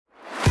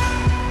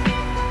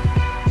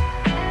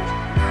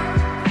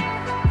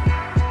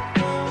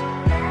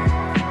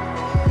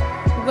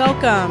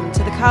Welcome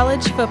to the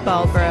College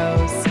Football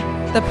Bros,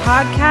 the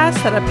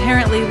podcast that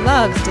apparently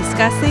loves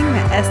discussing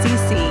the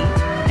SEC.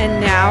 And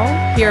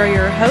now, here are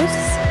your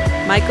hosts,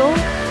 Michael,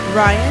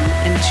 Ryan,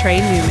 and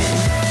Trey Newman.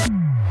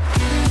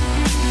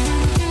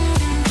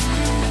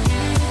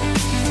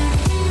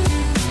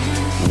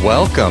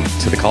 Welcome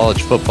to the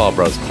College Football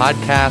Bros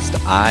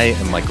podcast. I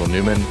am Michael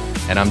Newman,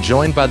 and I'm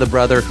joined by the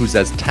brother who's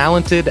as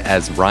talented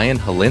as Ryan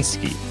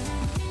Hilinski.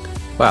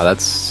 Wow,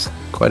 that's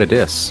quite a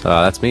diss.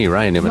 That's me,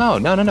 Ryan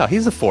Newman. No.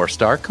 He's a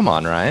 4-star. Come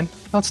on, Ryan.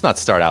 Let's not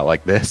start out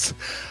like this.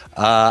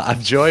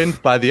 I'm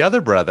joined by the other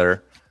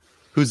brother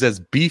who's as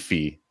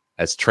beefy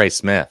as Trey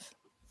Smith.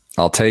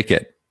 I'll take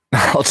it.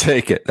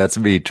 That's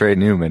me, Trey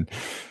Newman.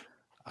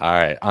 All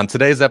right. On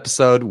today's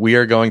episode, we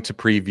are going to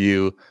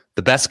preview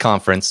the best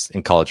conference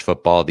in college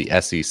football, the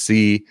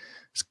SEC.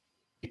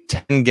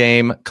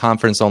 10-game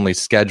conference-only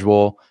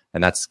schedule,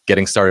 and that's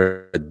getting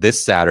started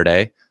this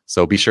Saturday.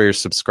 So be sure you're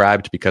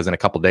subscribed, because in a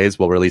couple days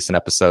we'll release an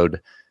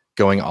episode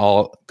going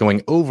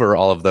over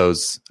all of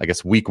those, I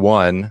guess, week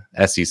one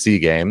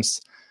SEC games.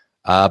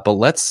 But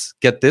let's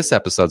get this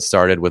episode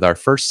started with our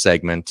first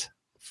segment,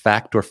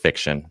 Fact or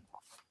Fiction.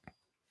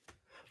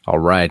 All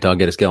right, I'll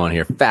get us going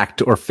here.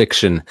 Fact or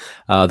fiction?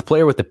 The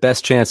player with the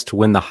best chance to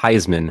win the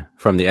Heisman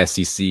from the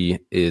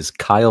SEC is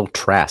Kyle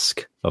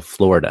Trask of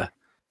Florida.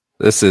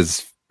 This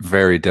is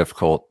very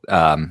difficult.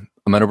 I'm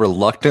going to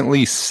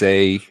reluctantly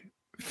say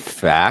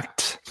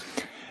fact,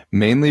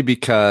 mainly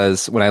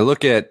because when I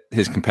look at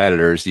his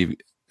competitors,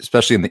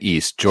 especially in the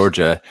East,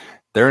 Georgia,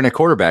 they're in a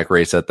quarterback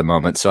race at the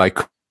moment. So I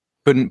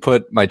couldn't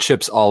put my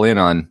chips all in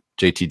on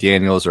JT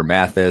Daniels or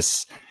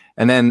Mathis.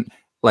 And then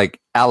like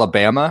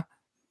Alabama,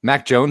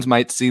 Mac Jones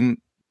might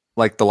seem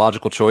like the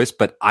logical choice,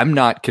 but I'm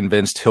not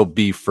convinced he'll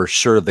be for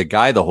sure the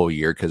guy the whole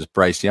year, because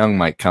Bryce Young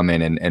might come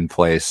in and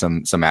play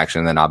some action.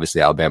 And then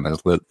obviously Alabama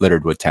is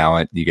littered with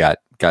talent. You got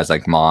guys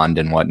like Mond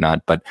and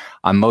whatnot, but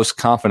I'm most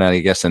confident, I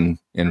guess, in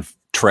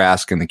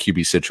Trask and the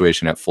QB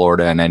situation at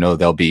Florida, and I know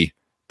they'll be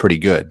pretty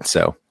good.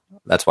 So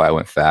that's why I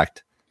went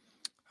fact.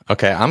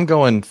 Okay, I'm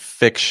going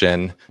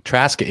fiction.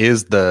 Trask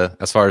is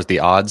as far as the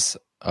odds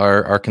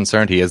are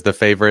concerned, he is the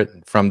favorite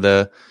from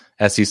the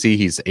SEC.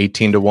 He's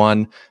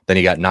 18-1. Then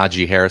you got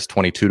Najee Harris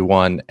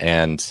 22-1,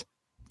 and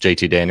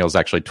JT Daniels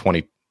actually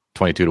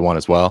 22-1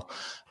 as well.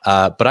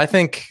 But I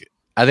think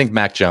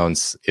Mac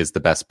Jones is the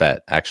best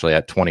bet, actually,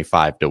 at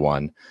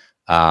 25-1.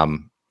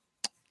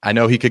 I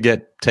know he could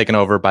get taken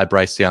over by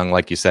Bryce Young,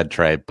 like you said,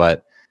 Trey,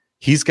 but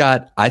he's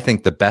got, I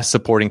think, the best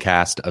supporting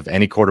cast of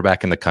any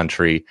quarterback in the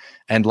country.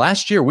 And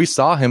last year we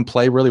saw him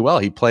play really well.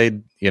 He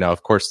played,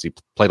 of course, he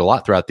played a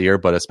lot throughout the year,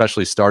 but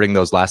especially starting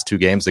those last two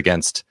games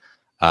against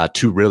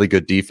two really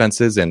good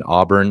defenses in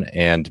Auburn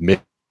and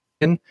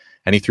Michigan.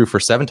 And he threw for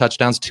 7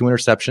 touchdowns, 2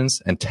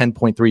 interceptions, and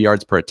 10.3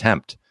 yards per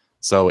attempt.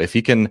 So if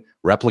he can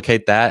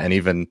replicate that, and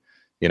even,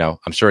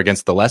 I'm sure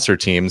against the lesser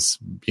teams,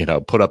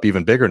 put up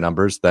even bigger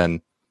numbers,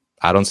 then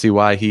I don't see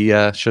why he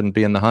shouldn't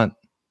be in the hunt.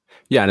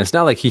 Yeah, and it's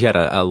not like he had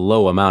a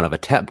low amount of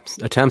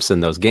attempts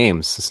in those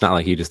games. It's not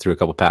like he just threw a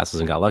couple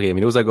passes and got lucky. I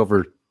mean, it was like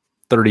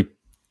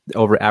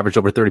average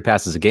over 30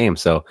 passes a game.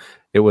 So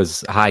it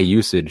was high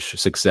usage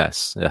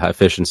success, high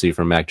efficiency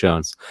from Mac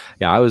Jones.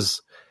 Yeah, I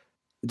was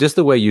just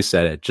the way you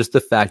said it, just the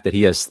fact that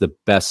he has the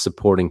best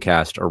supporting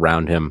cast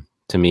around him,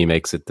 to me,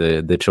 makes it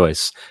the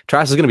choice.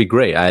 Trask is going to be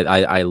great.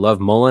 I love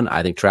Mullen.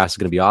 I think Trask is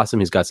going to be awesome.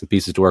 He's got some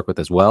pieces to work with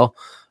as well.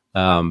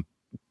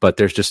 But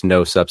there's just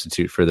no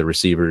substitute for the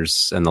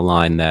receivers and the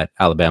line that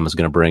Alabama's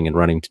going to bring in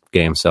running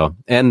game. So,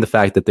 and the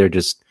fact that they're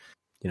just,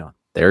 it's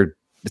going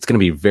to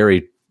be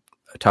very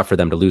tough for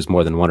them to lose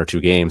more than 1 or 2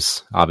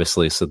 games,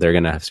 obviously. So they're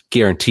going to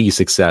guarantee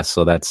success.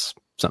 So that's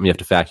something you have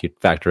to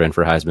factor in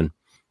for Heisman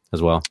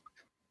as well.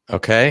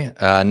 Okay.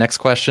 Next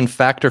question.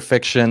 Fact or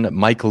fiction?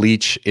 Mike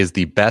Leach is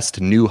the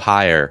best new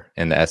hire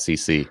in the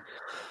SEC.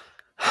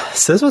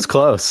 So this was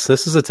close.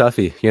 This is a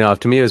toughie.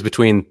 To me, it was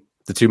between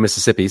the two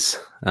Mississippis.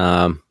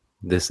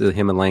 This is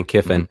him and Lane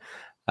Kiffin.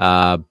 But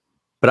I'm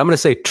going to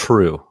say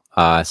true.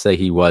 Say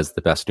he was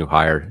the best new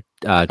hire.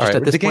 Just right,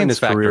 at this point in his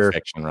fact career. Or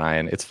fiction,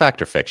 Ryan. It's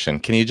fact or fiction.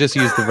 Can you just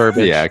use the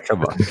verbiage? Yeah,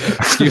 come on.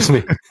 Excuse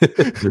me.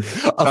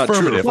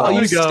 Affirmative. Well,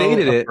 you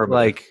stated it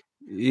like,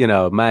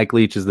 Mike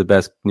Leach is the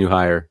best new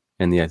hire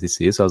in the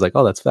SEC. So I was like,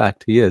 oh, that's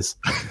fact. He is.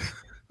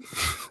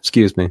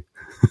 Excuse me.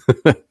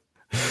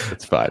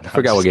 It's fine. I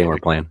forgot what game we're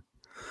playing.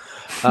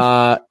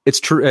 It's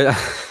true.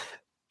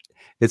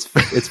 It's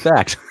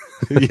fact.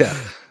 Yeah.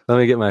 Let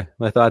me get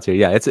my thoughts here.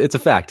 Yeah, it's a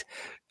fact.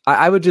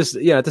 I would just,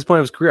 at this point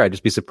of his career, I'd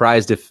just be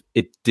surprised if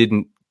it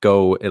didn't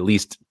go at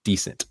least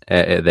decent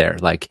there.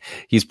 Like,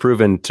 he's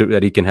proven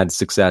that he can have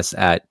success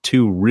at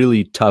 2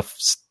 really tough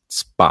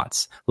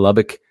spots: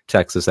 Lubbock,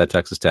 Texas, at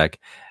Texas Tech,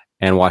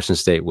 and Washington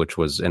State, which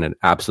was in an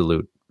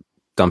absolute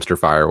dumpster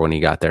fire when he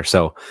got there.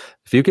 So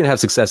if you can have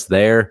success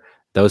there,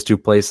 those 2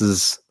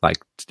 places, like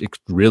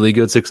really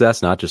good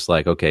success, not just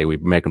like, okay, we're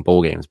making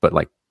bowl games, but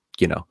like,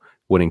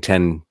 winning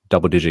 10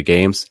 double-digit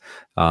games,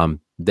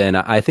 then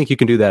I think you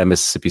can do that at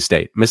Mississippi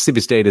State.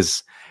 Mississippi State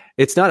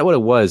it's not what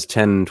it was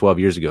 10, 12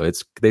 years ago.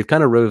 They've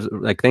kind of rose,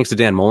 like, thanks to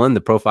Dan Mullen,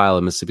 the profile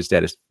of Mississippi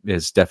State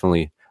is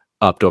definitely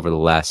upped over the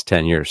last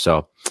 10 years.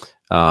 So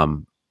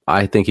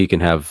I think he can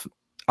have,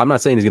 I'm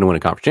not saying he's going to win a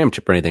conference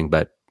championship or anything,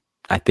 but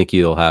I think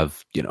he'll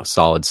have,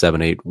 solid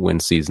 7-8 win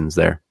seasons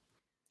there.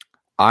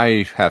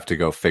 I have to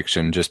go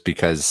fiction just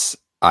because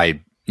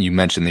you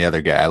mentioned the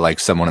other guy. I like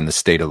someone in the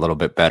state a little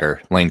bit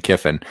better, Lane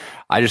Kiffin.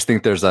 I just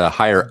think there's a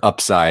higher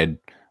upside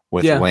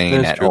with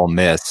Lane at Ole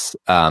Miss.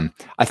 I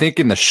think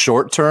in the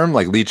short term,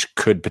 like, Leach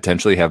could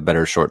potentially have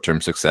better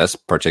short-term success,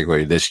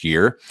 particularly this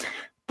year.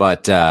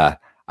 But I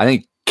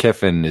think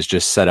Kiffin is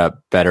just set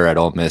up better at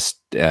Ole Miss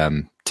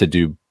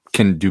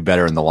can do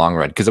better in the long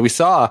run. Because we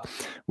saw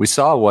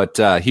what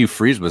Hugh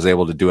Freeze was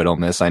able to do at Ole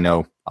Miss. I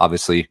know,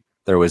 obviously,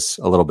 there was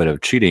a little bit of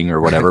cheating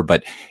or whatever,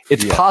 but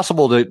it's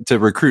possible to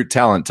recruit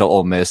talent to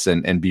Ole Miss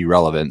and be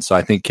relevant. So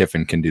I think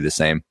Kiffin can do the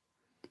same.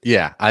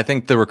 Yeah, I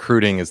think the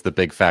recruiting is the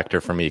big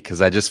factor for me,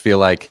 because I just feel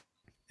like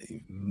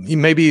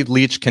maybe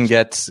Leach can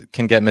get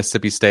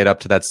Mississippi State up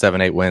to that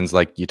 7-8 wins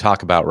like you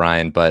talk about,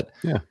 Ryan, but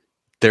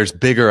there's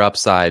bigger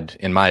upside,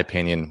 in my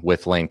opinion,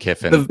 with Lane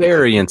Kiffin. The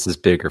variance is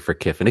bigger for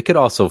Kiffin. It could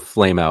also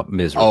flame out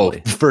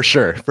miserably. Oh, for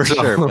sure. But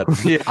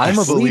I'm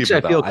a believer. Leach,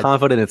 I feel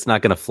confident it's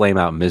not going to flame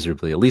out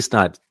miserably, at least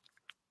not.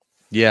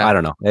 Yeah, I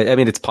don't know. I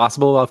mean, it's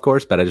possible, of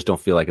course, but I just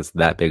don't feel like it's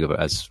that big of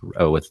as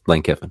with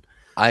Lane Kiffin.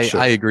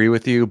 I agree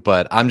with you,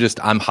 but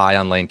I'm high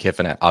on Lane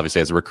Kiffin, obviously,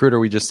 as a recruiter,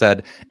 we just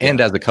said,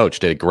 and as a coach.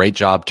 Did a great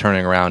job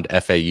turning around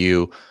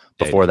FAU.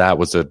 Before that,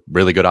 was a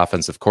really good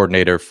offensive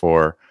coordinator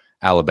for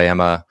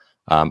Alabama.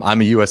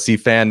 I'm a USC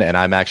fan, and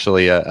I'm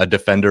actually a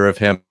defender of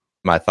him.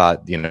 I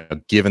thought,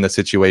 given the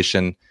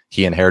situation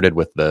he inherited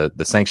with the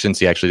sanctions,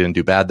 he actually didn't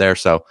do bad there.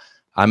 So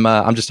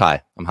I'm just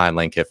high. I'm high on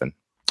Lane Kiffin.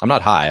 I'm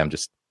not high. I'm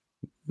just.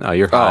 No,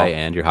 you're high,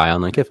 and you're high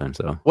on Lane Kiffin.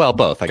 So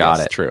both. I got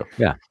guess. it. True.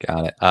 Yeah,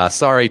 got it.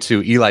 Sorry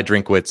to Eli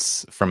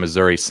Drinkwitz from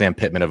Missouri, Sam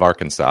Pittman of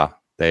Arkansas.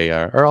 They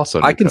are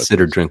also. I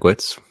consider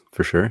Drinkwitz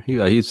for sure.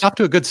 He's off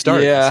to a good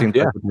start. Yeah,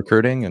 like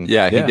recruiting, and he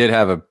did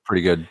have a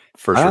pretty good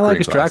first. I like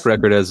his track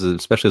record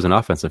especially as an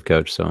offensive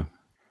coach. So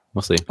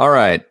we'll see. All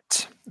right,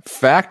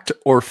 fact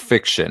or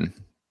fiction?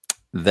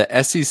 The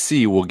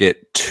SEC will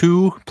get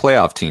 2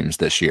 playoff teams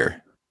this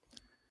year.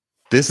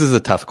 This is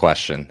a tough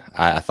question.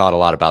 I thought a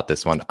lot about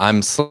this one.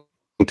 I'm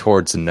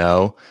towards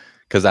no,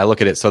 because I look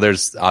at it. So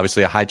there's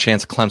obviously a high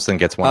chance Clemson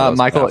gets one of those.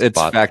 Michael,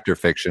 it's fact or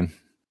fiction.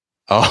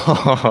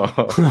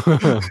 Oh,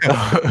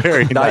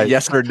 very not nice.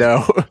 Yes or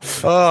no.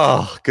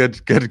 Oh, good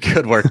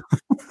work.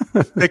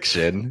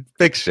 Fiction.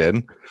 So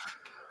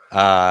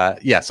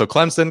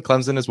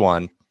Clemson is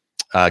one.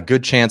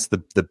 Good chance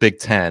the Big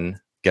Ten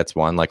gets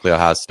one, likely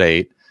Ohio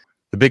State.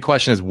 The big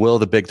question is, will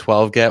the Big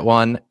 12 get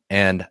one?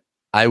 And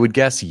I would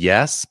guess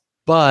yes,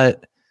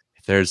 but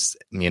if there's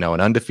an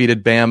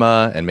undefeated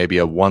Bama and maybe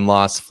a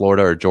 1-loss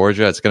Florida or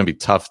Georgia, it's going to be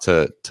tough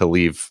to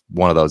leave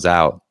one of those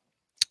out.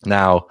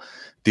 Now,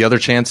 the other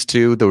chance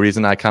too, the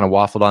reason I kind of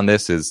waffled on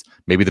this is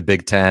maybe the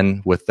Big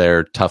Ten with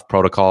their tough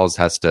protocols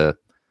has to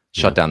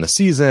shut down the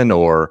season,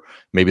 or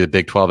maybe the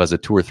Big 12 has a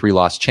 2 or 3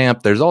 loss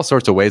champ. There's all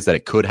sorts of ways that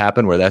it could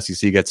happen where the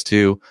SEC gets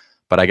 2,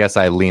 but I guess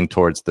I lean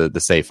towards the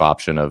safe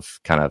option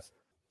of kind of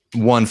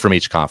one from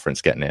each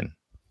conference getting in.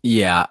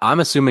 Yeah, I'm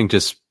assuming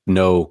just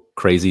no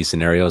crazy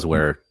scenarios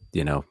where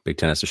Big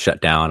Ten has to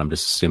shut down. I'm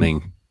just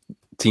assuming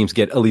teams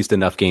get at least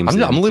enough games.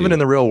 I'm living in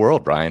the real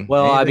world, Brian.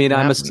 Well,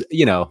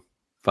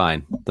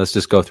 fine. Let's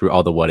just go through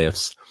all the what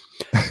ifs.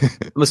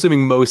 I'm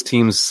assuming most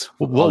teams.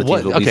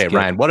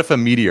 Ryan, what if a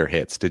meteor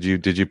hits? Did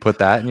you put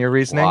that in your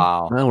reasoning?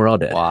 Wow. Well, we're all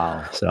dead.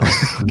 Wow. So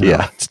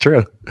yeah, it's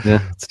true.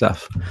 Yeah, it's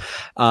tough.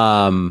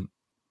 I'm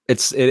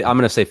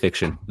going to say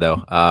fiction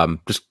though.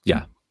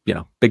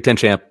 Big Ten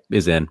champ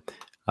is in.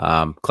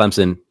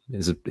 Clemson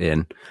is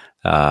in.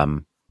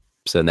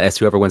 So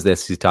whoever wins the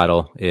SEC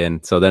title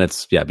in. So then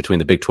it's between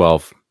the Big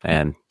 12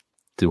 and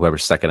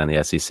whoever's second on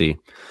the SEC.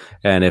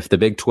 And if the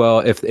Big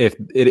 12, if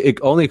it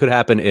only could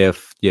happen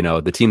if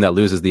the team that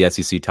loses the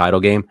SEC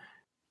title game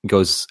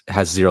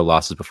has 0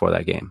 losses before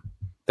that game.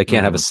 They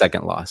can't have a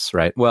second loss,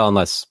 right? Well,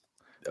 unless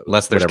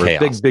there's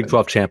chaos. Big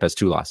 12 champ has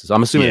 2 losses.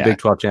 I'm assuming the Big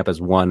 12 champ has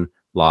 1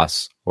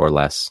 loss or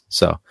less.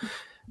 So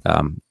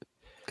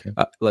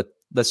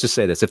let's just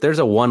say this: if there's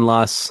a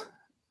 1-loss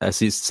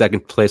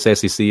second place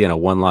SEC and a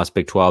 1-loss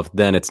Big 12,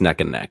 then it's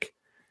neck and neck.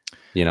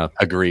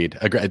 Agreed.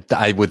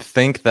 I would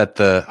think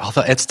that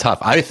although it's tough,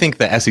 I think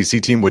the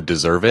SEC team would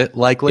deserve it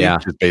likely,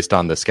 just based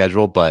on the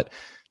schedule, but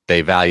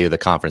they value the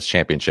conference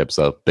championship,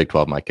 so Big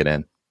 12 might get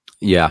in.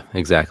 Yeah,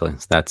 exactly.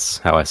 That's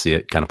how I see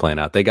it kind of playing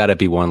out. They got to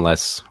be one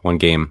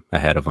game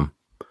ahead of them.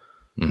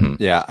 Mm-hmm.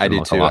 Yeah, I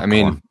do too. I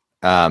mean,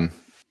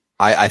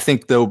 I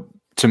think though,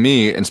 to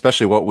me, and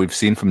especially what we've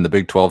seen from the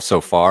Big 12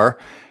 so far,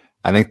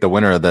 I think the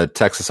winner of the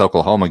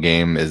Texas-Oklahoma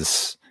game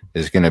is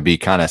going to be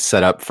kind of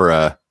set up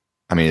for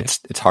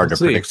it's hard to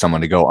predict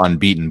someone to go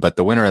unbeaten, but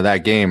the winner of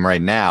that game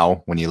right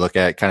now, when you look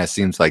at it, kind of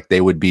seems like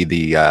they would be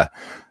the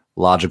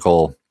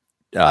logical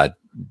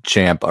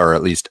champ, or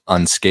at least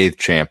unscathed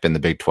champ in the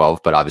Big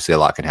 12, but obviously a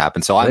lot can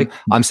happen. So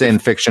I'm saying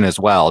fiction as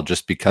well,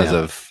 just because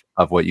of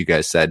what you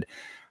guys said.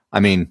 I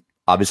mean,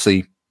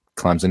 obviously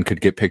Clemson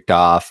could get picked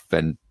off,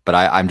 but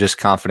I'm just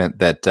confident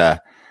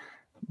that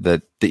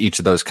each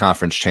of those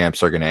conference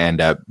champs are going to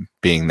end up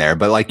being there.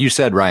 But like you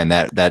said, Ryan,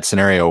 that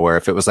scenario where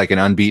if it was like an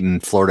unbeaten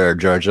Florida or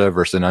Georgia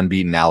versus an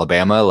unbeaten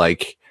Alabama,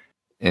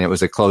 and it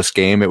was a close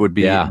game, it would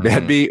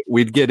be,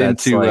 we'd get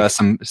into like,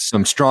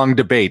 some strong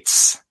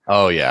debates.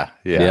 Oh yeah.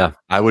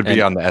 I would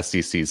be on the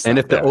SEC's side. And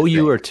if the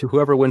OU or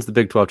whoever wins the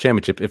Big 12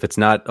 championship, if it's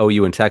not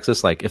OU in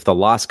Texas, like if the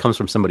loss comes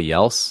from somebody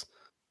else,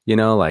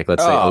 like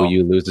let's say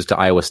OU loses to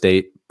Iowa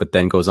State, but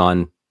then goes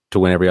on to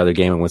win every other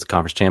game and wins the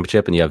conference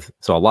championship, and you have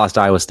a lost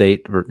Iowa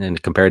State,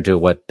 and compared to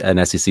what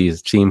an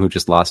SEC team who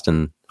just lost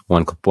in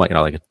 1 point,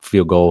 like a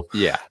field goal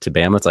to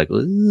Bama, it's like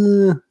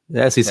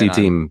the SEC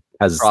team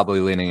has probably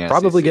leaning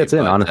probably SEC, gets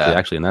in, honestly,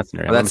 actually in that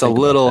scenario. There's a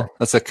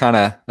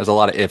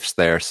lot of ifs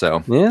there.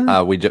 So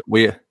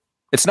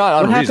it's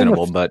not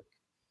unreasonable, but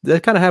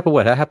that kind of happened.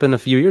 What happened a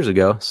few years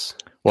ago?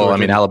 Well, Georgia. I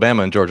mean,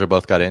 Alabama and Georgia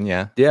both got in.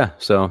 Yeah.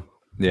 So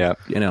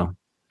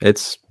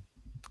it's.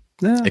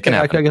 It can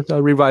happen. I guess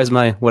I'll revise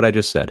what I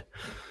just said.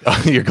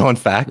 You're going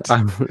fact?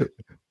 I'm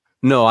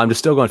just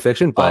still going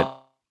fiction,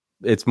 but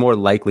it's more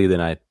likely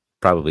than I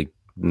probably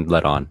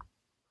let on.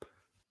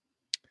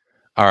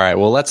 All right.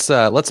 Well, let's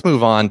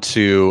move on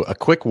to a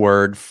quick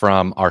word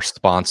from our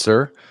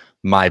sponsor,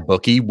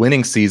 MyBookie.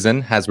 Winning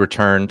season has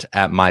returned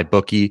at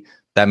MyBookie.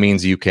 That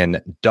means you can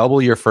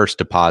double your first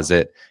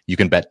deposit. You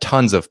can bet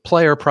tons of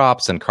player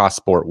props and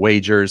cross-sport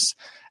wagers.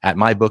 At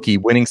MyBookie,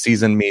 winning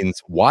season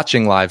means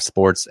watching live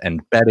sports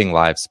and betting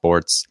live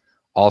sports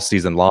all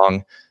season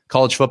long.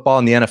 College football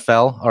and the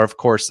NFL are, of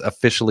course,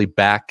 officially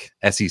back.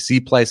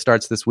 SEC play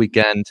starts this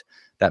weekend.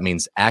 That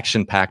means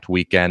action-packed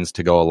weekends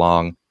to go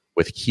along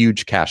with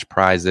huge cash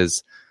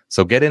prizes.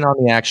 So get in on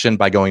the action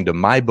by going to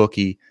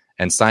MyBookie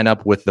and sign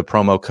up with the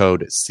promo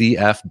code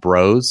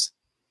CFBROS.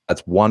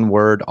 That's one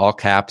word, all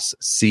caps,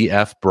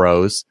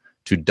 CFBROS,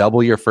 to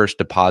double your first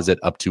deposit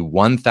up to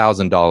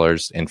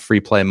 $1,000 in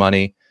free play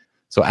money.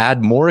 So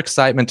add more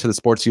excitement to the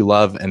sports you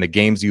love and the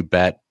games you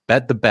bet.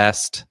 Bet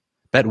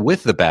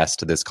with the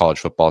best this college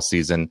football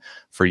season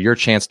for your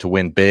chance to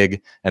win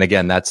big. And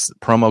again, that's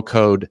promo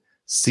code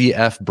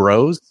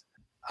CFBROS.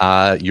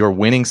 Your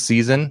winning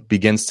season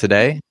begins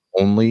today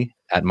only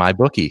at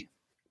MyBookie.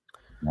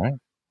 All right.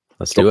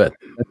 Let's do it.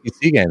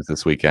 SEC games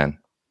this weekend.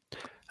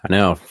 I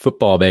know.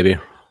 Football, baby.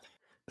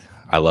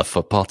 I love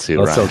football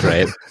too. That's so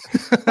great.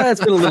 It's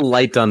been a little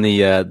light on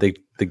the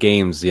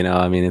games,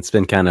 I mean, it's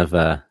been kind of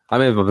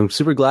I'm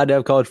super glad to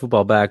have college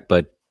football back,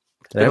 but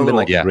it hasn't been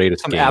like the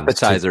greatest some games.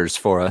 Appetizers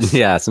for us.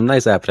 Yeah, some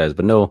nice appetizers,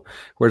 but no,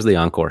 where's the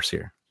encores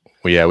here?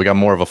 Well, yeah, we got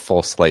more of a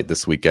full slate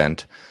this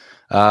weekend.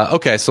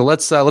 Okay, so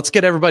let's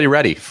get everybody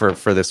ready for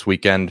this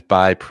weekend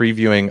by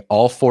previewing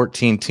all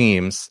 14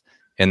 teams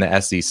in the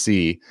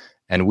SEC,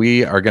 and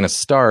we are going to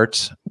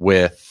start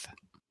with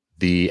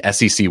the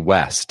SEC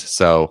West.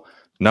 So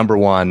number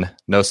one,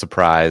 no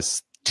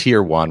surprise,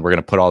 tier one. We're going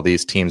to put all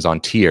these teams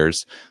on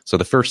tiers. So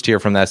the first tier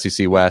from the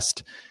SEC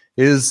West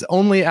is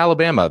only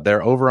Alabama.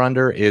 Their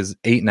over-under is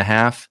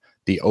 8.5.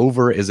 The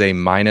over is a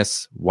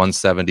minus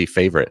 170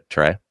 favorite,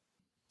 Trey.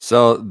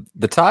 So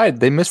the Tide,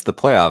 they missed the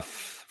playoff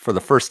for the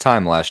first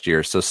time last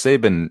year. So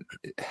Saban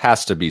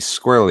has to be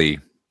squarely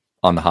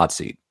on the hot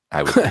seat,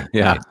 I would think.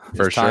 Yeah,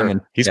 for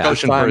sure. He's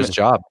coaching for his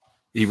job.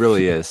 He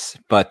really is.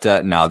 But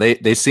no,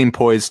 they seem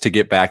poised to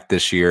get back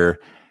this year.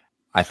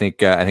 I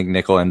think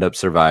Nick will end up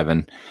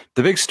surviving.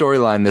 The big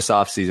storyline this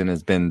offseason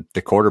has been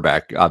the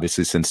quarterback,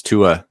 obviously, since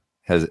Tua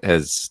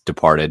has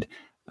departed.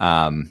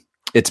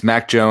 It's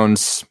Mac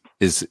Jones.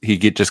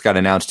 Just got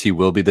announced he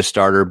will be the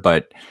starter,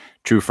 but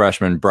true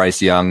freshman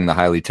Bryce Young, the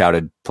highly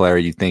touted player,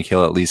 you think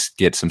he'll at least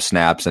get some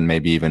snaps and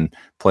maybe even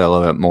play a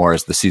little bit more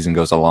as the season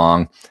goes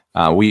along.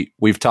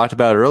 We've talked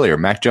about it earlier.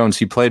 Mac Jones,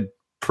 he played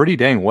pretty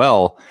dang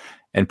well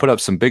and put up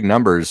some big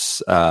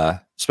numbers,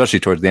 especially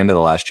towards the end of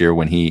the last year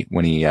when he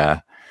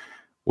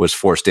was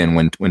forced in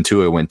when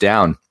Tua went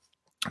down.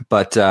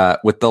 But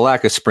with the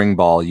lack of spring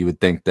ball, you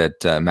would think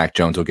that Mac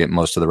Jones will get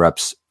most of the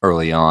reps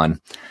early on.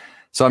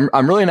 So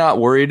I'm really not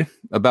worried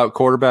about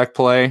quarterback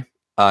play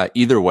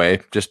either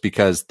way, just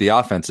because the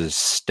offense is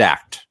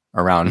stacked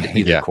around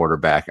either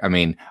quarterback. I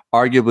mean,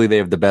 arguably they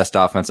have the best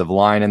offensive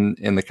line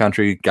in the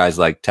country. Guys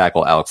like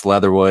tackle Alex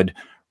Leatherwood,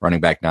 running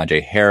back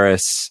Najee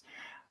Harris.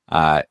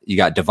 You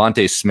got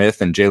Devontae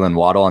Smith and Jalen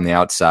Waddle on the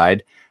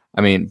outside. I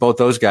mean, both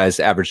those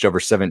guys averaged over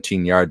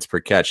 17 yards per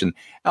catch. And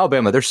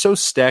Alabama, they're so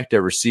stacked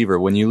at receiver.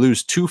 When you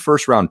lose 2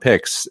 first-round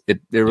picks,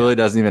 it really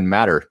doesn't even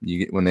matter.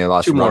 When they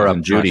lost Romo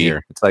and Judy,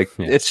 it's like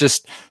it's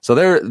just so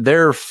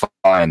they're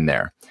fine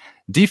there.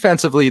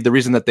 Defensively, the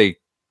reason that they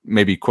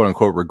maybe quote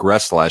unquote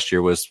regressed last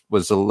year was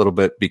a little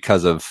bit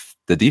because of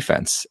the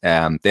defense.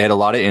 They had a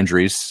lot of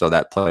injuries, so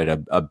that played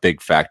a big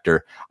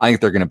factor. I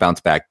think they're going to bounce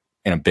back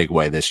in a big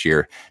way this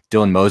year.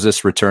 Dylan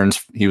Moses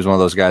returns. He was one of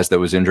those guys that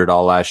was injured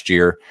all last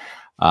year.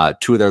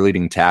 2 of their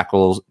leading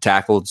tacklers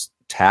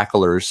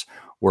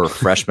were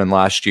freshmen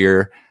last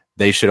year.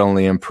 They should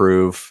only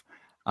improve.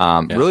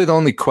 Really, the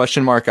only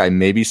question mark I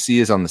maybe see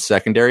is on the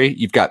secondary.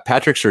 You've got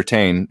Patrick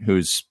Surtain,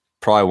 who's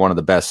probably one of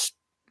the best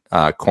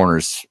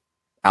corners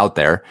out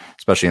there,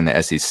 especially in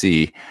the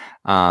SEC.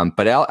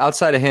 But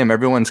outside of him,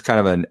 everyone's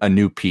kind of a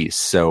new piece.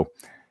 So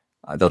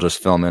they'll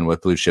just fill him in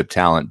with blue chip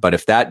talent. But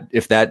if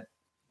that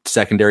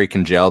secondary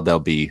can gel, they'll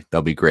be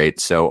great.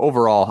 So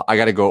overall, I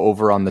got to go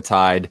over on the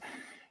Tide,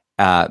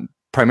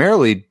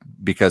 primarily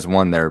because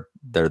one,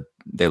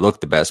 they look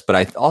the best, but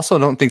I also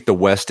don't think the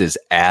West is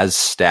as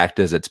stacked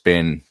as it's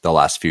been the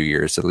last few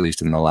years, at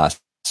least in the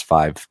last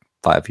five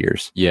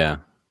years. Yeah,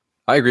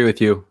 I agree with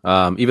you.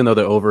 Even though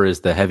the over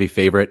is the heavy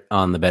favorite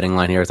on the betting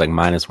line here, it's like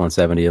minus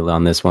 170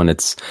 on this one.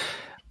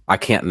 I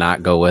can't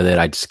not go with it.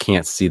 I just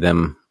can't see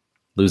them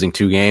losing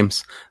 2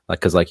 games.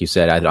 Because like you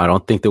said, I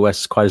don't think the West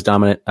is quite as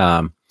dominant.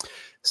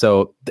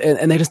 So they're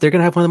going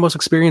to have one of the most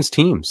experienced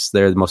teams.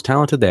 They're the most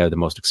talented. They have the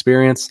most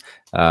experience.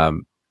 I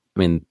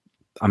mean,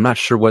 I'm not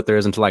sure what there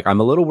is until I'm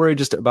a little worried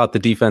just about the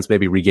defense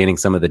maybe regaining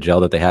some of the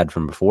gel that they had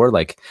from before.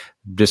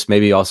 Just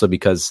maybe also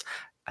because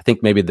I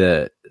think maybe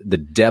the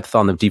depth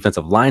on the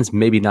defensive lines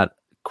maybe not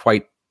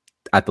quite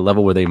at the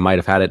level where they might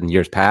have had it in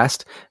years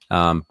past.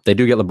 They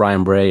do get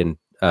LeBron Bray and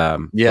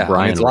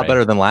it's a lot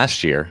better than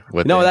last year.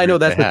 I know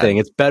that's the thing.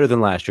 It's better than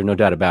last year, no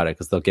doubt about it,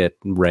 because they'll get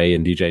Ray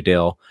and DJ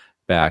Dale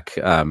back.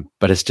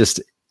 But it's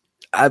just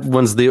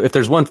if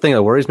there's one thing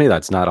that worries me,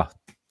 that's not a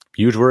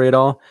huge worry at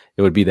all,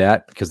 it would be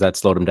that, because that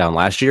slowed them down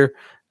last year.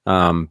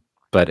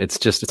 But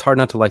it's hard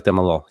not to like them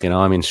a little.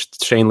 I mean,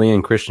 Shane Lee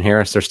and Christian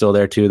Harris are still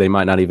there too. They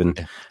might not even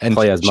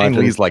play as much. Shane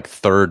Lee's like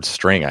third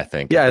string, I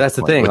think. Yeah, that's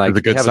the thing. Like,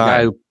 you have a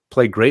guy who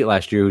played great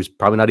last year who's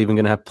probably not even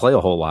going to have to play a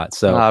whole lot.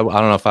 So I don't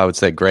know if I would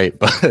say great,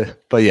 but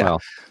yeah,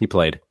 well, he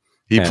played.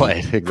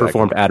 Exactly.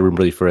 Performed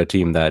admirably for a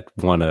team that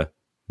won a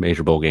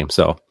major bowl game.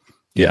 So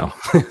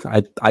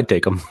I'd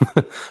take him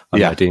on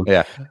my team.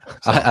 Yeah,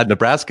 so. At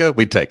Nebraska,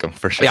 we'd take him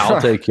for sure. Yeah, I'll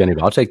take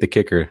anybody. I'll take the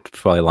kicker,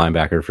 probably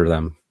linebacker for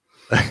them.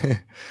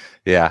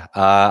 Yeah,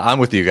 I'm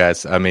with you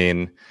guys. I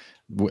mean,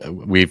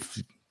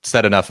 we've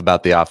said enough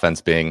about the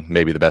offense being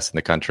maybe the best in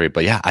the country,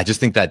 but yeah, I just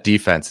think that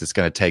defense is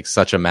going to take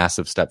such a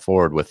massive step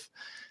forward with,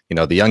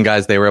 the young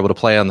guys they were able to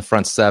play on the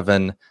front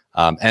 7,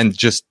 and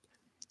just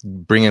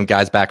bringing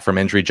guys back from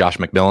injury. Josh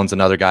McMillan's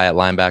another guy at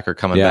linebacker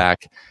coming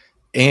back.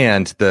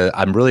 And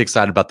I'm really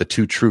excited about the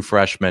 2 true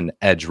freshman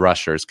edge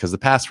rushers, because the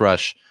pass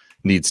rush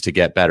needs to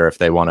get better if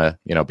they want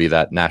to, be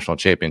that national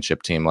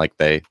championship team like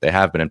they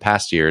have been in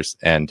past years.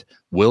 And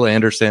Will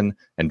Anderson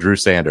and Drew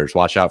Sanders,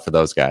 watch out for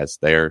those guys.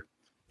 They're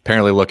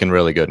apparently looking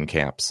really good in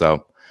camp.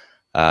 So,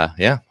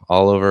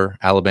 all over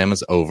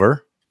Alabama's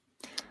over.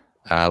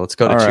 Let's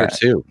go to tier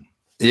 2.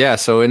 Yeah,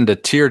 so into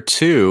tier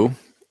 2,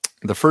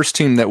 the first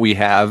team that we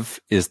have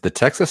is the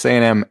Texas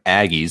A&M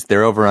Aggies.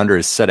 Their over-under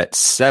is set at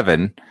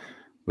 7.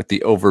 With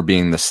the over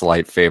being the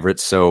slight favorite.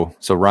 So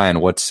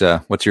Ryan, what's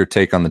your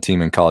take on the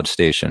team in College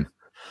Station?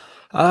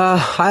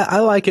 I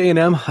like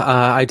A&M.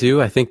 I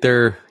do. I think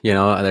they're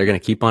going to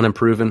keep on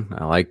improving.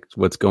 I like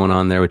what's going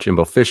on there with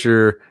Jimbo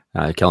Fisher,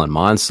 Kellen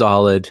Mond's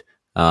solid.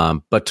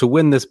 But to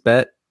win this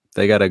bet,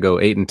 they got to go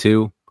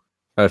 8-2.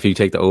 If you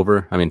take the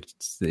over, I mean,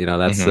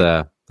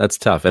 that's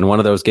tough. And one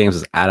of those games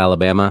is at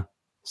Alabama,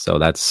 so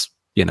that's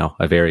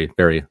a very,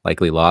 very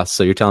likely loss.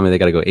 So you're telling me they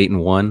got to go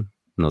 8-1 in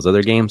those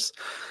other games?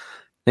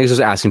 I think it's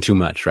just asking too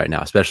much right now,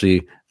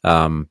 especially,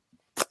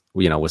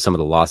 with some of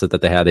the losses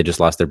that they had. They just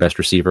lost their best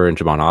receiver in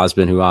Jamon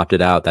Osborne, who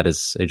opted out. That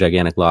is a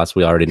gigantic loss.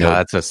 We already know.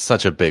 Yeah, that's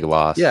such a big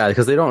loss. Yeah,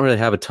 because they don't really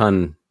have a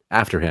ton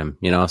after him,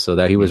 so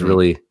that he was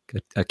really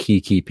a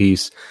key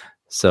piece.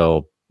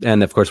 So,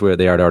 and of course,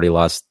 they had already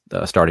lost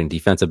starting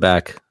defensive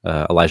back,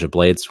 Elijah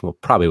Blades,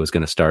 probably was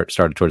going to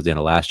started towards the end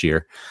of last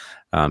year.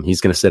 He's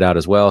going to sit out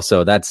as well.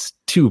 So that's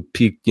 2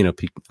 peak,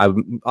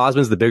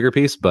 Osborne's the bigger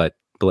piece, but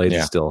Blades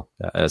is still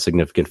a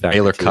significant factor.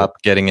 Baylor Cupp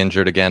getting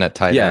injured again at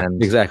tight end.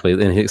 Yeah, exactly.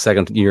 In his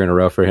second year in a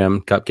row for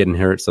him, Cupp getting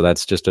hurt, so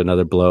that's just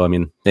another blow. I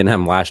mean, they didn't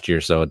have him last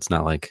year, so it's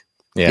not like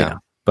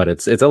but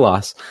it's a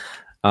loss.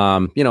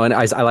 And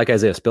I like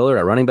Isaiah Spiller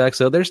at running back,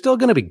 so they're still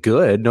going to be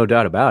good, no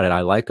doubt about it.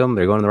 I like them;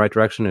 they're going in the right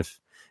direction.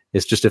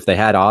 If they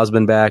had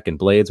Osborne back and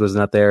Blades was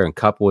not there and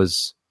Cupp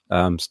was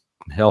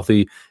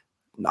healthy,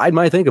 I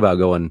might think about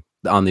going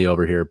on the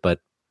over here, but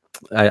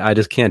I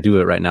just can't do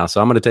it right now. So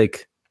I'm going to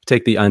take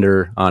the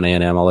under on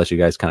A&M. I'll let you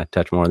guys kind of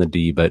touch more on the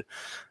D, but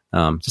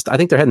I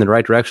think they're heading in the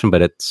right direction,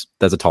 but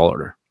that's a tall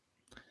order.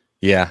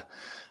 Yeah.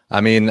 I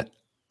mean,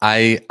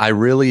 I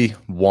really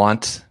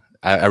wanted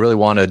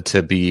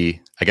to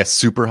be, I guess,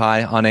 super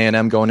high on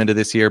A&M going into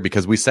this year,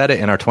 because we said it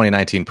in our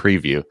 2019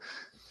 preview.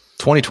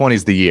 2020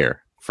 is the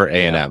year for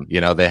A&M.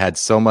 They had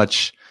so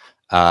much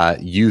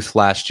youth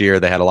last year.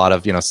 They had a lot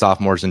of,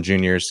 sophomores and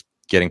juniors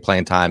getting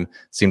playing time.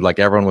 Seemed like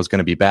everyone was going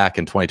to be back,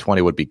 and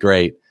 2020 would be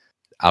great.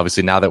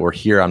 Obviously, now that we're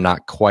here, I'm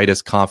not quite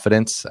as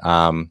confident.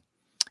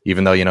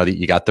 Even though,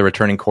 you got the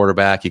returning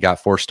quarterback, you got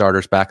 4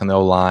 starters back on the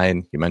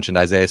O-line. You mentioned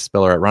Isaiah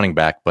Spiller at running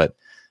back, but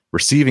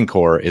receiving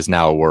core is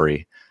now a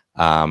worry.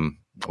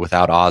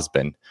 without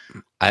Osbin.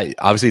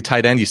 Obviously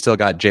tight end, you still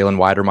got Jalen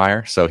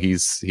Weidermeyer. So he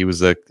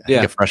was I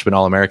think a freshman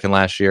All-American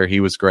last year. He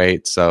was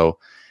great. So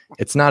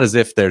it's not as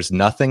if there's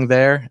nothing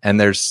there. And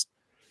there's,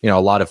 a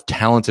lot of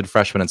talented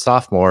freshmen and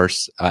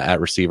sophomores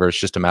at receiver. It's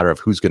just a matter of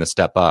who's going to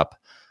step up.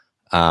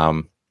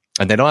 And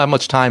they don't have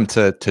much time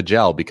to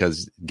gel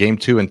because game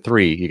 2 and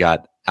 3, you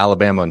got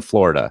Alabama and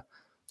Florida.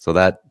 So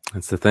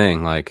that's the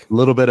thing, like a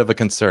little bit of a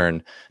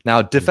concern.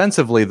 Now,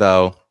 defensively,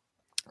 though,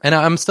 and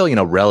I'm still,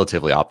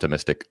 relatively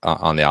optimistic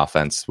on the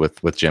offense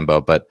with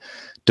Jimbo, but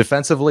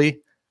defensively,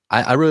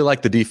 I really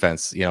like the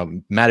defense.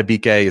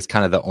 Matabike is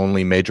kind of the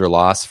only major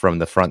loss from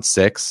the front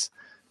 6.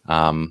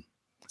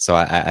 So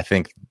I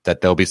think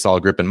that there'll be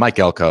solid grip. And Mike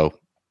Elko,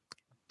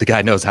 the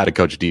guy knows how to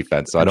coach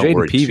defense, so I don't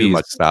worry too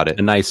much about it.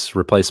 A nice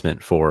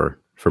replacement for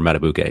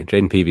Matabike.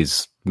 Jaden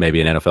Peavy's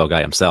maybe an NFL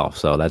guy himself,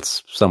 so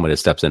that's someone who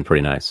steps in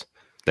pretty nice.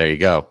 There you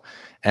go.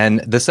 And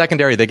the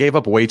secondary, they gave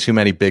up way too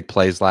many big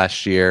plays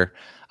last year.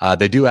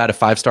 They do add a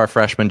 5-star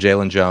freshman,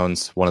 Jalen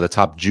Jones, one of the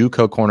top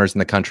JUCO corners in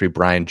the country,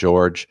 Brian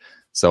George.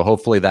 So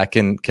hopefully that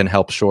can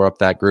help shore up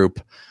that group.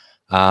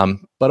 But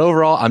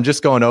overall, I'm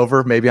just going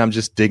over. Maybe I'm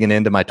just digging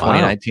into my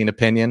 2019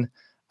 opinion.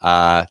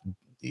 I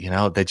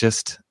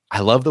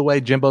love the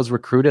way Jimbo's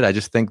recruited. I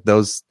just think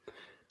those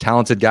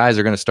talented guys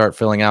are going to start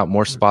filling out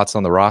more spots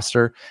on the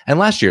roster. And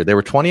last year, they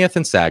were 20th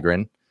in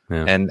Sagarin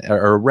and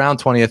or around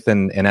 20th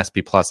in SP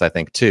Plus, I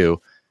think,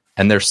 too.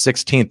 And they're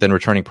 16th in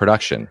returning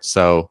production.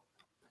 So,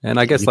 and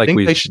I guess like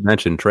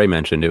Trey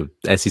mentioned,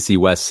 SEC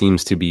West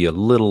seems to be a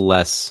little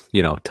less,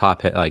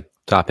 top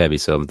heavy.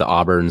 So the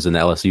Auburns and the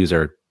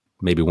LSUs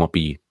maybe won't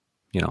be,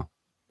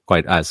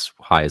 quite as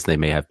high as they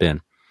may have been.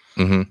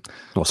 Mm-hmm.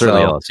 Well,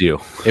 certainly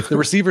LSU. If the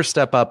receivers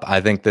step up,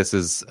 I think this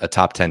is a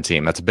top 10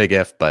 team. That's a big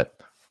if,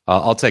 but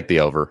I'll take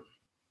the over.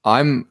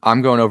 I'm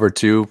going over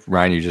too.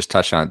 Ryan, you just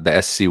touched on it.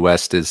 The SEC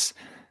West it's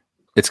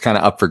kind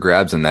of up for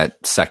grabs in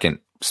that second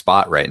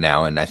spot right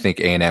now, and I think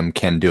A&M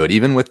can do it.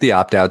 Even with the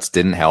opt-outs,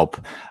 didn't help.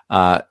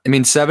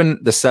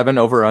 The 7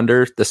 over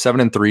under, the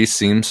 7-3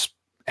 seems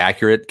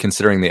accurate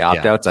considering the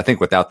opt-outs. I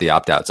think without the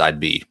opt-outs, I'd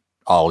be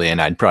all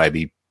in. I'd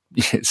probably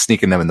be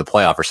sneaking them in the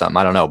playoff or something.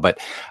 I don't know, but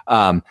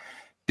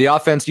the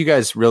offense, you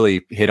guys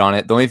really hit on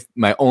it.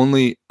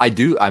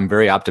 I'm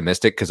very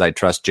optimistic because I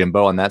trust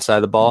Jimbo on that side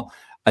of the ball.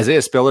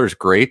 Isaiah Spiller is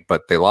great,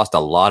 but they lost a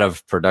lot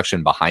of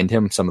production behind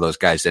him. Some of those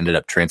guys ended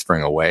up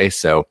transferring away.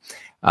 So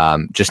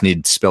just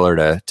need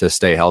Spiller to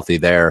stay healthy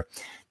there.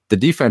 The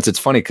defense, it's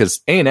funny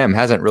because A&M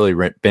hasn't really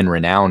been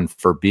renowned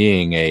for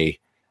being a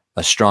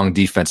strong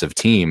defensive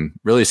team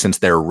really since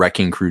their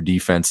wrecking crew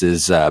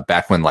defenses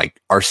back when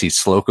like R.C.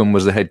 Slocum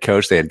was the head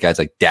coach. They had guys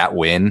like Dat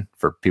Wynn,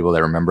 for people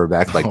that remember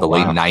back like the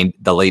late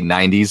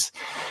 90s.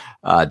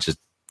 Just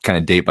kind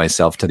of date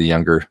myself to the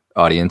younger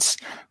audience.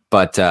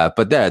 But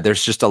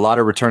there's just a lot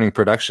of returning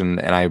production,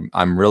 and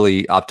I'm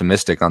really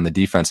optimistic on the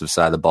defensive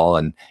side of the ball.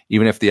 And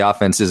even if the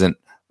offense isn't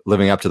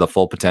living up to the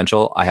full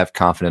potential, I have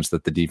confidence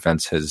that the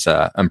defense has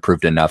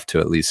improved enough to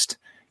at least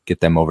get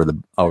them over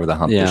the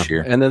hump this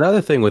year. And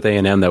another thing with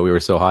A&M that we were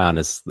so high on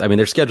is,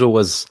 their schedule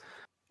was,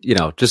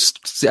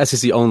 just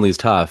SEC only is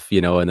tough,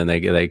 and then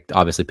they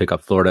obviously pick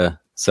up Florida.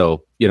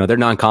 So, they're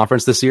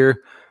non-conference this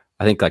year.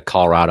 I think like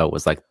Colorado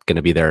was like going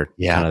to be their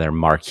kind of their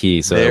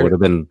marquee. So it would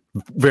have been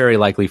very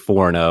likely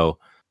 4-0.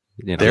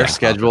 Their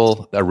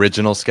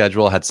original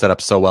schedule had set up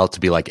so well to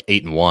be like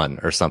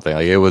 8-1 or something.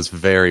 Like it was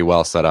very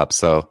well set up.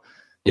 So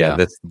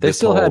they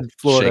still had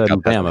Florida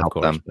and Bama, of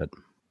course.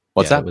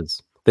 But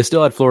they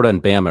still had Florida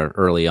and Bama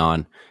early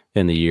on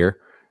in the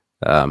year.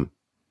 But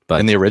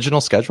in the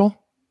original schedule?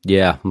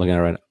 Yeah, I'm looking at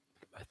it right now.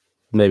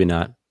 Maybe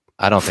not.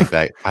 I don't think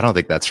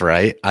that's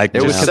right.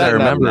 It was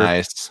set up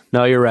nice.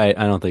 No, you're right.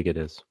 I don't think it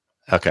is.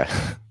 Okay.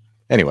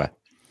 Anyway.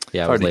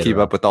 Yeah, hard to keep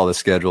up with all the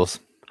schedules.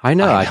 I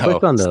know. I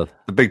clicked on the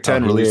Big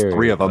Ten released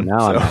 3 of them. Now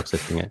I'm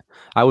accessing it.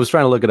 I was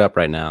trying to look it up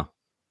right now.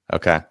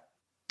 Okay.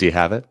 Do you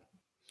have it?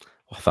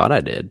 Well, I thought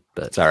I did,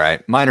 but it's all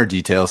right. Minor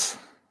details.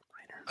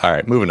 All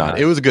right, moving on.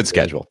 It was a good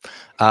schedule.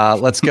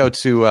 Let's go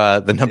to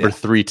the number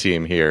 3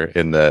 team here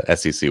in the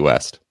SEC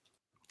West.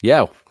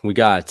 Yeah, we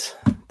got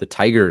the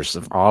Tigers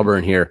of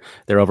Auburn here.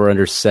 They're over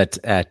under set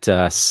at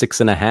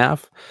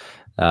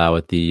 6.5,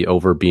 with the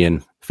over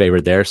being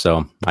favored there.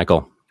 So,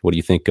 Michael, what do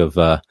you think of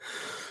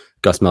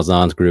Gus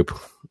Malzahn's group?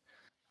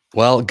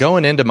 Well,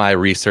 going into my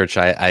research,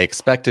 I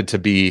expected to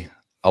be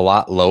a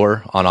lot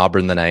lower on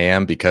Auburn than I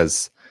am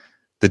because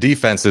the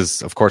defense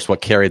is, of course,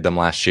 what carried them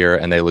last year,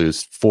 and they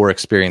lose 4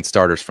 experienced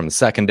starters from the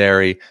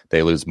secondary.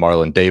 They lose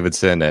Marlon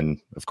Davidson and,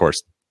 of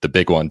course, the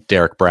big one,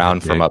 Derek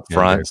Brown from up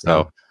front.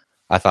 So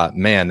I thought,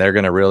 man, they're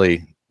going to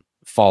really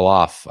fall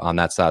off on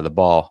that side of the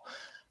ball.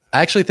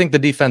 I actually think the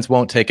defense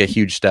won't take a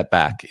huge step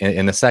back.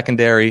 In the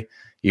secondary,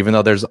 even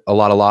though there's a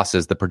lot of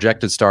losses, the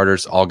projected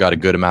starters all got a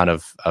good amount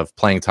of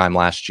playing time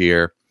last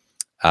year.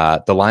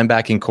 The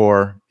linebacking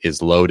core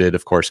is loaded.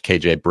 Of course,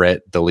 KJ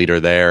Britt, the leader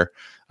there.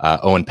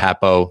 Owen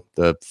Papo,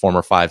 the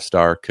former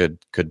 5-star,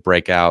 could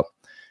break out.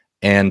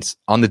 And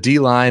on the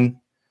D-line,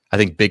 I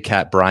think Big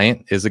Cat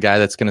Bryant is a guy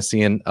that's going to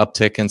see an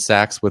uptick in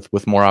sacks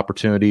with more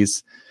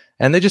opportunities.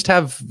 and they just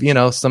have,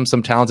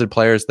 some talented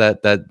players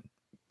that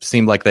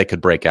seem like they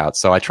could break out.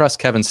 So I trust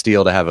Kevin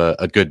Steele to have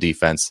a good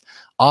defense.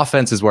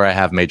 Offense is where I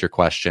have major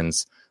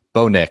questions.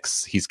 Bo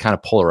Nix, he's kind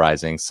of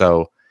polarizing.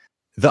 So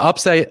the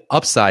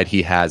upside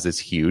he has is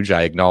huge.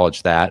 I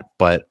acknowledge that.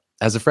 But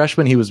as a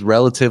freshman, he was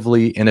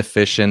relatively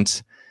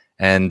inefficient.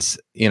 And,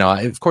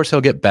 of course,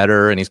 he'll get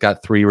better. And he's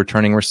got 3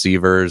 returning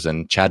receivers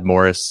and Chad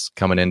Morris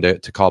coming in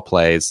to call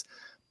plays.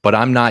 But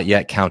I'm not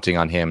yet counting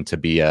on him to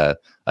be a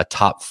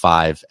top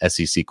 5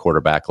 SEC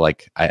quarterback.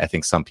 Like I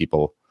think some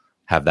people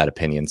have that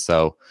opinion.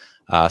 So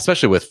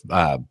especially with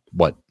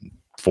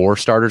 4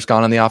 starters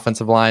gone on the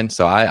offensive line.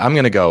 So I'm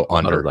going to go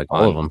under. Like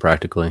all of them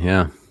practically.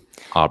 Yeah.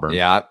 Auburn.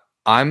 Yeah.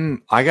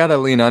 I got to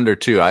lean under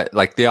too. I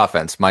like the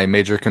offense. My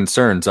major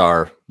concerns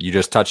are, you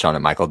just touched on it,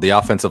 Michael, the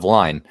offensive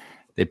line.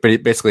 They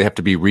basically have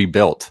to be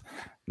rebuilt.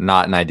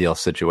 Not an ideal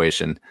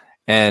situation.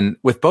 And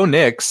with Bo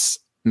Nix,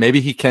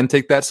 maybe he can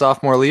take that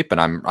sophomore leap, and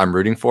I'm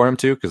rooting for him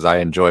too, because I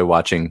enjoy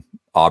watching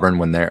Auburn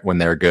when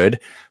they're good.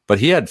 But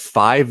he had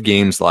 5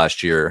 games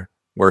last year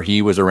where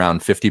he was around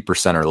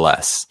 50% or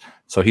less.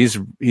 So he's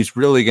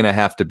really going to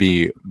have to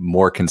be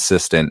more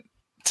consistent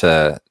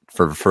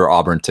for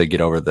Auburn to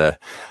get over the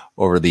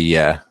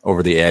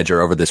edge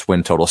or over this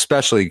win total,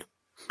 especially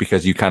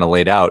because you kind of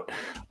laid out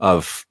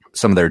of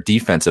some of their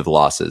defensive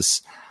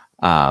losses.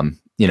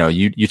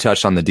 You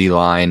touched on the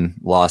D-line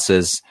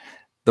losses.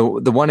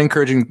 The one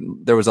encouraging,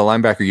 there was a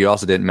linebacker you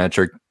also didn't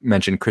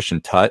mention,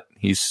 Christian Tutt.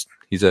 He's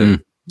a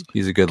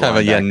good kind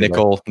of a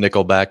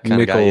nickel back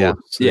kind of guy.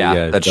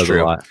 Yeah, that's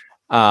true.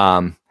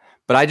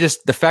 But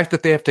the fact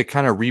that they have to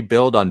kind of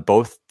rebuild on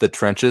both the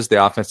trenches,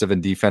 the offensive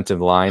and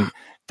defensive line,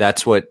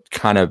 that's what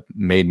kind of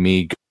made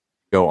me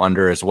go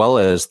under, as well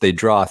as they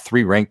draw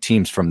 3 ranked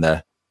teams from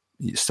the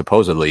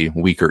supposedly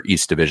weaker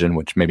East Division,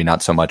 which maybe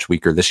not so much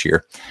weaker this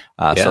year.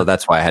 So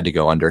that's why I had to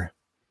go under.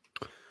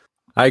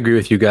 I agree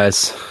with you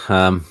guys.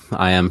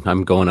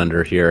 I'm going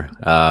under here.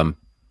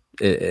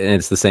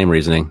 It's the same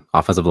reasoning: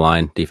 offensive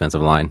line,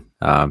 defensive line.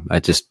 I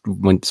just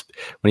when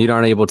you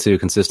aren't able to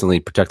consistently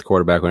protect the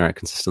quarterback, when you're not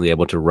consistently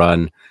able to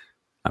run,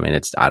 I mean,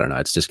 I don't know.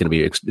 It's just going to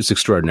be it's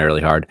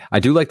extraordinarily hard. I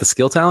do like the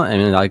skill talent. I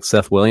mean, I like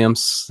Seth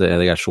Williams.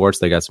 They got Schwartz.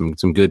 They got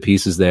some good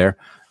pieces there.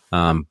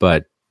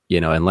 But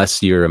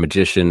unless you're a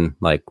magician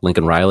like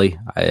Lincoln Riley,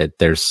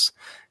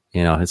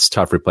 it's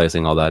tough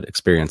replacing all that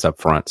experience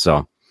up front.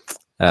 So.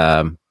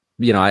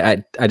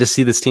 I just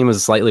see this team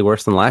as slightly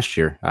worse than last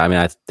year. I mean,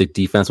 I think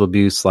defense will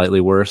be slightly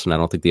worse, and I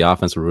don't think the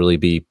offense will really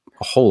be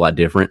a whole lot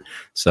different.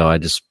 So I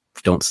just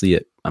don't see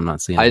it. I'm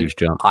not seeing a huge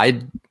jump.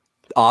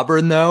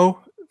 Auburn, though,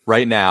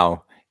 right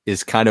now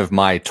is kind of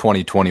my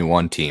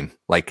 2021 team.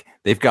 Like,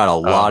 they've got a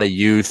lot of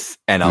youth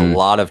and a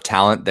lot of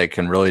talent that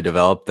can really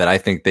develop, that I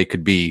think they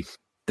could be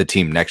the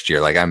team next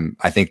year. Like,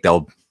 I think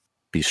they'll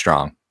be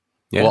strong.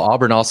 Yeah. Well,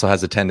 Auburn also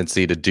has a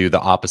tendency to do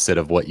the opposite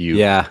of what you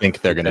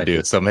think they're going to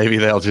do. So maybe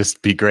they'll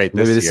just be great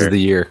this year. Maybe this is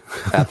the year.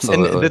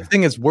 Absolutely. And the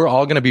thing is, we're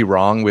all going to be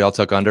wrong. We all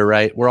took under,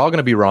 right? We're all going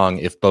to be wrong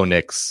if Bo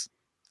Nix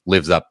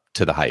lives up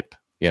to the hype.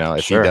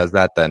 If he does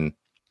that, then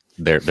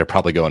they're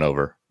probably going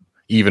over.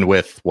 Even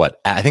with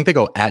I think they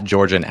go at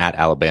Georgia and at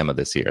Alabama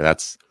this year.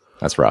 That's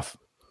rough.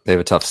 They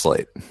have a tough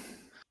slate.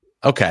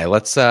 Okay,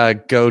 let's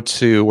go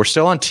to, we're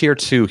still on tier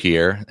 2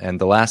 here,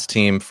 and the last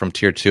team from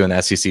tier 2 in the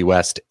SEC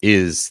West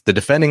is the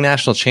defending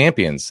national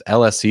champions,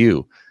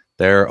 LSU.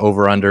 Their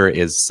over-under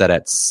is set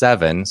at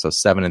 7, so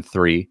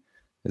 7-3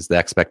 is the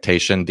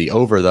expectation. The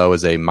over, though,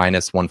 is a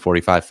minus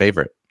 145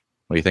 favorite.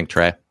 What do you think,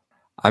 Trey?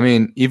 I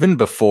mean, even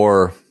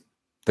before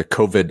the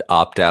COVID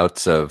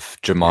opt-outs of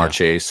Jamar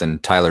Chase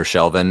and Tyler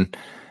Shelvin,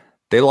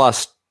 they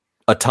lost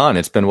a ton.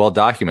 It's been well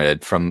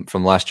documented from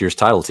last year's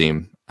title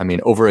team. I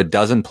mean, over a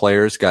dozen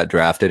players got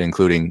drafted,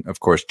 including,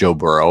 of course, Joe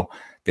Burrow.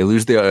 They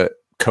lose the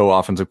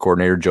co-offensive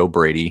coordinator, Joe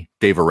Brady.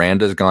 Dave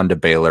Aranda's gone to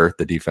Baylor,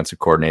 the defensive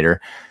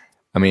coordinator.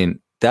 I mean,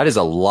 that is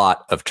a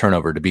lot of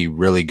turnover to be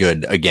really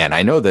good again.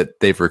 I know that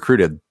they've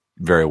recruited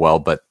very well,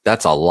 but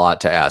that's a lot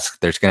to ask.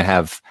 There's going to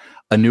have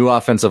a new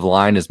offensive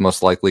line is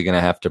most likely going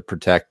to have to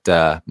protect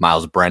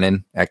Miles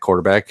Brennan at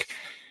quarterback.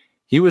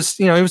 He was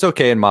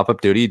okay in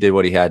mop-up duty. He did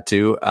what he had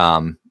to.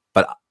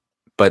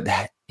 But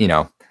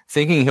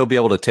thinking he'll be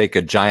able to take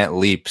a giant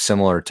leap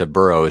similar to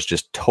Burrow is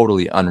just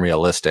totally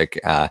unrealistic.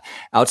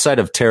 Outside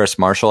of Terrace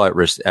Marshall at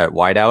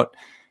wideout,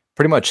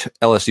 pretty much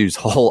LSU's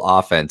whole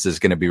offense is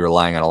going to be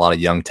relying on a lot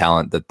of young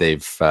talent that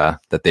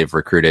they've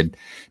recruited.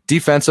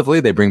 Defensively,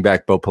 they bring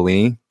back Bo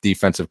Pelini,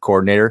 defensive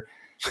coordinator.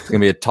 It's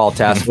going to be a tall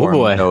task for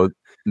him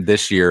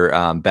this year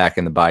back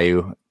in the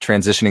Bayou,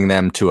 transitioning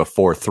them to a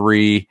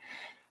 4-3.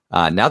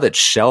 Now that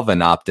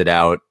Shelvin opted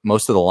out,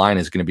 most of the line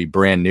is going to be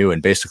brand new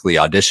and basically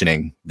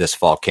auditioning this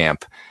fall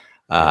camp.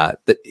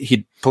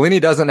 Pelini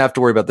doesn't have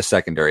to worry about the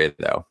secondary,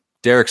 though.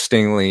 Derek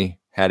Stingley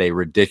had a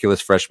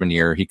ridiculous freshman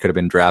year. He could have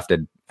been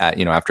drafted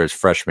after his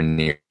freshman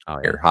year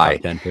high.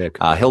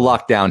 He'll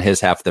lock down his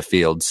half of the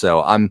field.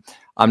 So I'm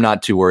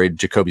not too worried.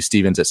 Jacoby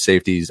Stevens at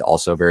safety is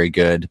also very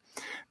good.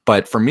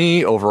 But for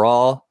me,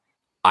 overall,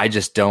 I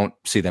just don't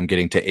see them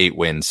getting to 8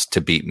 wins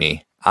to beat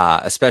me.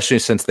 Especially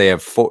since they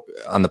have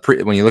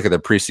when you look at the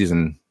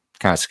preseason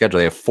kind of schedule.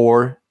 They have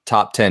 4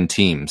 top 10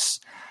 teams.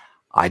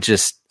 I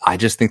just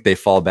think they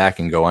fall back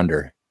and go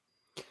under.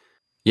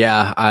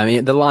 Yeah, I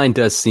mean, the line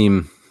does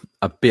seem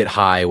a bit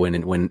high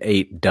when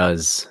 8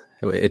 does.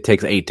 It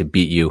takes 8 to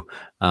beat you.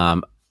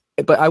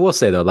 But I will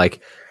say though,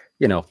 like,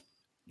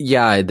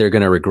 yeah, they're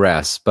going to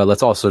regress, but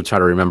let's also try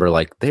to remember,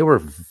 like, they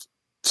were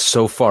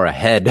so far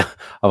ahead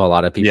of a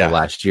lot of people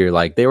last year.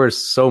 Like, they were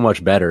so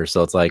much better.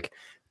 So it's like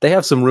they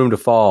have some room to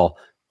fall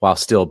while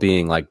still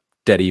being like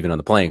dead even on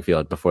the playing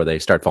field before they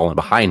start falling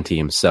behind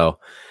teams. So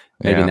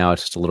maybe now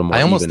it's just a little more.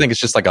 I almost think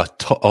it's just like a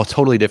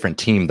totally different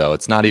team, though.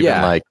 It's not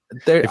even like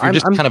if you're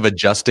just kind of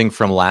adjusting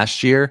from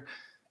last year,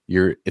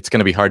 it's going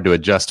to be hard to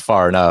adjust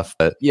far enough.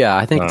 But yeah,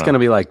 I think it's going to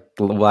be like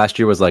last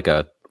year was like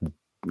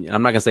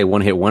I'm not going to say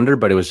one hit wonder,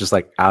 but it was just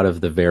like out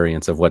of the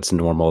variance of what's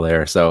normal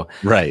there. So,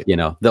 right.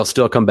 They'll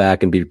still come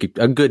back and be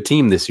a good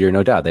team this year.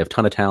 No doubt. They have a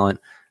ton of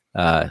talent.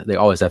 They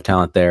always have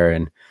talent there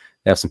and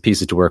they have some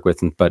pieces to work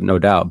with, but no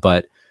doubt.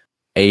 But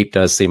 8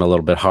 does seem a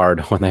little bit hard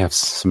when they have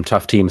some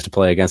tough teams to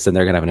play against and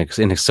they're going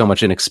to have so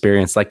much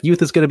inexperience. Like,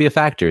 youth is going to be a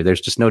factor.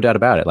 There's just no doubt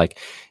about it. Like,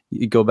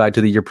 you go back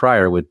to the year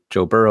prior with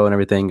Joe Burrow and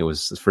everything. It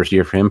was his first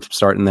year for him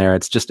starting there.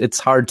 It's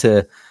hard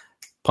to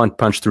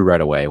punch through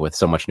right away with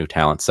so much new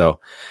talent. So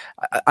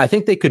I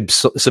think they could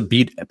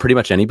beat pretty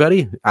much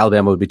anybody.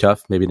 Alabama would be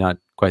tough. Maybe not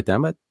quite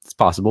them, but it's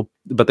possible.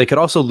 But they could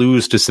also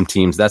lose to some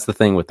teams. That's the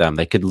thing with them.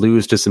 They could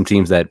lose to some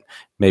teams that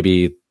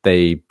maybe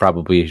they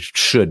probably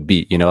should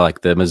beat,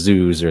 like the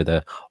Mizzous or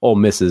the Ole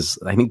Misses.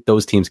 I think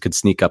those teams could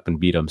sneak up and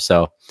beat them.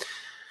 So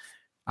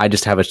I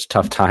just have a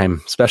tough time,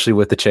 especially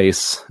with the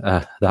Chase,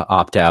 the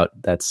opt-out.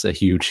 That's a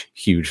huge,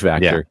 huge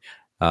factor.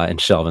 And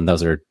Shelvin,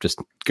 those are just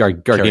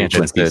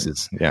gargantuan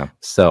pieces. Yeah.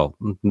 So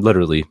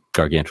literally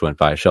gargantuan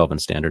by Shelvin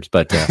standards.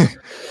 But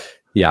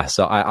yeah,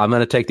 so I'm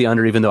going to take the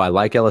under, even though I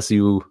like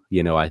LSU.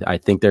 I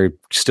think they're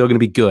still going to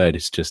be good.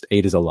 It's just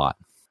 8 is a lot.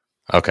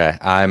 Okay.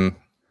 I'm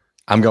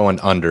going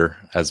under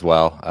as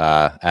well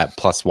at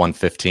plus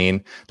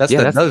 115. That's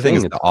another thing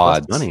is the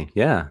odds. Money.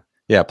 Yeah.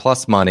 Yeah.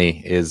 Plus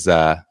money is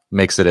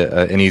makes it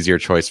an easier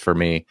choice for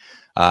me.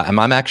 And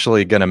I'm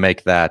actually going to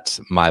make that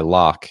my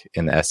lock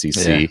in the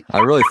SEC. Yeah, I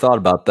really thought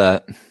about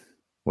that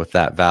with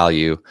that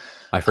value.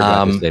 I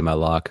forgot to say my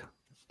lock.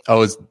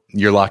 Oh,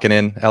 you're locking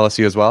in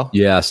LSU as well?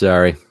 Yeah,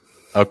 sorry.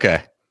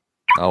 Okay.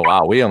 Oh,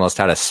 wow. We almost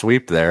had a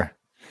sweep there.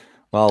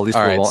 Well, at least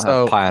we won't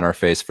have pie on our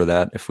face for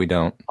that if we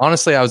don't.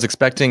 Honestly, I was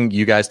expecting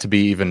you guys to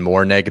be even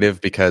more negative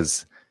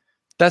because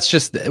that's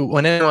just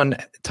when anyone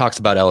talks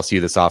about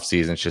LSU this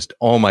offseason, it's just,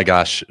 oh my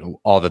gosh,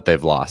 all that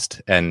they've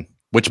lost. And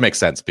which makes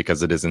sense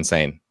because it is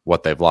insane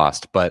what they've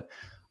lost. But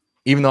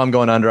even though I'm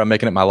going under, I'm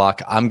making it my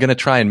lock. I'm going to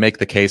try and make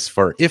the case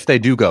for if they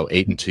do go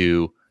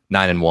 8-2,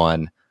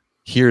 9-1,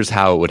 here's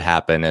how it would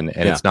happen. And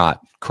it's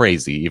not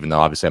crazy, even though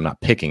obviously I'm not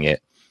picking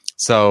it.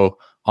 So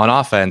on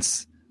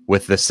offense,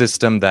 with the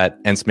system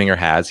that Ensminger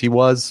has, he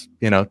was,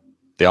 the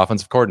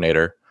offensive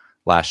coordinator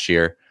last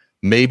year.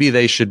 Maybe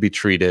they should be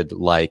treated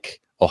like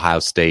Ohio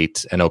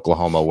State and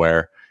Oklahoma,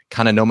 where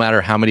kind of no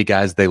matter how many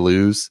guys they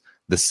lose,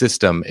 the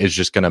system is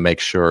just going to make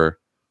sure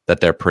that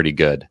they're pretty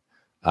good.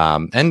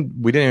 And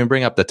we didn't even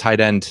bring up the tight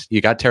end. You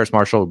got Terrace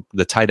Marshall,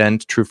 the tight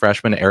end, true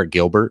freshman, Eric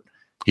Gilbert.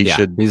 He's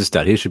a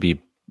stud. He should be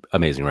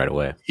amazing right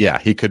away. Yeah,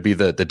 he could be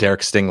the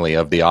Derek Stingley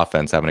of the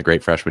offense, having a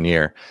great freshman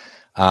year.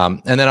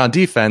 And then on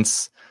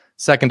defense,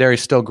 secondary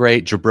still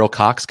great. Jabril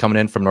Cox coming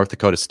in from North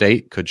Dakota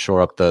State could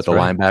shore up the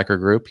linebacker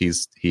group.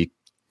 He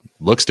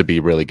looks to be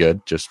really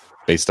good just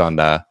based on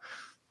the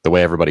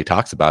way everybody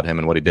talks about him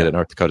and what he did at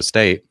North Dakota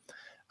State.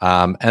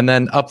 And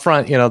then up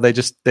front,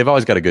 they've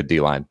always got a good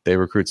D-line. They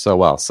recruit so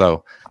well.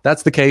 So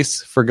that's the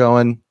case for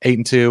going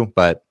 8-2,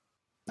 but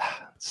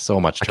so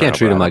much. I can't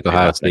treat them like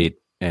Ohio State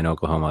and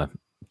Oklahoma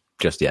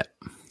just yet.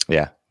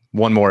 Yeah.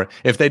 One more.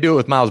 If they do it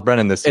with Miles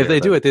Brennan this year. If they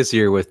do it this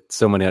year with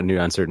so many new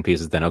uncertain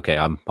pieces, then okay,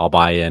 I'll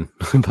buy in.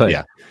 But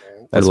yeah,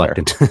 that's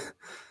reluctant.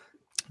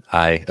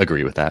 I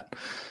agree with that.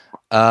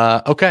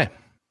 Okay.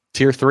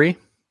 Tier 3.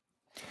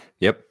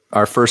 Yep.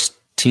 Our first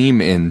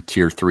team in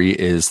Tier 3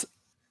 is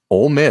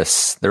Ole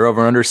Miss. They're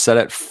over under set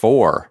at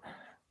 4.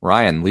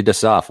 Ryan, lead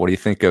us off. What do you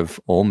think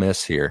of Ole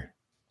Miss here?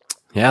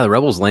 Yeah, the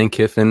Rebels, Lane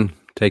Kiffin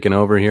taking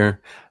over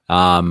here.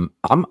 I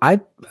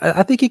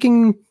think he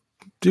can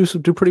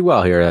do pretty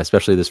well here,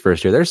 especially this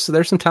first year.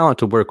 There's some talent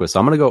to work with, so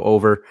I'm going to go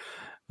over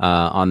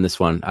on this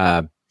one.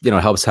 It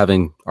helps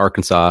having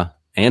Arkansas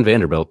and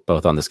Vanderbilt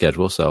both on the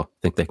schedule, so I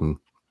think they can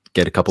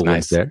get a couple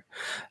wins there.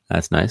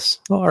 That's nice.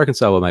 Well,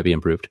 Arkansas might be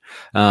improved.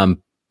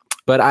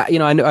 But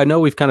I know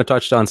we've kind of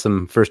touched on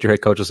some first year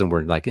head coaches and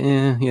we're like,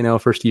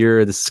 first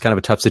year, this is kind of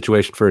a tough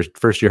situation for a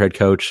first year head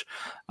coach.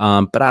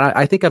 But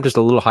I think I'm just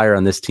a little higher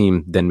on this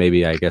team than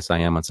maybe I guess I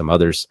am on some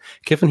others.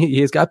 Kiffin, he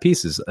has got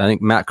pieces. I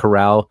think Matt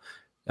Corral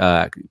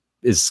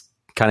is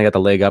kind of got the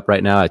leg up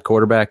right now at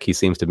quarterback. He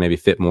seems to maybe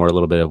fit more a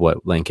little bit of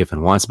what Lane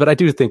Kiffin wants, but I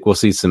do think we'll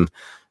see some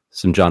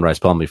John Rice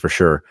Plumlee for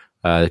sure.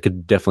 They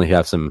could definitely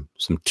have some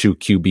 2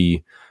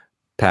 QB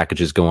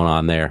packages going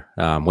on there,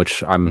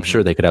 which I'm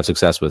sure they could have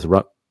success with.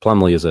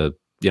 Plumlee is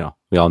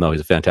we all know he's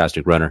a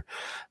fantastic runner.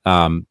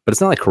 But it's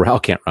not like Corral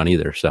can't run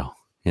either. So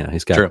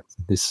He's got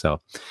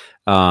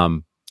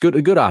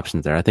good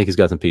options there. I think he's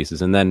got some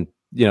pieces. And then,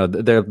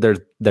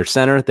 their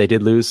center, they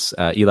did lose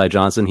Eli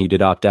Johnson. He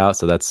did opt out.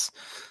 So that's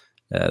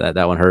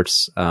that one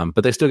hurts.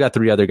 But they still got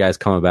 3 other guys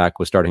coming back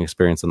with starting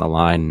experience on the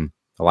line.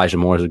 Elijah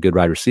Moore is a good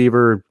wide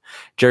receiver.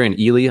 Jerry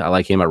Ely, I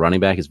like him at running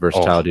back. He's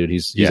versatile, dude.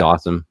 He's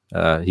awesome.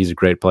 He's a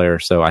great player.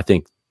 So I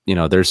think,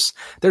 there's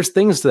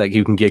things that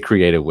you can get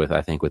creative with,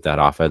 I think, with that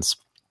offense.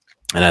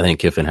 And I think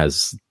Kiffin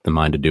has the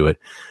mind to do it.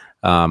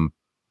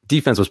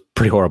 Defense was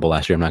pretty horrible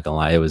last year. I'm not gonna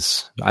lie.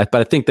 But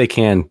I think they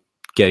can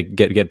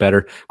get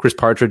better. Chris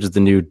Partridge is the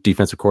new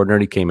defensive coordinator.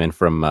 He came in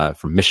from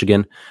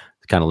Michigan,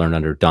 kind of learned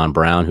under Don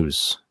Brown,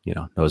 who's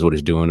knows what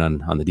he's doing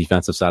on the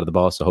defensive side of the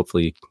ball. So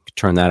hopefully he can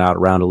turn that out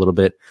around a little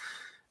bit.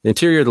 The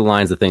interior of the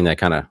line is the thing that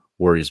kind of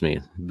worries me,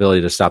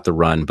 ability to stop the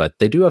run. But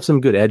they do have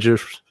some good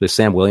edges. There's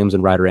Sam Williams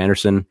and Ryder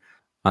Anderson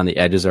on the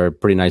edges are a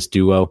pretty nice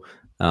duo.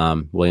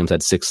 Williams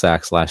had 6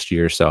 sacks last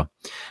year, so.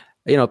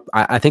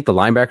 I think the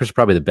linebackers are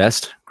probably the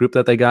best group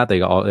that they got.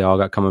 They all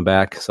got coming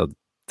back. So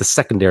the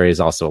secondary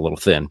is also a little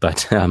thin,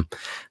 but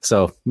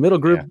so middle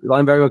group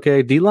linebacker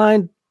okay. D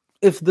line,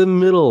 if the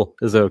middle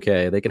is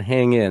okay, they can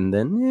hang in.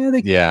 Then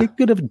they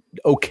could have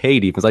okay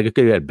defense. Like it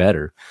could get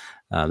better.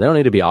 They don't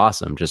need to be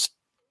awesome, just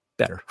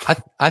better.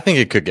 I think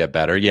it could get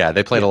better. Yeah,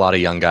 they played a lot of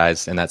young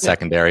guys in that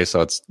secondary,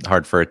 so it's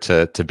hard for it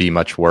to be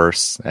much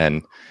worse.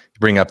 And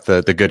bring up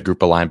the good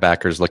group of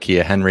linebackers,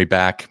 Lakia Henry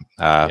back,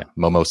 Momo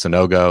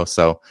Sanogo.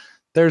 So.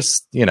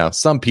 There's,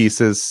 some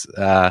pieces. It's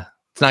not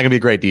going to be a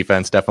great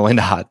defense, definitely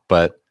not,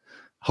 but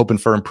hoping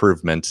for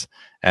improvement.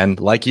 And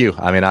like you,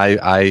 I mean,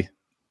 I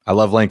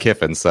love Lane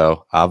Kiffin,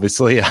 so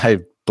obviously I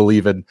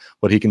believe in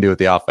what he can do with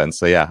the offense.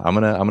 So yeah, I'm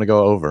gonna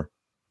go over.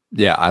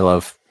 Yeah, I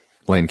love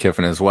Lane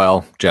Kiffin as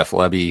well. Jeff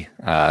Lebby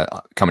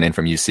coming in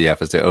from UCF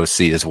as the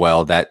OC as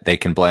well. That they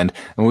can blend.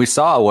 And we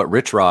saw what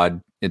Rich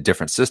Rod, a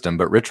different system,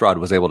 but Rich Rod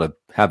was able to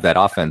have that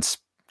offense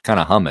kind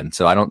of humming.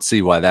 So I don't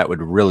see why that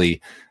would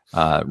really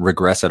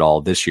regress at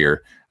all this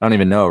year. I don't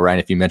even know, Ryan,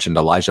 if you mentioned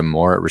Elijah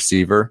Moore at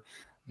receiver.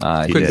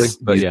 He's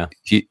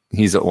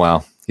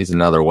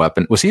another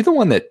weapon. Was he the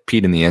one that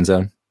peed in the end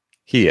zone?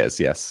 He is,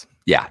 yes.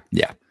 Yeah.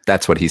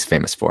 That's what he's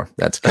famous for.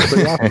 That's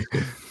good.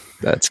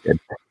 That's good.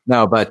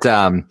 No, but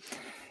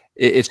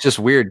it's just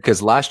weird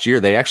because last year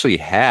they actually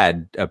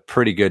had a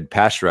pretty good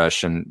pass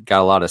rush and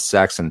got a lot of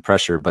sacks and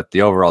pressure, but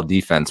the overall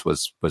defense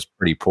was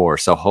pretty poor.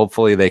 So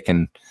hopefully they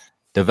can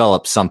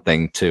develop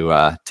something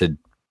to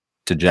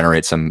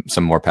generate some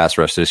more pass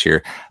rush this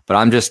year. But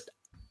I'm just,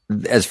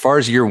 as far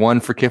as year one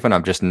for Kiffin,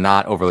 I'm just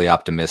not overly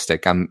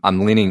optimistic. I'm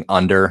leaning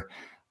under.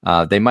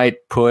 They might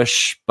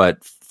push,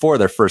 but 4 of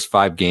their first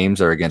 5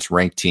 games are against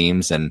ranked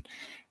teams, and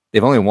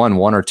they've only won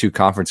 1 or 2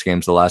 conference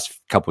games the last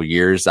couple of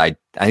years. I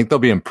think they'll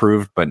be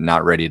improved, but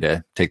not ready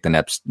to take the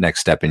next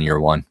step in year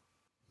one.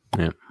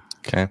 Yeah.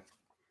 Okay.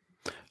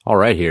 All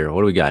right, here.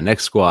 What do we got?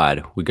 Next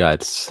squad. We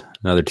got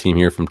another team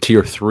here from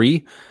Tier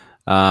 3.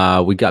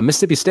 We got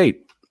Mississippi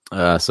State.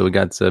 So we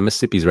got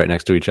Mississippi's right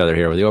next to each other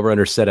here, with the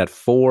over-under set at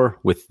 4,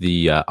 with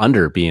the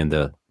under being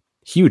the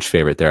huge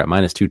favorite there at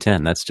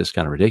 -210. That's just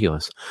kind of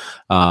ridiculous.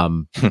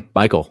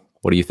 Michael,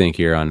 what do you think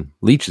here on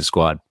Leach's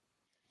squad?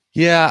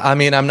 Yeah, I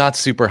mean, I'm not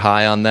super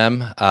high on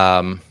them.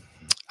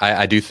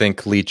 I do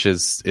think Leach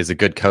is a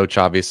good coach,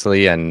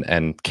 obviously,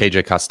 and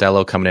KJ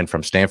Costello coming in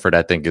from Stanford,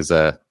 I think, is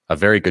a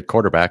very good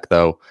quarterback.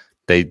 Though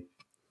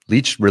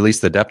Leach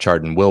released the depth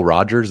chart, and Will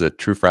Rogers, a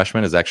true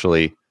freshman, is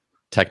actually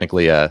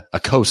technically a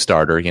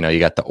co-starter. You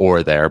got the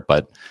or there,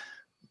 but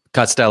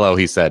Costello,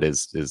 he said,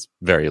 is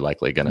very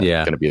likely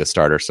gonna be the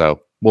starter. So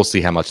we'll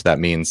see how much that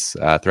means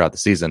throughout the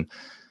season.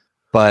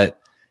 But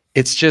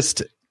it's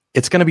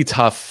gonna be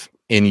tough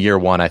in year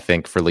one, I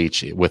think, for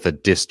Leach with a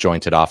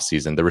disjointed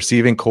offseason. The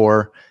receiving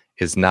core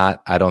is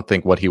not, I don't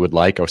think, what he would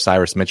like.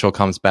 Osiris Mitchell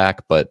comes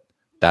back, but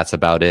that's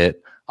about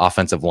it.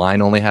 Offensive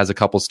line only has a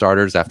couple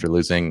starters after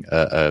losing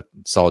a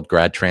solid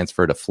grad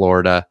transfer to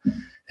Florida.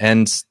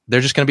 And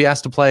they're just going to be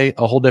asked to play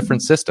a whole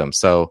different system.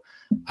 So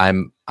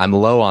I'm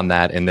low on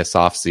that in this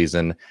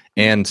offseason.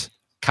 And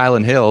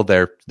Kylan Hill,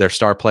 their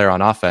star player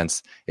on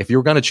offense, if you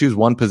were going to choose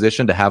one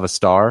position to have a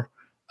star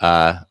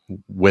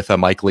with a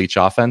Mike Leach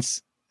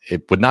offense,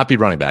 it would not be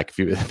running back.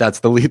 That's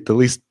the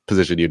least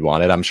position you'd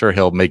want it. I'm sure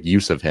he'll make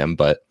use of him,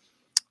 but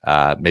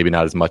maybe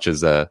not as much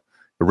as a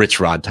Rich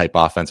Rod type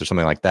offense or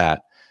something like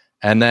that.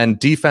 And then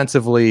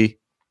defensively,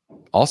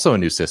 also a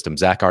new system.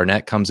 Zach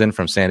Arnett comes in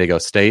from San Diego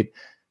State.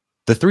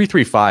 The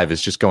 3-3-5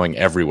 is just going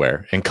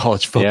everywhere in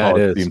college football.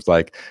 It seems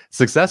like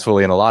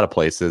successfully in a lot of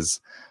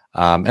places.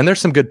 And there's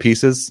some good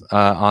pieces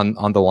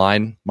on the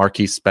line.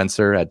 Marquise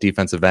Spencer at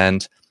defensive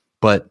end,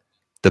 but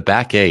the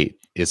back 8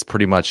 is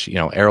pretty much,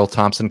 Errol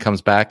Thompson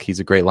comes back. He's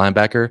a great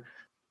linebacker,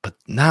 but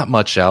not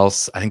much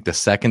else. I think the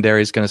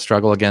secondary is going to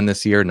struggle again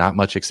this year. Not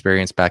much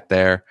experience back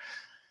there.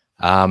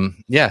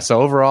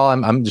 So overall,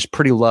 I'm just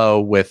pretty low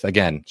with,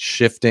 again,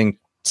 shifting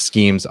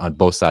schemes on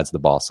both sides of the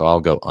ball. So I'll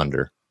go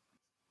under.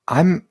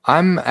 I'm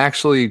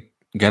actually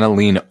gonna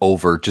lean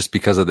over just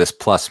because of this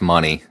plus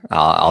money.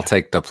 I'll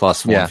take the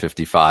plus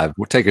 155.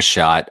 We'll take a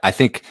shot. I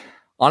think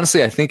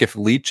if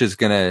Leach is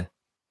gonna,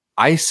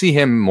 I see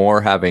him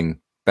more having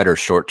better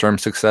short-term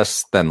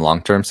success than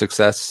long-term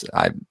success.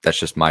 That's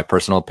just my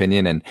personal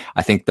opinion. And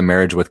I think the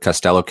marriage with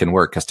Costello can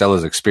work.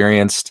 Costello's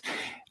experienced,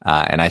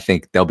 and I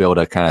think they'll be able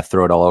to kind of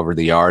throw it all over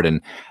the yard.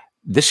 And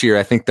this year,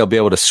 I think they'll be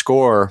able to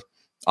score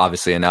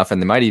obviously enough,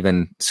 and they might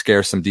even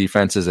scare some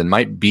defenses and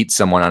might beat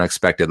someone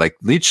unexpected. Like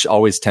Leach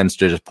always tends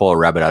to just pull a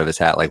rabbit out of his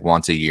hat like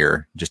once a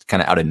year, just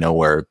kind of out of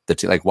nowhere.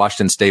 Like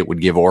Washington State would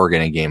give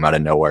Oregon a game out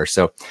of nowhere.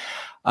 So,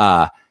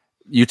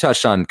 you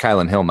touched on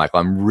Kylan Hill,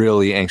 Michael. I'm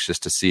really anxious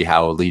to see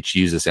how Leach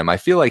uses him. I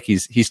feel like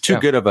he's too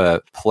good of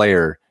a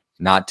player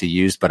not to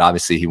use, but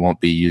obviously he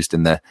won't be used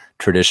in the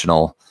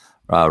traditional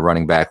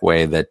running back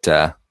way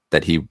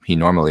that he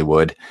normally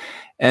would.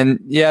 And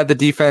yeah, the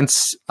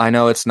defense, I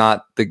know it's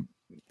not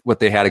what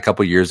they had a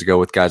couple years ago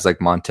with guys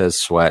like Montez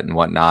Sweat and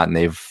whatnot, and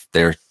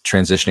they're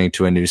transitioning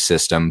to a new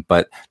system,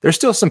 but there's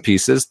still some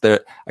pieces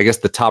that I guess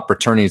the top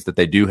returnees that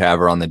they do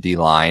have are on the D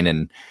line,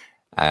 and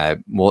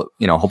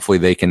hopefully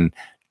they can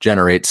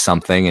generate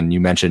something. And you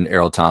mentioned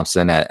Errol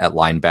Thompson at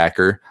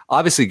linebacker.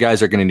 Obviously,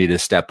 guys are going to need to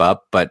step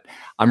up, but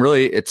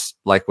it's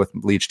like with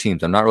Leach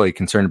teams, I'm not really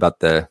concerned about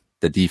the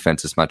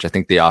defense as much. I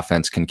think the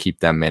offense can keep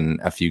them in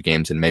a few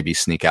games and maybe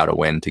sneak out a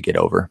win to get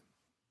over.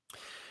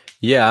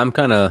 Yeah, I'm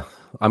going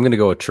to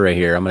go with Trey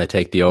here. I'm going to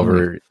take the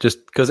over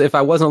just because if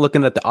I wasn't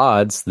looking at the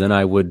odds, then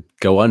I would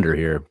go under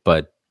here.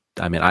 But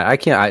I mean, I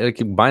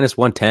can't, minus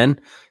 110.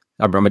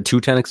 I'm at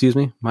 210, excuse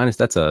me.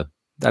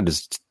 That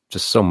is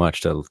just so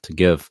much to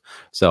give.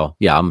 So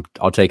yeah,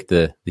 I'll take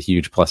the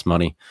huge plus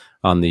money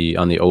on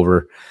the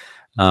over.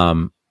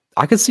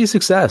 I could see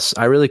success.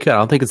 I really could. I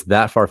don't think it's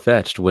that far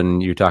fetched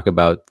when you talk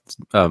about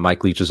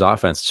Mike Leach's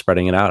offense,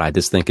 spreading it out. I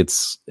just think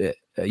it's,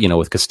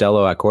 with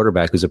Costello at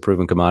quarterback, who's a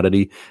proven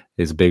commodity,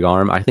 his big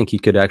arm, I think he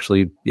could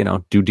actually,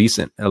 do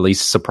decent, at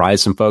least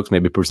surprise some folks,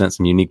 maybe present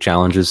some unique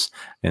challenges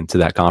into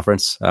that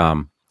conference.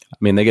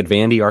 They get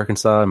Vandy,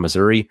 Arkansas,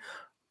 Missouri,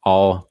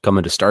 all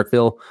coming to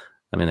Starkville.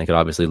 They could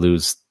obviously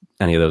lose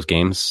any of those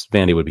games.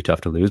 Vandy would be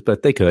tough to lose,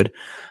 but they could.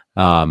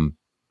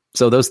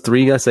 So those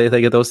three, I say if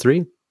they get those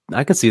three,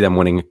 I can see them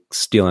winning,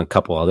 stealing a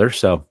couple others.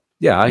 So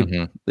yeah,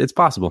 it's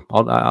possible.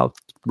 I'll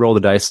roll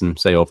the dice and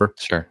say over.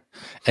 Sure.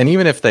 And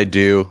even if they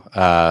do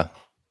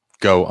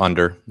go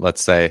under,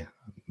 let's say,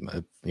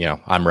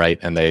 I'm right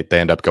and they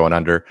end up going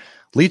under.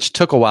 Leach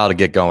took a while to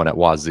get going at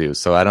Wazoo,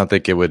 so I don't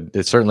think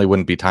it certainly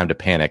wouldn't be time to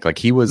panic. Like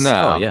he was,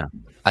 I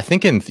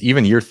think in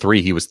even year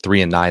 3, he was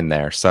 3-9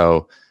 there.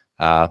 So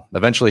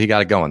eventually he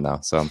got it going though.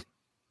 So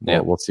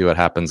we'll see what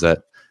happens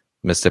at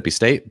Mississippi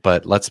State,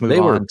 but let's move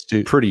on. They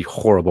were pretty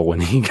horrible when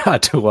he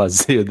got to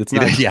Wazoo. That's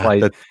not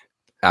quite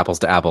apples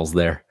to apples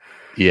there.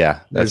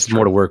 Yeah. There's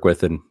more to work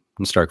with in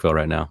Starkville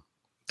right now.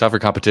 Tougher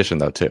competition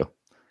though, too.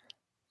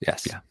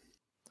 Yes. Yeah.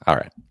 All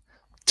right.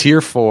 Tier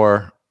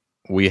 4,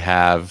 we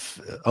have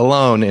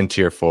alone in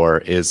Tier 4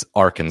 is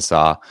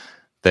Arkansas.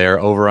 Their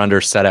over-under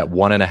set at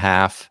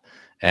 1.5,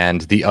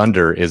 and the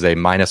under is a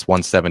minus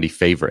 170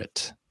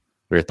 favorite.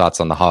 What are your thoughts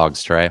on the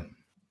Hogs, Trey?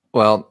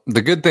 Well,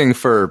 the good thing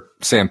for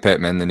Sam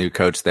Pittman, the new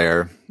coach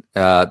there,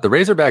 the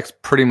Razorbacks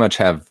pretty much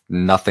have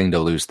nothing to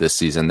lose this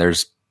season.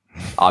 There's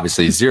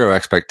obviously zero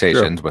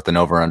expectations with an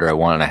over-under at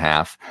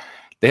 1.5.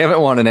 They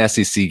haven't won an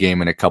SEC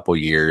game in a couple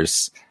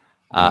years,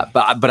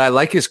 but I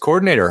like his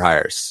coordinator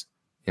hires.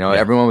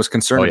 Everyone was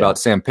concerned about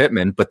Sam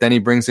Pittman, but then he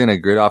brings in a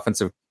good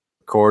offensive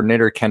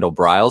coordinator, Kendall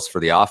Briles, for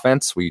the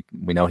offense. We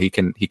know he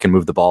can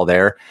move the ball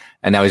there,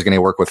 and now he's going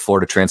to work with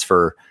Florida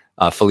transfer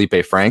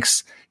Felipe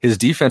Franks. His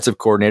defensive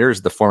coordinator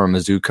is the former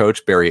Mizzou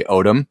coach Barry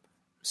Odom.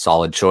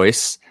 Solid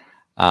choice.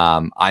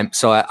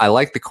 I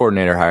like the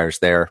coordinator hires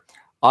there.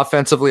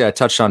 Offensively, I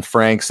touched on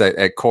Franks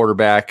at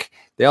quarterback.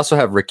 They also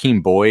have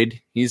Rakeem Boyd.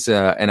 He's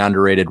an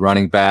underrated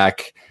running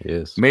back.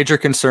 Yes. Major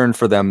concern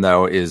for them,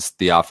 though, is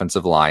the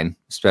offensive line,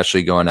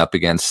 especially going up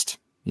against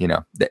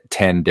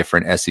 10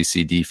 different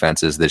SEC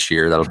defenses this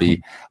year. That'll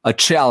be a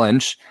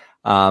challenge.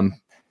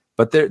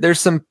 But there's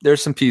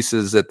some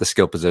pieces at the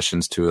skill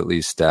positions to at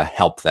least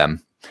help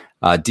them.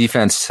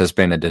 Defense has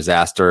been a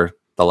disaster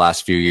the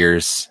last few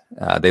years.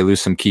 They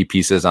lose some key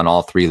pieces on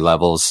all 3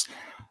 levels.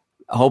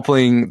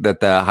 Hoping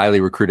that the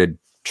highly recruited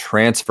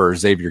transfer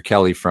Xavier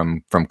Kelly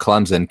from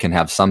Clemson can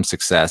have some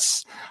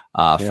success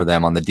for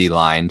them on the D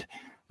line.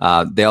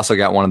 They also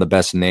got one of the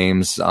best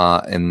names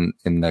in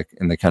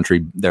the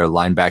country. Their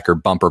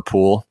linebacker Bumper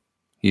Pool.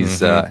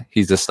 He's a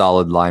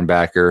solid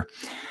linebacker.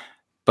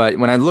 But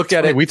when I look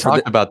at it, we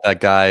talked about that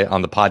guy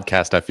on the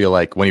podcast. I feel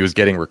like when he was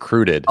getting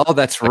recruited. Oh,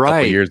 that's right. A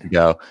couple years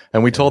ago,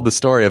 and we told the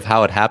story of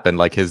how it happened.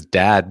 Like his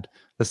dad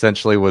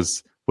essentially would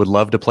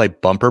love to play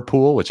bumper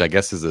pool, which I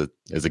guess is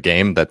a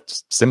game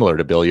that's similar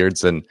to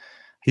billiards, and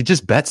he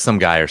just bet some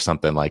guy or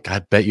something. Like, I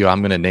bet you I'm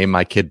going to name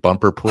my kid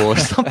Bumper Pool or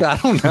something. I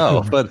don't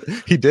know, but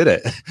he did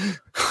it.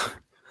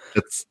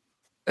 It's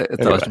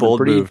a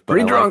bold move, but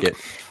I like it.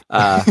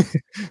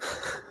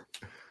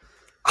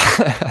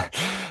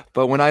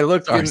 But when I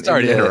look,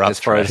 sorry to interrupt. As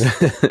far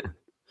as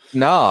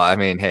no, I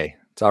mean, hey,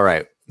 it's all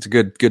right. It's a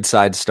good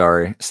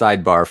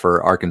sidebar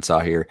for Arkansas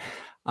here.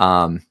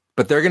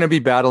 But they're going to be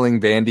battling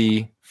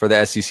Vandy for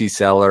the SEC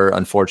cellar.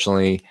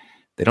 Unfortunately,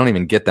 they don't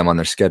even get them on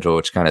their schedule,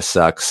 which kind of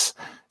sucks.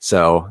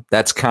 So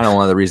that's kind of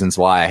one of the reasons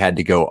why I had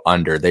to go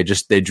under. They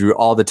drew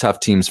all the tough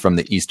teams from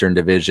the Eastern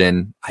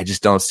Division. I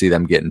just don't see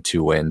them getting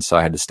 2 wins, so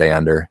I had to stay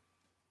under.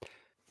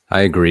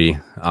 I agree.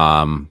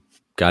 Got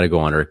to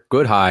go under.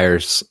 Good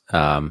hires.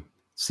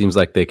 Seems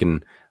like they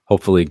can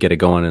hopefully get it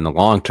going in the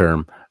long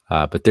term,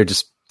 but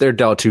they're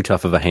dealt too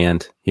tough of a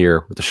hand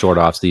here with the short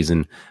off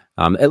season.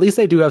 At least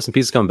they do have some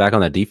pieces coming back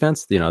on that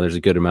defense. There's a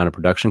good amount of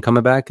production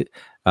coming back.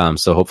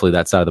 So hopefully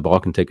that side of the ball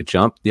can take a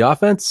jump. The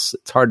offense,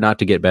 it's hard not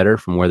to get better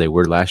from where they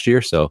were last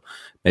year. So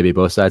maybe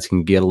both sides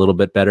can get a little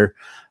bit better.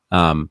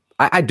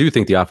 I do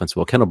think the offense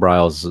will. Kendall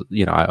Briles,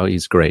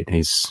 he's great.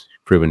 He's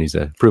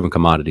a proven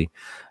commodity.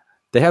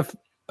 They have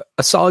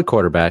a solid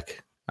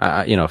quarterback.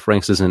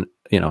 Franks isn't,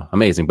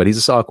 amazing, but he's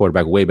a solid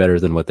quarterback, way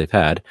better than what they've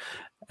had.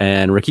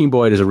 And Raheem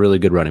Boyd is a really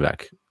good running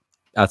back.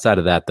 Outside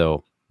of that,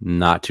 though,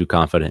 not too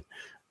confident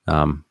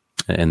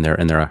in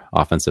their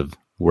offensive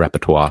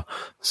repertoire.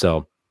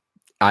 So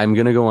I'm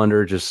going to go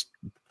under, just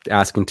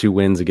asking 2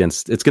 wins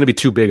against, it's going to be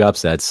 2 big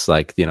upsets.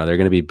 They're going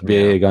to be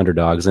big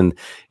underdogs. And,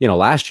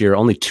 last year,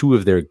 only 2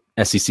 of their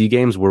SEC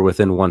games were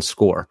within 1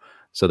 score.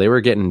 So they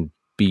were getting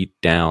beat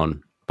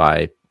down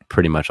by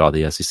pretty much all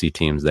the SEC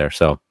teams there.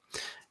 So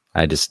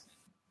I just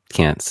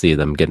can't see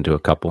them getting to a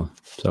couple.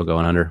 So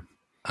going under.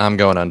 I'm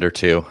going under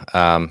too.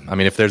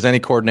 If there's any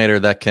coordinator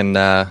that can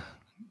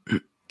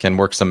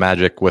work some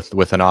magic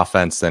with an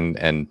offense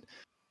and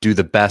do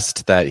the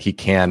best that he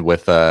can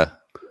with a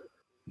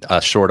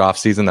short off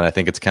season, then I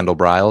think it's Kendall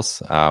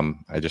Briles.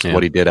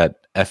 What he did at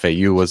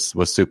FAU was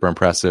super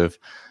impressive.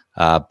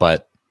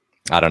 But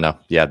I don't know.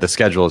 Yeah, the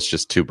schedule is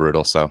just too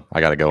brutal, so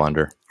I got to go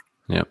under.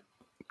 Yep.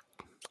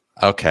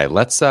 Okay,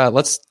 let's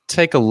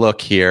take a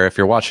look here. If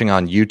you're watching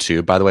on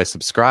YouTube, by the way,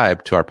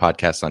 subscribe to our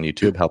podcast on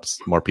YouTube, helps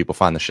more people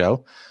find the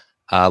show.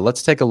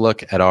 Let's take a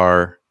look at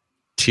our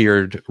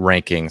tiered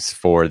rankings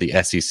for the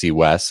SEC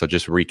West. So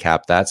just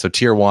recap that. So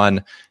tier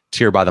 1,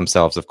 tier by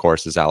themselves, of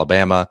course, is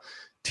Alabama.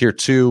 Tier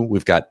 2,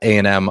 we've got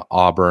A&M,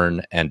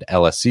 Auburn, and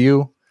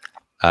LSU.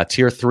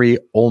 Tier 3,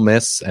 Ole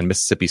Miss and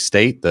Mississippi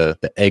State,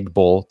 the Egg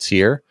Bowl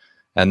tier.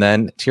 And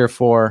then tier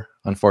 4,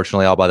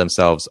 unfortunately, all by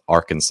themselves,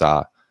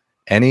 Arkansas.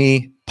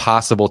 Any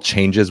possible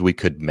changes we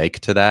could make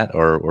to that,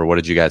 or what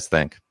did you guys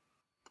think?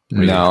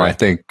 No, I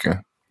think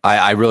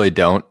I really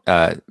don't.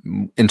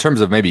 In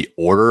terms of maybe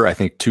order, I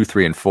think 2,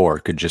 3, and 4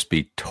 could just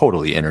be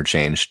totally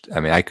interchanged.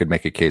 I could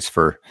make a case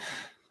for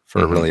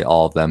really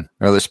all of them,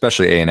 or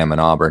especially A&M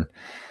and Auburn.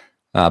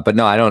 But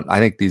no, I don't. I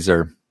think these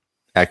are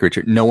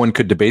accurate. No one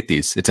could debate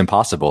these. It's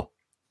impossible.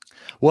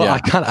 Well,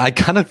 yeah. I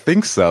kind of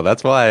think so.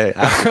 That's why I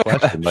asked the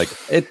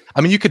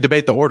question. You could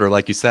debate the order,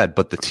 like you said,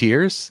 but the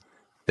tiers,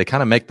 they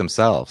kind of make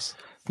themselves.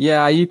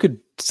 Yeah, you could.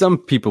 Some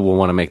people will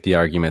want to make the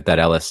argument that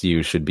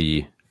LSU should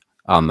be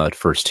on the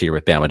first tier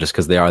with Bama just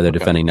because they are the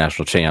defending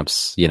national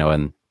champs,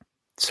 and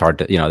it's hard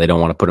to, they don't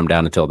want to put them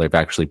down until they've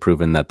actually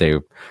proven that they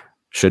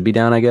should be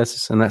down, I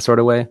guess, in that sort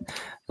of way.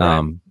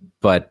 Right.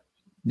 But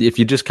if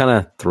you just kind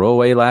of throw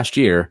away last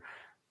year,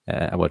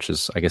 which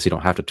is, I guess you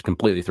don't have to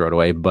completely throw it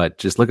away, but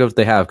just look at what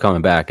they have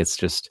coming back. It's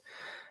just,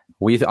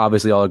 we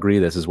obviously all agree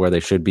this is where they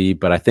should be,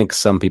 but I think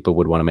some people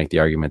would want to make the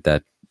argument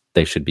that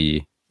they should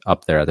be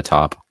up there at the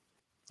top.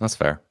 That's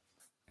fair.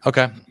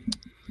 Okay.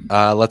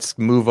 Let's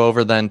move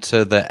over then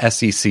to the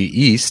SEC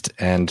East.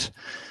 And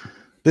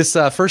this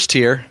first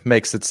tier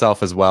makes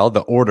itself as well.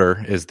 The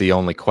order is the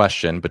only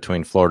question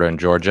between Florida and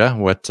Georgia.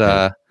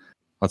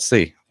 Let's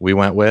see. We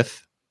went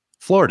with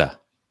Florida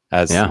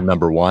as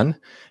number 1.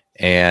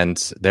 And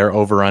their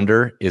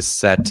over-under is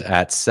set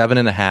at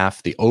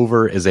 7.5. The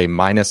over is a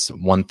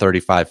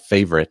 -135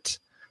 favorite.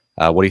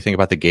 What do you think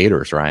about the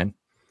Gators, Ryan?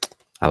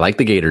 I like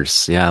the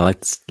Gators. Yeah,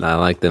 I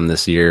like them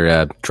this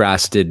year.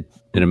 Trask did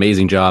an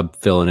amazing job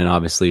filling in,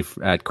 obviously,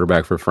 at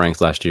quarterback for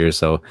Franks last year.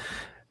 So,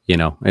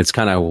 it's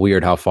kind of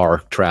weird how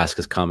far Trask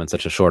has come in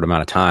such a short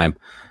amount of time.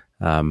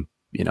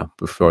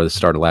 Before the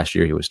start of last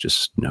year, he was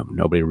just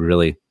nobody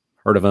really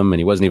heard of him, and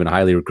he wasn't even a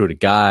highly recruited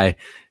guy.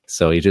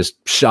 So he just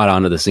shot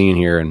onto the scene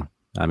here, and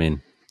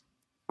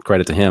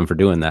credit to him for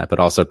doing that, but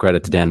also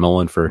credit to Dan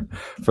Mullen for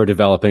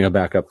developing a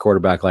backup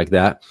quarterback like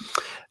that.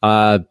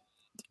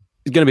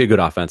 It's going to be a good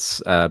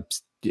offense.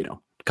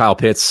 Kyle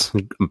Pitts,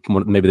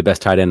 maybe the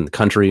best tight end in the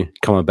country,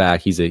 coming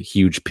back. He's a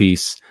huge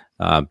piece.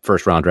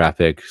 First round draft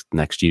pick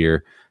next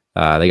year.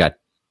 They got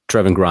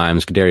Trevin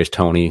Grimes, Kadarius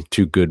Toney,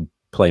 2 good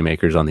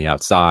playmakers on the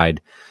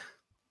outside,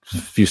 a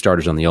few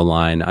starters on the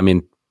O-line.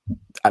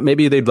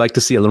 Maybe they'd like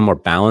to see a little more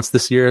balance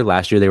this year.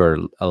 Last year, they were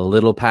a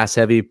little pass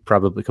heavy,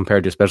 probably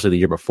compared to especially the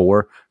year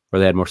before,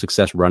 where they had more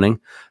success running.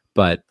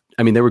 But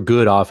they were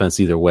good offense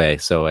either way.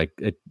 So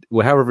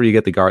however you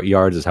get the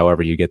yards is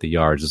however you get the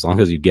yards, as long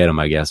as you get them,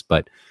 I guess.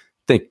 But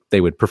I think they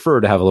would prefer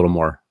to have a little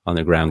more on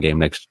the ground game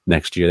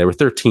next year. They were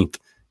 13th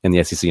in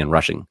the SEC in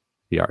rushing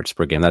yards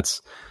per game.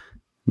 That's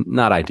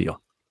not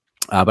ideal.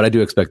 But I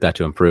do expect that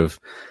to improve.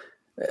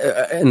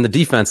 And the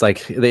defense,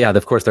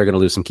 of course, they're going to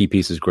lose some key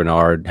pieces,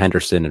 Grenard,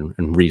 Henderson,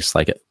 and Reese,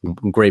 a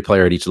great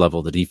player at each level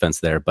of the defense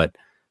there. But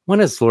when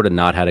has Florida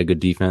not had a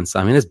good defense?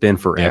 I mean, it's been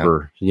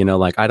forever. You know,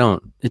 like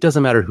it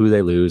doesn't matter who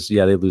they lose.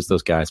 Yeah, they lose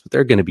those guys, but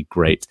they're going to be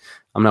great.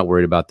 I'm not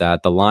worried about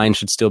that. The line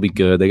should still be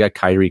good. They got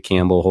Kyrie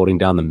Campbell holding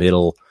down the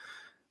middle.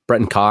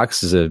 Bretton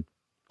Cox is a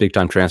big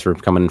time transfer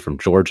coming in from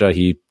Georgia.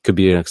 He could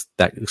be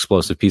that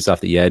explosive piece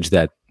off the edge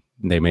that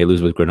they may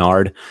lose with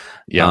Grenard.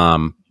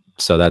 Yeah.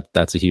 So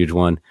that's a huge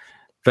one.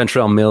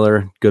 Ventrell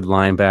Miller, good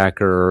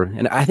linebacker.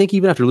 And I think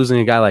even after losing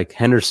a guy like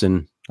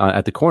Henderson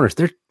at the corners,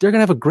 they're going to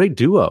have a great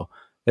duo.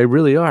 They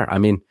really are. I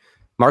mean,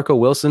 Marco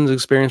Wilson's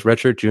experienced,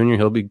 redshirt junior.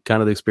 He'll be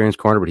kind of the experienced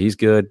corner, but he's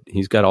good.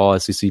 He's got all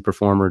SEC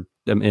performer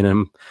in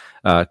him.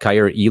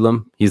 Kyer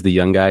Elam, he's the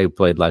young guy who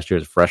played last year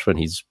as a freshman.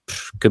 He's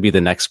could be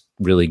the next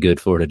really good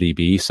Florida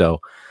DB. So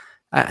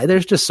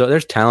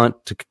there's talent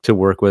to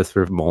work with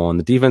for Mullen.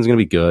 The defense is going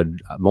to be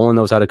good. Mullen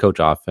knows how to coach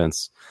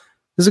offense.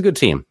 This is a good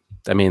team.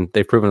 I mean,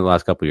 they've proven it the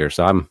last couple of years.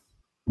 So I'm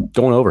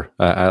going over.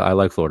 I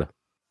like Florida.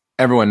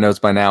 Everyone knows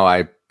by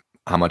now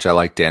how much I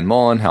like Dan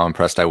Mullen, how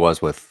impressed I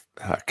was with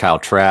Kyle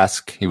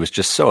Trask. He was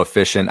just so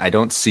efficient. I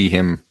don't see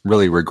him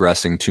really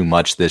regressing too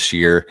much this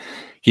year.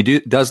 He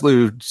does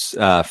lose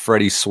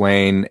Freddie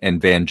Swain and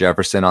Van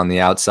Jefferson on the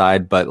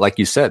outside, but like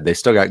you said, they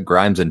still got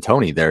Grimes and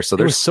Tony there. So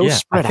they're so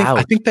spread out.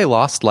 I think they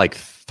lost like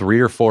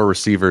 3 or 4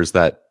 receivers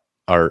that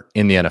are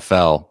in the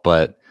NFL,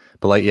 but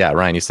like, yeah,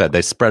 Ryan, you said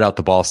they spread out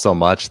the ball so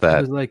much that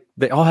it was like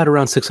they all had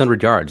around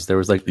 600 yards. There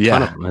was like a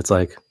ton of them. It's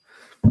like,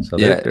 so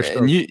they're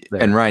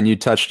and Ryan, you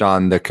touched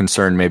on the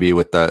concern maybe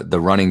with the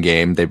running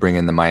game. They bring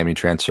in the Miami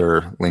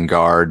transfer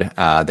Lingard.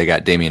 They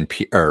got Damian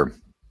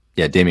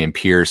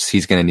Pierce.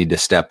 He's going to need to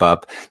step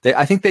up.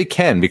 I think they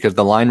can because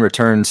the line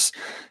returns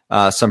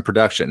some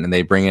production, and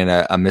they bring in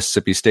a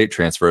Mississippi State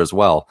transfer as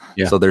well.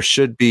 Yeah. So there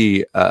should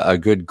be a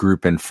good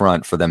group in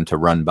front for them to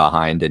run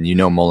behind. And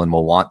Mullen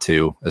will want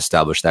to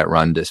establish that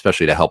run,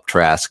 especially to help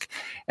Trask.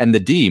 And the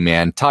D,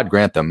 man, Todd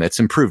Grantham, it's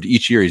improved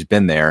each year he's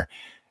been there.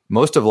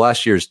 Most of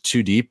last year's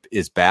Too Deep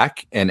is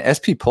back, and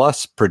SP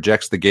Plus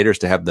projects the Gators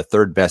to have the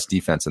 3rd best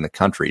defense in the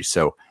country.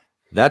 So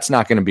that's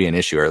not going to be an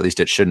issue, or at least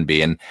it shouldn't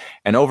be. And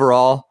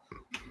overall,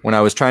 when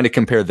I was trying to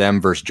compare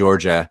them versus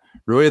Georgia,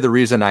 really the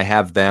reason I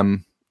have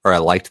them, or I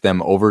liked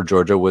them over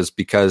Georgia, was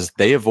because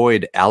they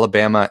avoid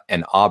Alabama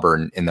and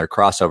Auburn in their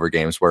crossover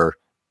games where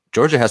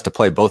Georgia has to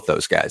play both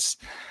those guys.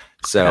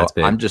 So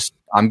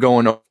I'm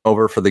going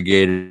over for the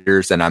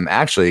Gators, and I'm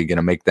actually going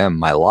to make them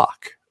my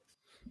lock.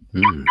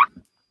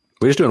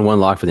 We're just doing one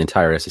lock for the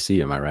entire SEC,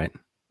 am I right?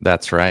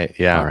 That's right.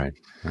 Yeah. All right.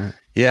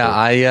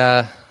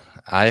 Yeah,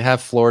 I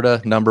have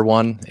Florida number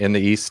 1 in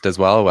the East as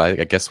well.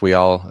 I guess we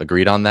all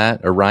agreed on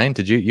that. Or Ryan,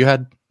 did you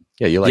had?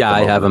 Yeah, you like? Yeah,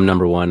 I have them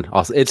number 1.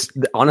 Also, it's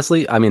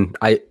honestly, I mean,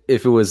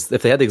 if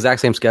they had the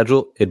exact same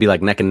schedule, it'd be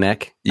like neck and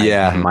neck.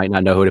 Yeah, I might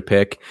not know who to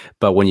pick,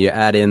 but when you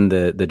add in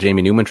the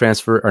Jamie Newman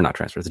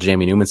the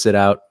Jamie Newman sit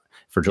out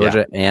for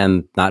Georgia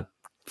and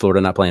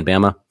Florida not playing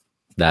Bama,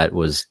 that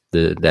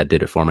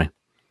did it for me.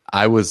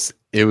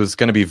 It was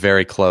going to be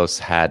very close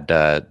had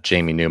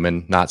Jamie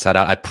Newman not sat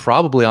out. I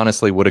probably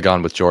honestly would have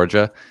gone with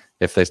Georgia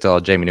if they still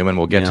had Jamie Newman.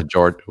 We'll get to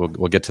Georgia.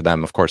 We'll get to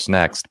them, of course,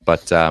 next.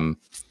 But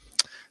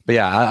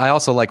yeah, I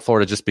also like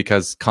Florida just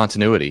because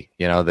continuity.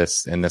 In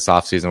this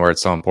offseason where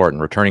it's so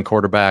important. Returning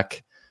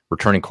quarterback,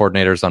 returning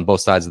coordinators on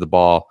both sides of the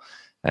ball,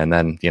 and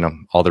then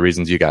all the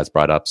reasons you guys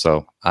brought up.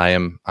 So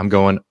I'm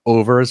going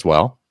over as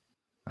well.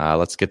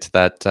 Let's get to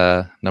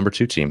that number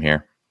 2 team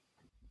here.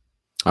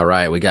 All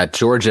right, we got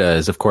Georgia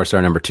is, of course,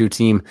 our number 2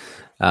 team.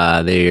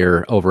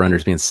 Their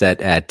over-unders being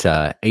set at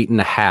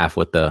 8.5,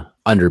 with the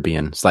under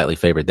being slightly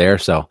favored there.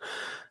 So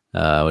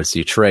let's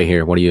see, Trey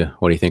here. What do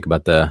you think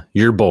about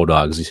your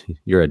Bulldogs?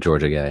 You're a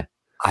Georgia guy.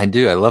 I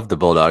do. I love the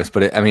Bulldogs,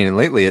 but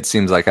lately it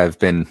seems like I've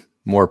been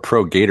more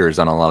pro Gators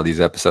on a lot of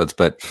these episodes.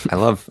 But I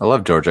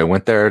love Georgia. I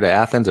went there to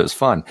Athens. It was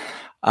fun.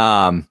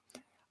 I'm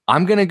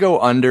gonna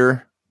go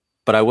under.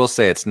 But I will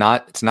say it's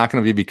not going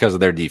to be because of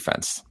their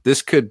defense.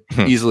 This could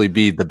easily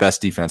be the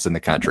best defense in the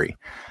country.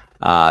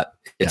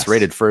 It's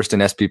rated 1st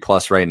in SP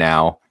Plus right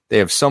now. They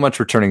have so much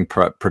returning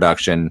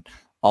production,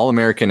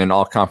 All-American and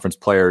all-conference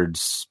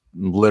players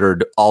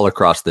littered all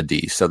across the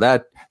D. So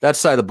that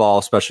side of the ball,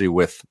 especially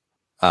with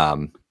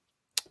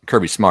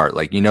Kirby Smart,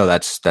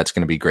 that's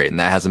going to be great. And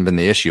that hasn't been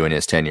the issue in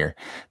his tenure.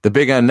 The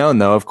big unknown,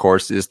 though, of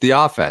course, is the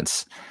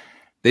offense.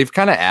 They've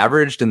kind of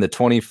averaged in the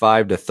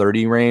 25 to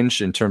 30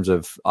 range in terms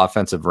of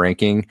offensive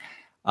ranking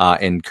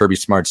in Kirby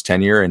Smart's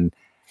tenure. And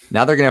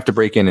now they're going to have to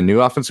break in a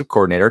new offensive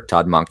coordinator,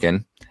 Todd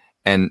Monken.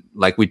 And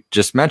like we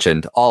just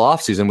mentioned, all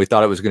offseason, we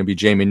thought it was going to be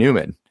Jamie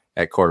Newman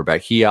at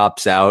quarterback. He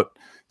opts out.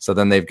 So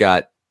then they've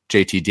got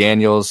JT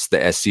Daniels,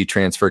 the SC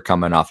transfer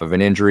coming off of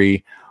an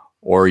injury.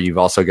 Or you've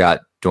also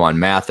got Dwan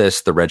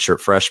Mathis, the redshirt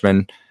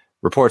freshman.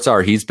 Reports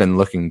are he's been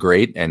looking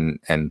great and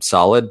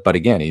solid, but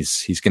again,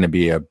 he's going to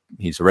be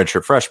he's a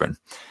redshirt freshman.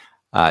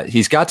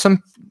 He's got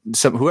some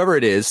whoever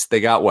it is, they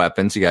got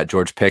weapons. You got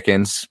George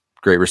Pickens,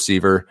 great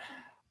receiver,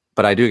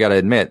 but I do got to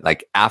admit,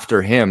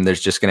 after him,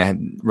 there's just going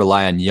to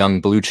rely on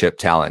young blue chip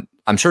talent.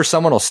 I'm sure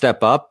someone will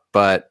step up,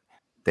 but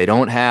they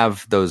don't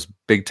have those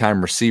big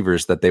time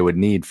receivers that they would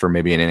need for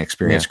maybe an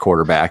inexperienced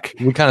quarterback.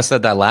 We kind of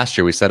said that last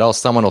year. We said, oh,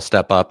 someone will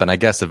step up. And I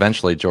guess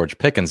eventually George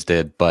Pickens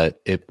did,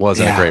 but it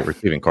wasn't a great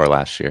receiving core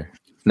last year.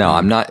 No,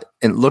 I'm not.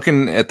 And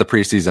looking at the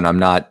preseason, I'm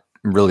not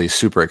really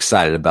super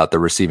excited about the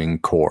receiving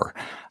core.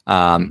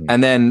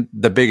 And then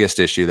the biggest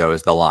issue, though,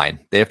 is the line.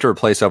 They have to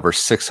replace over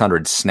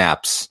 600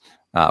 snaps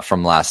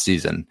from last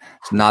season.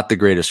 It's not the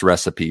greatest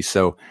recipe.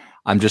 So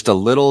I'm just a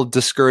little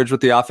discouraged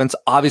with the offense.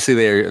 Obviously,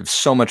 they have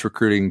so much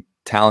recruiting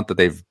talent that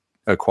they've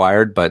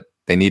acquired, but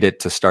they need it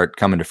to start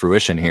coming to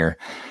fruition here.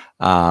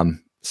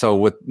 So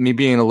with me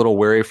being a little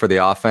wary for the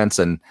offense,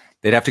 and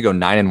they'd have to go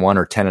 9-1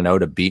 or 10-0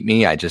 to beat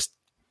me, I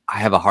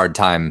have a hard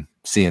time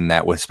seeing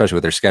that, especially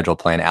with their schedule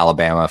playing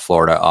Alabama,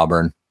 Florida,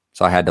 Auburn.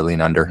 So I had to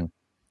lean under.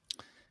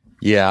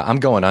 Yeah, I'm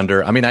going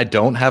under. I mean, I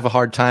don't have a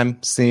hard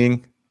time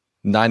seeing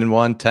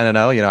 9-1,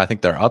 10-0. I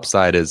think their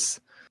upside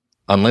is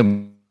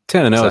unlimited.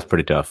 10-0 is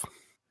pretty tough.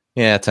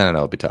 Yeah, 10-0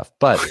 would be tough,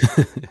 but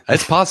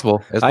it's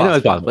possible. I know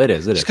it's possible. It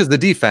is. Just because the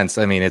defense,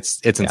 I mean, it's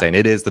insane.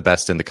 It is the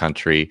best in the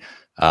country.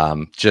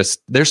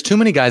 There's too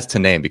many guys to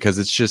name because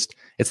it's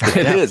the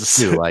it is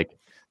too. Like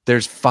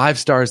there's 5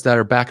 stars that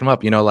are backing them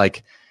up.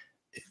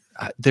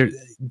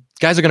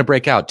 Guys are going to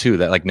break out too.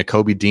 That like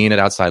Nakobe Dean at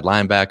outside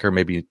linebacker,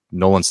 maybe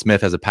Nolan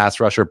Smith as a pass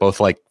rusher, both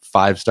like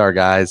 5-star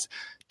guys.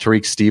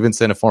 Tariq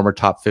Stevenson, a former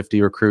top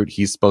 50 recruit,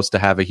 he's supposed to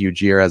have a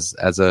huge year as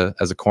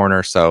a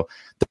corner. So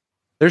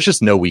there's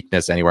just no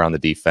weakness anywhere on the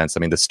defense. I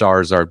mean, the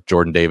stars are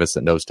Jordan Davis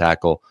at nose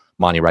tackle,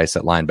 Monty Rice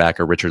at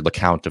linebacker, Richard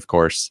LeCounte, of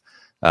course,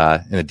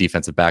 in the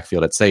defensive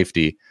backfield at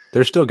safety.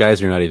 There's still guys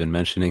you're not even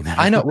mentioning. That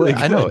I know. really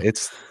I know.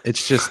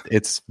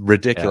 It's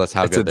ridiculous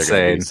how good they're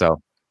going to be.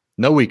 So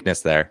no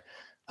weakness there.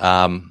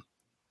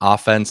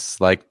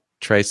 Offense, like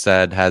Trey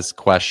said, has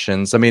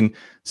questions. I mean,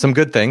 some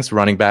good things.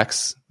 Running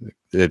backs,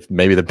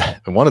 maybe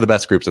one of the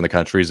best groups in the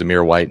country is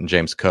Amir White and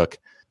James Cook.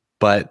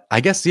 But I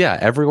guess,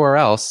 everywhere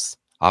else,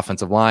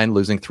 offensive line,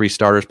 losing 3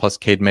 starters plus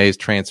Cade Mays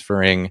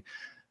transferring.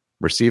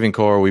 Receiving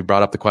core, we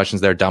brought up the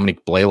questions there.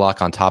 Dominique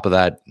Blaylock on top of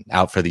that,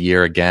 out for the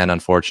year again,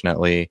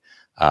 unfortunately.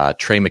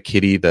 Trey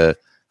McKitty, the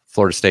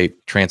Florida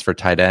State transfer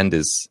tight end,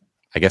 is,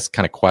 I guess,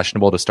 kind of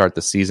questionable to start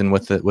the season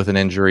with an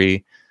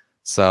injury.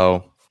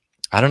 So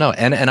I don't know.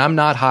 And I'm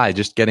not high,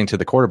 just getting to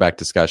the quarterback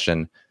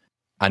discussion.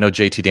 I know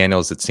JT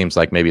Daniels, it seems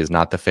like maybe is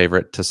not the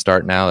favorite to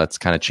start now. That's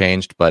kind of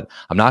changed, but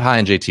I'm not high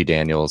on JT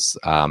Daniels.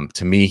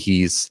 To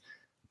me,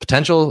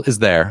 potential is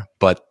there,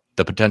 but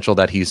the potential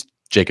that he's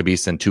Jacob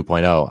Eason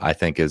 2.0, I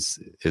think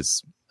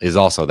is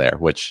also there,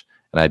 and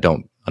I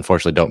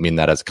unfortunately don't mean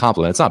that as a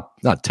compliment. It's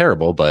not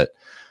terrible, but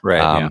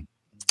right.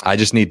 I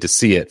just need to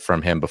see it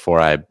from him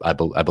before I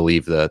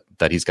believe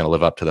that he's going to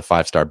live up to the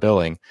 5-star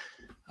billing.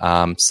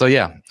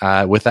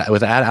 With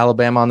at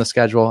Alabama on the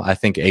schedule, I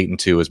think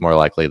 8-2 is more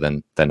likely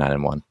than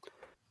 9-1.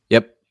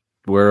 Yep.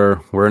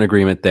 We're in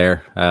agreement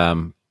there.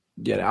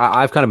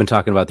 I've kind of been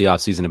talking about the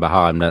offseason about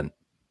how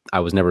I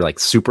was never like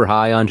super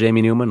high on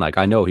Jamie Newman. Like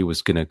I know he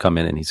was going to come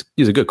in and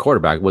he's a good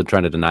quarterback. Wasn't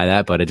trying to deny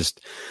that, but I just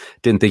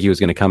didn't think he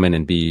was going to come in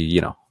and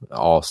be,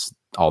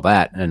 all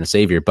that and a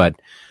savior. But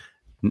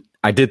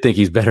I did think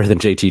he's better than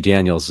JT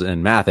Daniels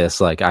and Mathis.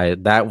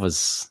 That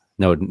was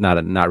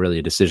not really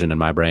a decision in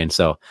my brain.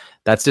 So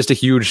that's just a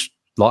huge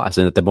loss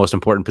and at the most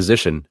important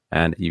position.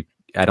 And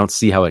I don't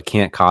see how it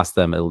can't cost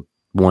them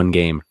one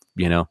game,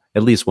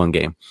 at least one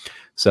game.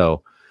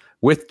 So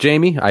with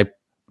Jamie, I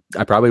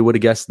probably would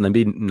have guessed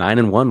maybe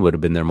 9-1 would have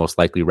been their most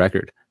likely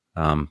record.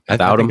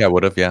 Without him, I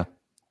would have, yeah.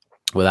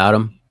 Without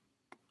him,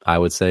 I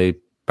would say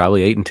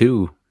probably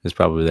 8-2 is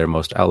probably their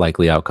most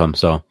likely outcome.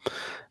 So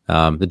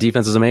the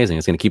defense is amazing.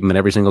 It's going to keep them in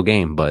every single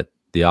game, but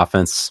the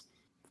offense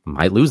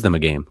might lose them a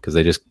game because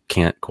they just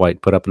can't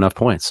quite put up enough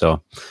points.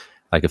 So,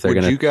 like if they're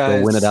going to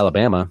go win at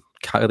Alabama,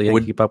 how do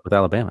they keep up with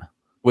Alabama?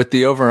 With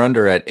the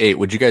over/under at 8,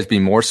 would you guys be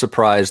more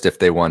surprised if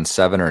they won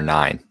 7 or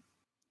 9?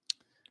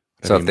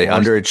 So if they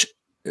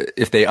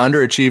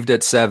underachieved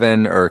at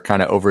 7 or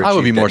kind of overachieved, I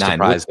would be more 9,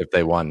 surprised if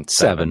they won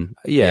 7.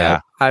 Yeah,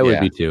 I would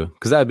be too,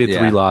 because that would be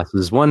 3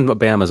 losses. One,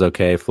 Bama's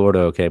okay, Florida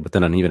okay, but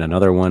then even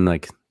another one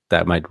like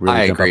that might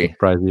really jump up and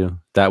surprise you.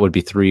 That would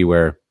be 3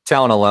 where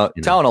talent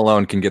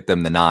alone can get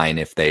them the 9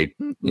 if they,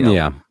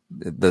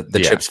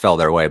 the chips fell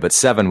their way. But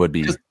 7 would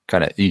be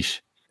kind of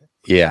eesh.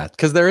 Yeah,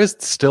 because there is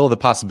still the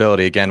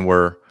possibility. Again,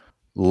 we're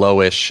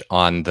lowish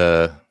on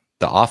the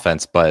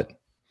offense, but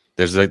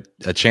there's a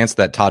chance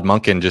that Todd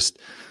Monken just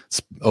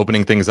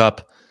opening things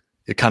up,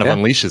 it kind of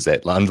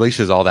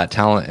unleashes all that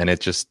talent, and it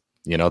just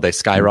they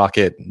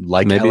skyrocket.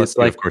 Like maybe LSU, it's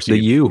like of course, the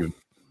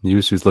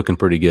U's looking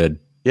pretty good.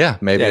 Yeah,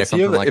 maybe if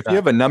you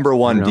have a number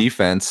 1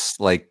 defense,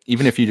 like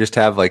even if you just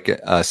have like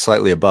a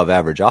slightly above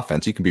average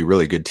offense, you can be a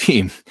really good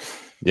team.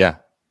 Yeah.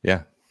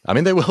 I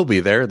mean, they will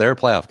be there. They're a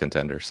playoff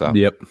contender. So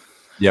Yep.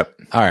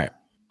 All right,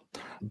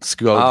 let's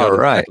go to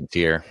the second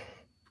tier.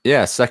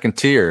 Yeah, second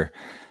tier.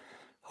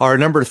 Our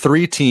number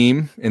 3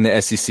 team in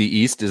the SEC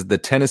East is the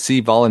Tennessee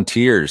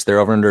Volunteers. They're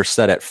over under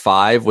set at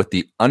 5, with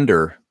the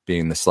under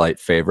being the slight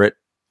favorite.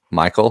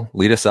 Michael,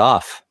 lead us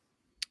off.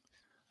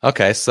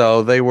 Okay,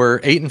 so they were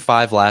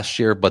 8-5 last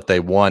year, but they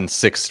won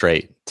 6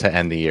 straight to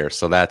end the year.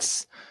 So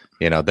that's,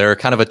 they're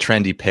kind of a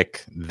trendy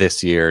pick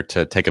this year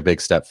to take a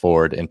big step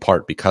forward, in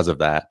part because of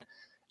that.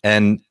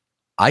 And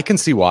I can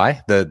see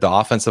why. The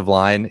offensive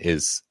line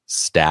is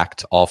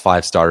stacked. All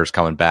 5 starters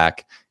coming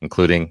back,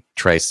 including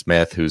Trey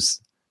Smith,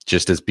 who's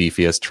just as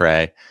beefy as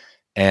Trey.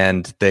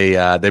 And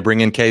they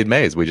bring in Cade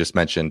Mays, we just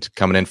mentioned,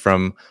 coming in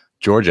from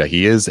Georgia.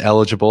 He is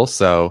eligible,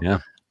 so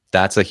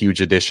that's a huge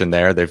addition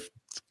there. They've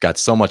got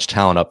so much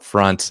talent up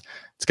front.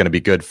 It's going to be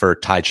good for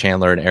Ty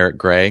Chandler and Eric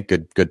Gray.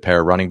 Good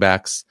pair of running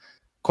backs.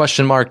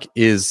 Question mark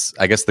is,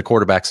 I guess, the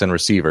quarterbacks and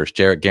receivers.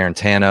 Jarrett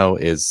Garantano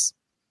is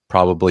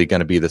probably going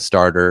to be the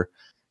starter,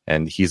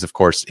 and he's, of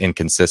course,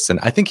 inconsistent.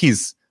 I think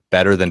he's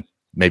better than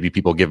maybe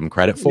people give him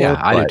credit for. Yeah,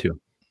 I do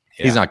too.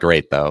 Yeah. He's not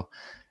great, though.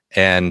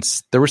 And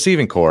the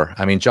receiving core,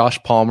 I mean,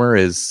 Josh Palmer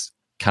is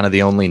kind of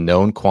the only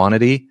known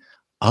quantity.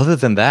 Other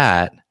than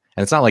that,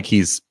 and it's not like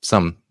he's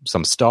some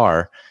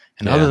star.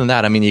 And other than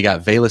that, I mean, you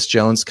got Velus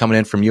Jones coming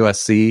in from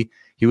USC.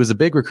 He was a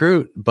big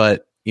recruit,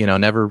 but,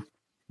 never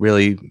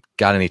really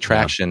got any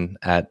traction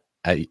at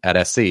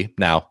SC.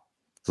 Now,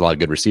 there's a lot of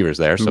good receivers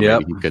there, so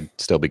maybe he could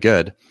still be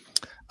good.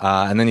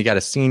 And then you got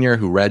a senior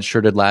who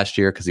redshirted last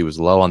year because he was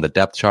low on the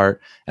depth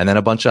chart, and then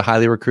a bunch of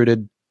highly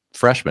recruited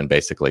freshmen,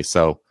 basically.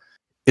 So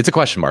it's a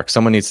question mark.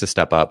 Someone needs to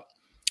step up.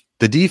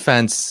 The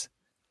defense,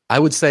 I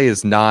would say,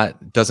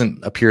 doesn't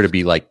appear to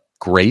be like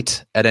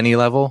great at any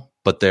level,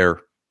 but they're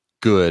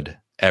good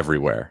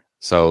everywhere.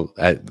 So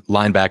at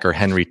linebacker,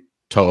 Henry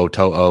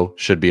To'o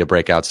should be a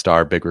breakout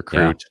star, big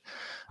recruit. Yeah.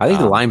 I think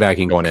the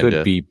linebacking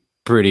could be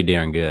pretty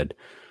darn good.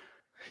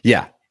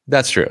 Yeah,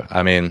 that's true.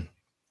 I mean,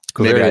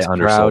 maybe I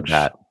undersold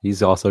that.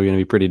 He's also going to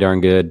be pretty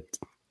darn good.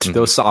 Mm-hmm.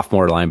 Those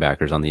sophomore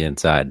linebackers on the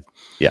inside.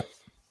 Yeah.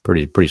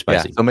 Pretty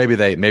spicy. Yeah, so maybe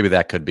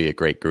that could be a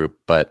great group.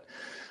 But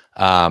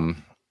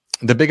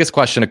the biggest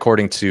question,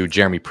 according to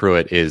Jeremy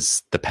Pruitt,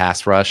 is the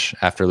pass rush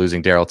after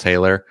losing Darrell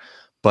Taylor.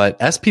 But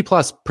SP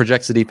Plus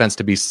projects the defense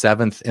to be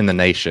 7th in the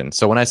nation.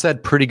 So when I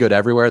said pretty good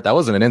everywhere, that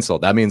wasn't an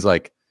insult. That means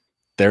like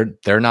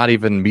they're not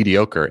even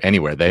mediocre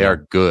anywhere. They are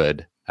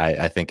good,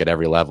 I think, at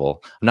every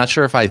level. I'm not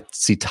sure if I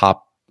see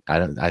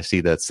I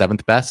see the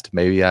 7th best.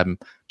 Maybe I'm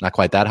not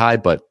quite that high,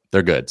 but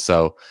they're good.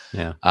 So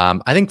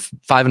I think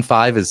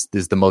 5-5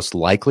 is the most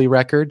likely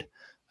record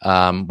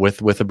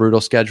with a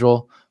brutal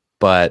schedule,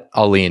 but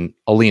I'll lean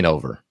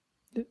over.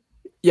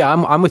 Yeah,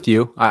 I'm with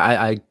you.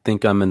 I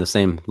think I'm in the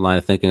same line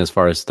of thinking as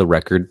far as the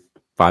record.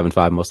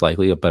 5-5 most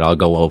likely, but I'll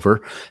go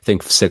over. I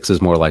think 6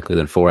 is more likely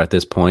than 4 at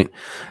this point.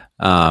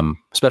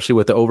 Especially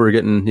with the over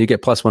you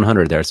get plus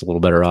 100 there. It's a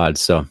little better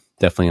odds. So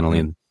definitely going to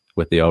lean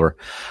with the over.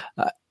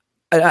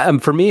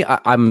 For me,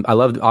 I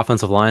love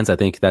offensive lines. I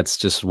think that's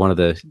just one of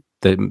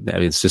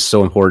it's just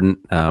so important.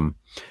 When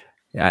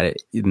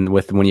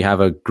you have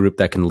a group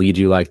that can lead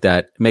you like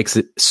that, it makes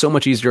it so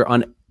much easier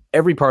on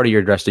every part of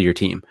the rest of your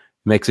team.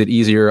 Makes it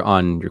easier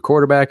on your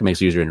quarterback. It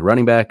makes it easier on your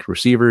running back,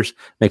 receivers.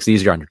 Makes it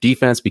easier on your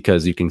defense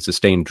because you can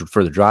sustain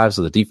further drives,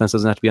 so the defense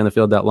doesn't have to be on the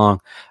field that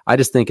long. I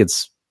just think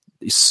it's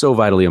so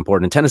vitally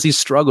important. And Tennessee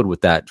struggled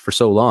with that for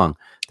so long.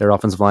 Their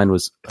offensive line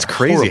was it's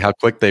crazy horrible. How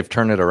quick they've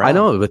turned it around. I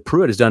know, but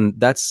Pruitt has done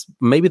that's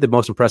maybe the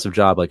most impressive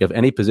job. Like of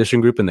any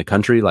position group in the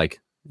country, like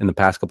in the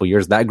past couple of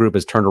years, that group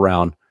has turned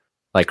around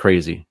like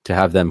crazy to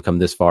have them come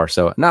this far.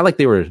 So not like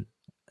they were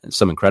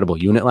some incredible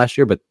unit last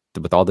year, but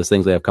with all these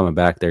things they have coming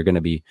back, they're going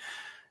to be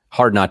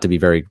hard not to be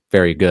very,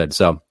 very good.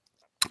 So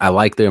I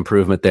like the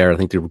improvement there. I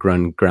think the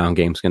ground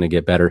game is going to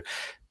get better.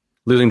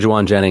 Losing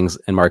Juwan Jennings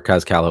and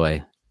Marquez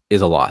Callaway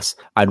is a loss.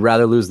 I'd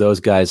rather lose those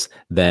guys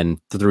than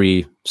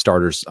 3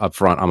 starters up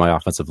front on my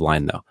offensive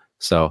line, though.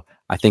 So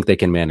I think they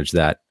can manage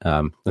that.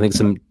 I think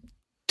some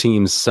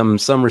teams,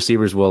 some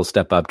receivers will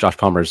step up. Josh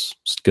Palmer's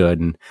good,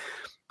 and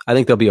I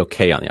think they'll be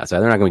okay on the outside.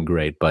 They're not going to be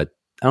great, but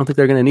I don't think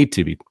they're going to need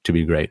to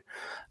be great.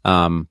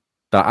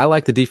 But I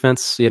like the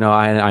defense.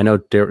 I know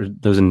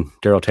those in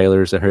Darrell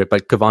Taylor's that hurt,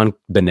 but Kevon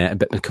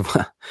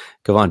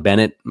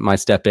Bennett might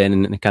step in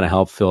and kind of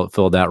help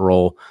fill that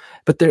role.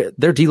 But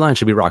their D-line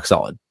should be rock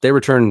solid. They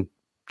return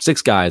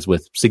 6 guys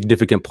with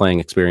significant playing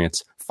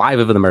experience. 5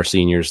 of them are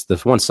seniors. The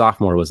one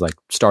sophomore was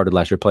started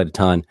last year, played a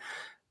ton.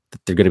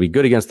 They're going to be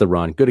good against the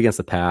run, good against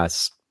the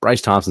pass.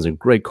 Bryce Thompson's a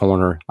great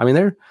corner. I mean,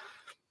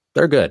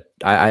 they're good.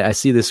 I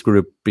see this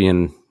group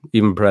being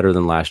even better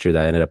than last year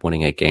that ended up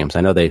winning 8 games.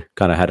 I know they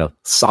kind of had a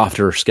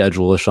softer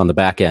schedule-ish on the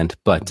back end,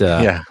 but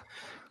I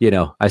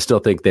still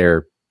think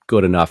they're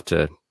good enough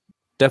to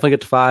definitely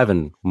get to 5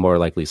 and more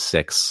likely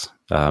 6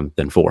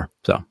 than 4.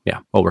 So yeah,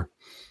 over.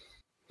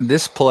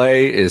 This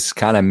play is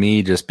kind of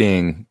me just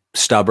being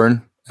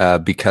stubborn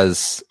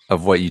because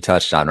of what you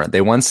touched on. Right?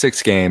 They won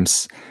 6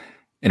 games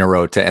in a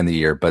row to end the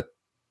year, but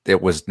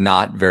it was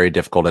not very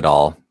difficult at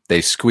all.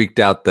 They squeaked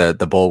out the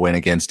bowl win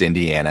against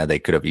Indiana. They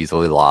could have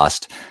easily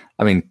lost.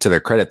 I mean, to their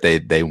credit,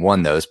 they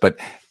won those, but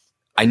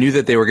I knew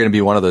that they were going to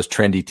be one of those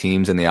trendy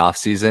teams in the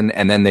offseason.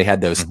 And then they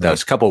had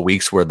those couple of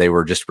weeks where they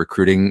were just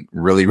recruiting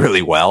really,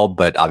 really well.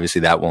 But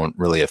obviously that won't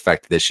really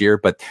affect this year.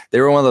 But they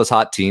were one of those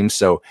hot teams.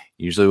 So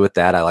usually with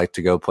that, I like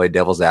to go play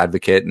devil's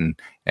advocate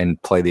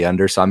and play the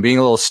under. So I'm being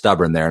a little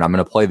stubborn there, and I'm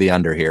going to play the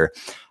under here.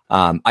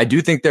 I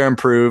do think they're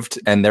improved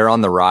and they're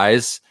on the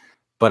rise,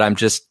 but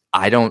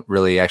I don't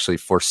really actually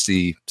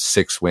foresee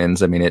 6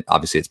 wins. I mean,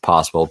 obviously it's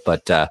possible,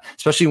 but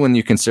especially when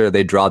you consider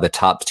they draw the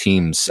top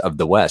teams of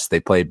the West. They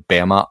play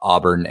Bama,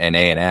 Auburn, and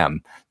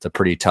A&M. It's a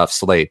pretty tough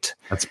slate.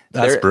 That's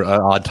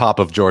on top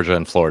of Georgia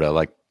and Florida.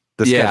 Like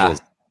the schedule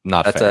is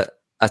not fair.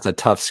 That's a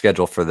tough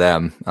schedule for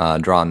them,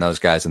 drawing those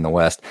guys in the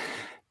West.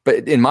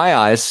 But in my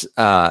eyes,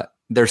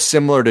 they're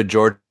similar to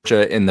Georgia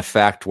in the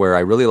fact where I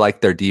really like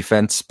their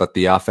defense, but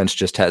the offense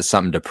just has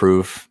something to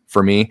prove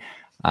for me.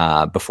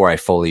 Before I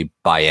fully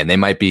buy in. They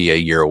might be a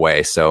year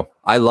away. So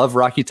I love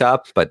Rocky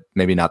Top, but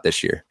maybe not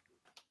this year.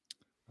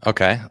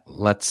 Okay.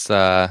 Let's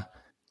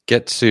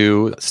get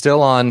to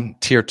still on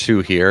tier 2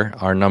 here.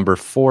 Our number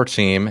 4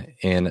 team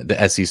in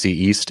the SEC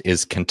East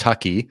is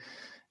Kentucky,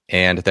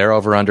 and their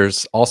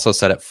over-unders also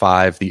set at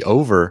 5. The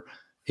over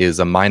is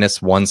a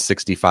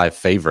 -165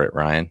 favorite,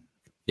 Ryan.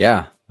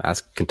 Yeah.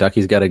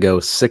 Kentucky's got to go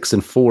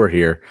 6-4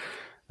 here.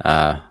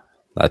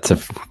 That's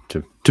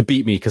to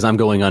beat me because I'm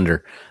going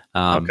under.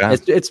 Okay.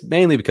 It's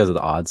mainly because of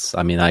the odds.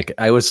 I mean,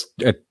 I was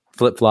a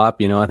flip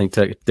flop. I think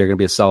they're going to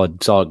be a solid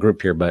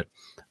group here, but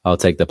I'll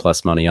take the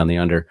plus money on the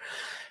under.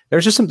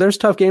 There's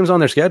tough games on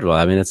their schedule.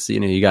 I mean,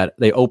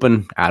 they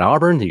open at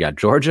Auburn, you got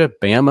Georgia,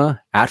 Bama,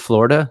 at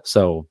Florida,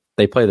 so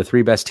they play the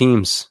 3 best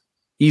teams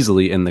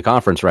easily in the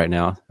conference right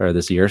now or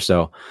this year.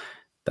 So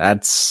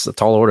that's a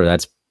tall order.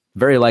 That's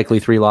very likely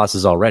 3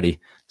 losses already.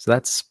 So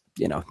that's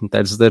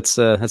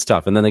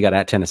tough. And then they got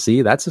at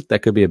Tennessee. That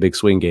could be a big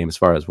swing game as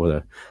far as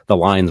where the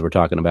lines we're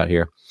talking about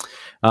here.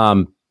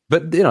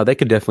 But they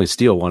could definitely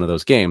steal one of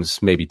those games,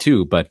 maybe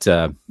 2. But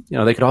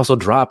they could also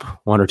drop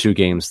 1 or 2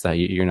 games that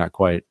you're not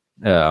quite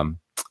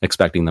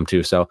expecting them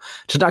to. So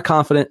just not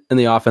confident in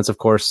the offense. Of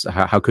course,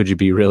 how could you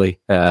be really?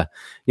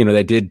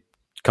 They did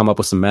come up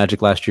with some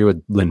magic last year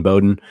with Lynn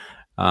Bowden,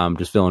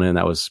 just filling in.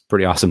 That was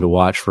pretty awesome to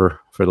watch for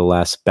the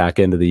last back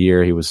end of the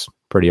year. He was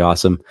pretty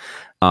awesome.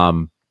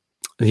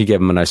 He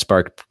gave him a nice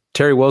spark.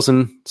 Terry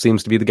Wilson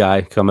seems to be the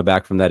guy coming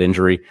back from that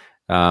injury.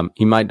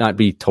 He might not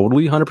be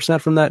totally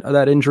 100% from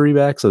that injury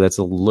back, so that's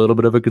a little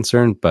bit of a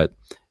concern. But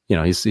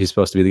he's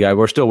supposed to be the guy.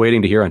 We're still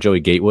waiting to hear on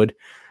Joey Gatewood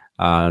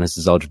on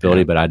his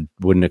eligibility, but I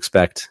wouldn't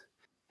expect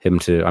him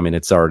to. I mean,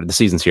 it's already the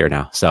season's here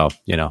now, so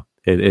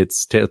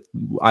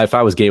if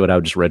I was Gatewood, I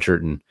would just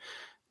redshirt and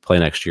play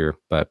next year.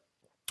 But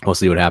we'll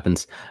see what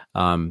happens.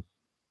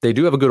 They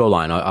do have a good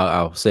O-line.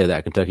 I'll say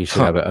that. Kentucky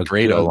should have a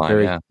great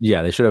O-line.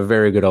 They should have a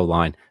very good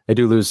O-line. They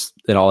do lose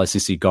an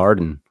all-SEC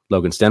guard and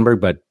Logan Stenberg,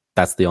 but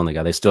that's the only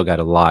guy. They still got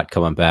a lot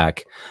coming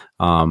back.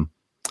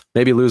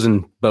 Maybe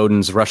losing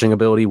Bowden's rushing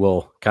ability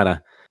will kind of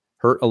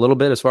hurt a little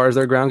bit as far as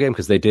their ground game,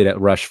 because they did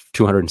rush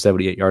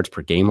 278 yards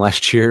per game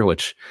last year,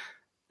 which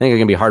I think they're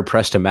going to be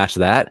hard-pressed to match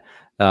that.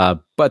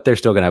 But they're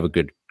still going to have a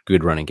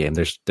good running game.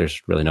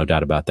 There's really no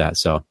doubt about that.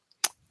 So,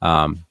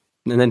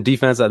 and then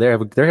defense, they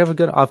have a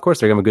good. Of course,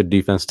 they're going to have a good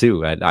defense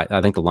too.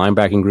 I think the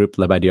linebacking group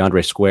led by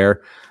DeAndre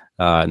Square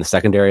in the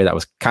secondary that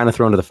was kind of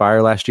thrown to the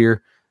fire last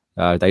year.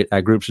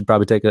 That group should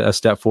probably take a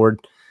step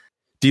forward.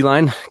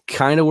 D-line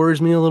kind of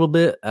worries me a little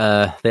bit.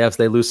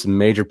 They lose some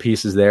major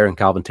pieces there, and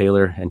Calvin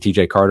Taylor and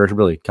TJ Carter.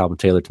 Really, Calvin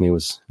Taylor to me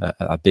was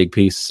a big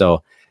piece.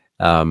 So,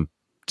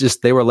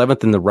 they were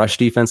 11th in the rush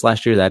defense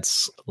last year.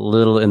 That's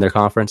little in their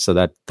conference. So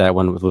that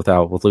one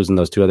with losing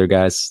those 2 other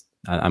guys,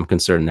 I'm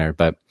concerned there.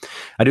 But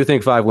I do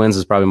think 5 wins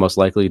is probably most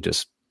likely,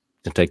 just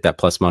to take that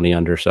plus money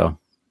under. So,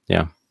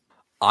 yeah.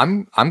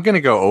 I'm going to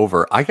go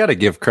over. I got to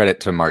give credit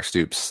to Mark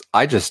Stoops.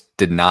 I just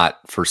did not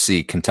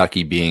foresee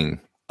Kentucky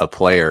being a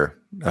player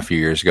a few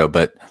years ago,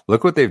 but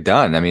look what they've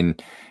done. I mean,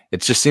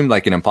 it just seemed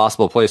like an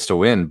impossible place to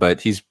win, but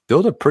he's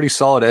built a pretty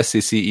solid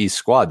SEC East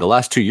squad. The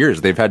last 2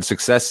 years, they've had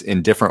success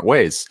in different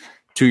ways.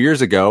 2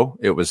 years ago,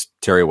 it was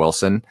Terry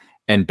Wilson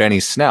and Benny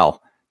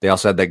Snell. They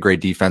also had that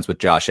great defense with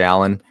Josh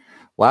Allen.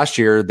 Last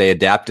year, they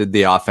adapted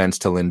the offense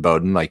to Lynn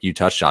Bowden, like you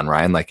touched on,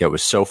 Ryan. Like, it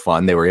was so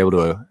fun. They were able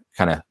to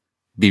kind of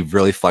be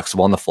really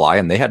flexible on the fly,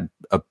 and they had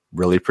a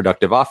really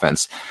productive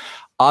offense.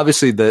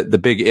 Obviously, the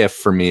big if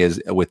for me is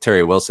with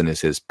Terry Wilson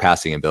is his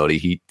passing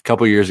ability. A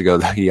couple of years ago,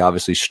 he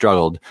obviously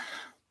struggled,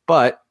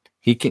 but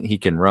he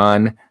can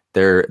run.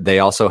 They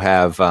also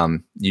have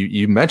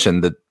you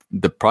mentioned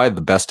that probably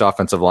the best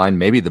offensive line,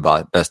 maybe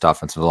the best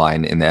offensive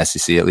line in the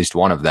SEC, at least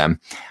one of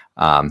them.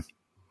 I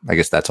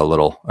guess that's a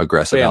little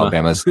aggressive.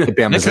 Alabama's They're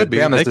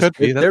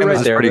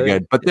right there. Pretty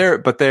good,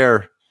 but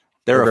they're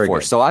a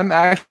force. Good. So I'm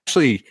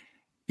actually,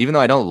 even though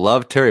I don't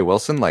love Terry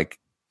Wilson, like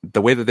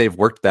the way that they've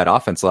worked that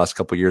offense the last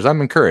couple of years,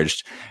 I'm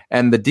encouraged.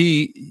 And the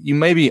D, you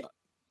maybe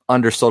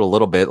undersold a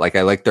little bit. Like,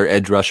 I like their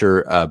edge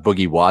rusher,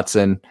 Boogie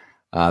Watson.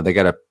 They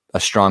got a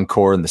strong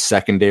core in the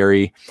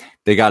secondary.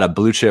 They got a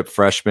blue chip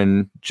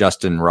freshman,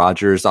 Justin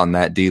Rogers, on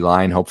that D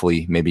line.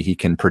 Hopefully, maybe he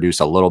can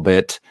produce a little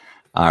bit.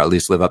 or at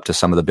least live up to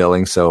some of the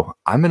billing. So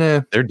I'm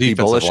gonna Their be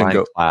defensive bullish and line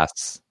go.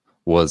 class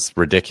was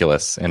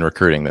ridiculous in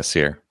recruiting this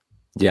year.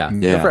 Yeah, Yeah.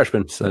 they're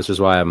freshmen. So this is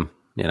why I'm,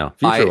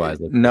 future wise.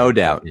 No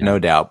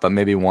doubt. But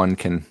maybe one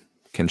can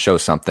show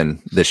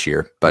something this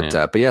year. But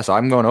so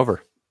I'm going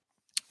over.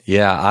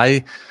 Yeah,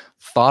 I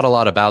thought a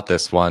lot about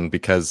this one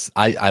because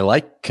I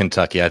like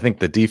Kentucky. I think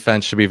the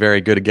defense should be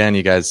very good again.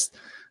 You guys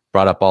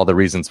brought up all the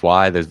reasons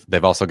why.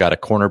 They've also got a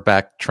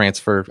cornerback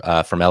transfer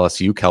from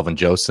LSU, Kelvin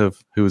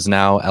Joseph, who's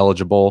now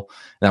eligible.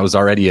 And that was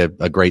already a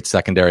great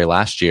secondary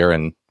last year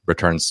and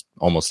returns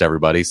almost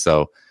everybody.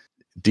 So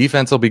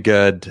defense will be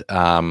good.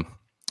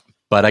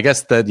 But I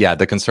guess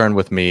the concern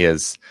with me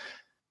is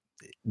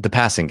the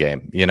passing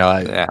game.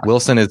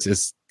 Wilson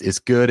is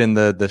good in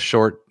the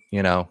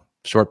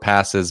short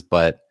passes,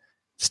 but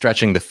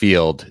stretching the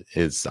field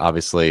is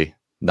obviously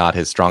not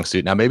his strong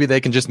suit. Now, maybe they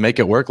can just make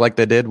it work like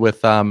they did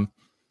with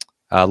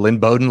Lynn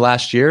Bowden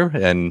last year,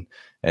 and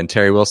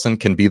Terry Wilson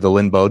can be the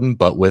Lynn Bowden,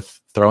 but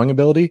with throwing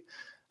ability.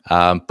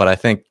 But I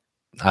think,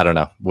 I don't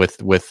know,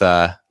 with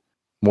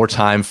more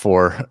time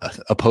for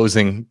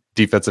opposing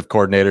defensive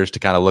coordinators to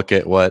kind of look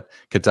at what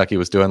Kentucky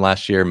was doing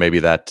last year, maybe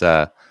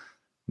that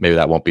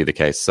won't be the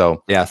case.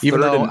 So yeah,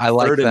 even though I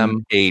like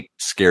them, 8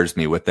 scares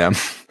me with them.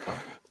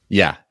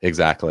 Yeah,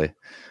 exactly.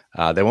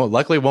 They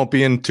won't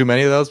be in too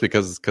many of those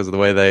because of the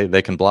way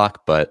they can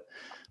block. But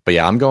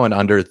yeah, I'm going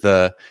under.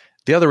 The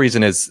other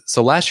reason is,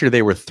 so last year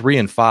they were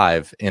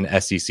 3-5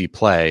 in SEC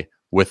play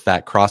with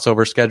that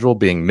crossover schedule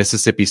being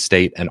Mississippi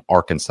State and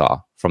Arkansas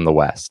from the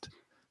West.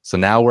 So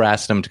now we're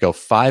asking them to go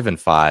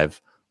 5-5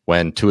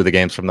 when 2 of the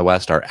games from the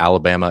West are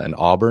Alabama and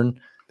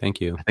Auburn. Thank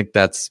you. I think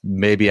that's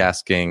maybe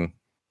asking.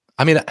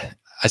 I mean,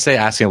 I say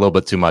asking a little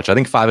bit too much. I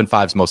think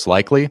 5-5 is most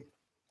likely,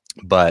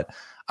 but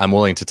I'm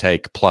willing to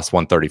take plus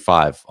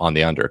 135 on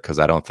the under because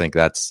I think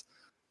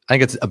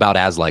it's about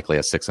as likely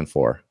as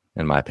 6-4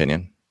 in my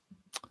opinion.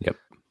 Yep.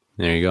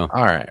 There you go.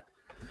 All right.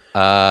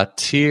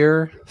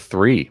 Tier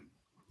 3.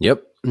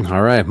 Yep.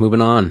 All right.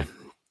 Moving on.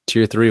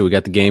 Tier 3. We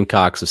got the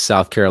Gamecocks of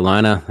South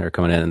Carolina. They're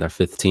coming in their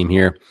 5th team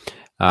here.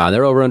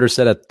 They're over under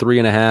set at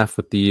 3.5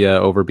 with the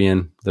over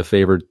being the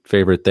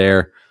favorite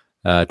there.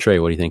 Trey,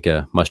 what do you think?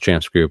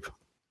 Muschamps group.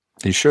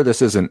 Are you sure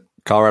this isn't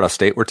Colorado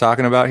State we're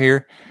talking about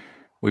here?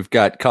 We've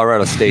got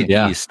Colorado State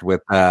East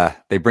with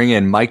they bring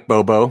in Mike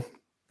Bobo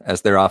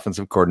as their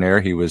offensive coordinator.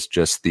 He was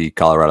just the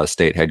Colorado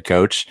State head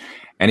coach.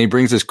 And he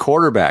brings his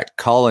quarterback,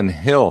 Colin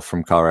Hill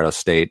from Colorado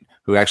State,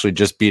 who actually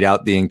just beat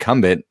out the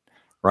incumbent,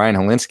 Ryan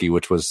Helinski,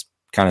 which was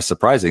kind of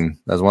surprising.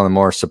 That was one of the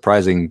more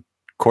surprising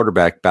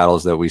quarterback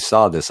battles that we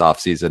saw this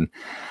offseason.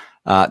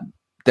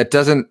 That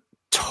doesn't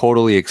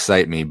totally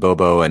excite me,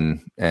 Bobo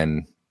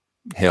and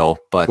Hill.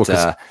 But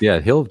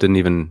Hill didn't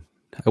even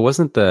 – it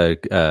wasn't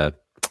the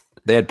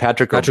they had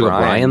Patrick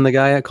O'Brien, the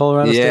guy at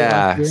Colorado State.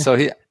 Yeah, so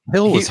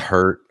Hill was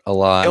hurt a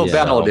lot. Hill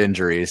battled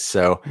injuries,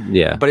 so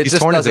yeah. But he's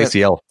torn his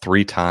ACL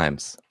 3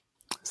 times.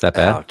 Is that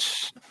bad?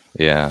 Ouch.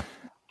 Yeah.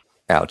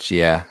 Ouch.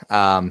 Yeah.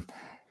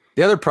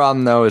 The other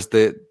problem though is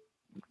that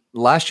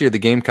last year the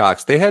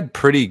Gamecocks, they had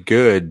pretty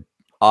good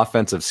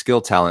offensive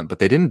skill talent, but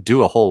they didn't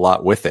do a whole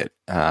lot with it.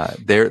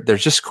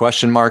 There's just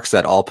question marks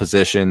at all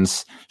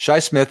positions. Shi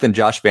Smith and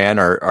Josh Vann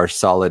are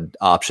solid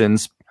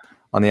options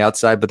on the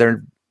outside, but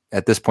they're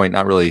at this point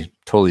not really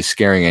totally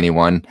scaring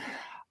anyone.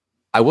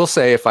 I will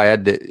say, if I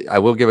had to, I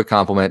will give a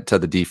compliment to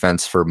the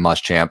defense for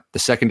Muschamp. The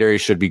secondary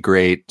should be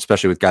great,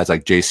 especially with guys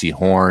like J.C.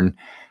 Horn.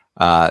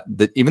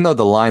 Even though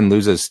the line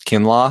loses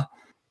Kinlaw,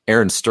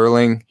 Aaron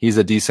Sterling, he's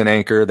a decent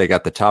anchor. They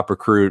got the top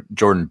recruit,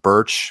 Jordan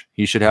Birch.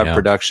 He should have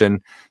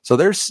production. So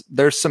there's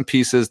some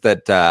pieces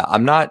that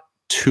I'm not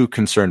too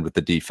concerned with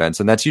the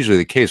defense, and that's usually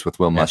the case with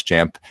Will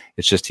Muschamp.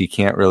 It's just he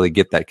can't really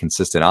get that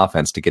consistent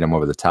offense to get him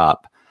over the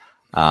top.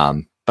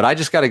 But I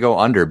just got to go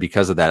under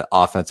because of that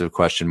offensive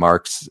question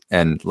marks.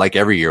 And like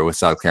every year with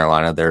South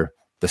Carolina, they're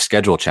the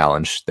schedule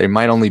challenge. They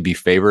might only be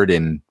favored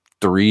in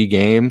 3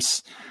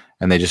 games,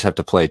 and they just have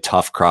to play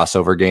tough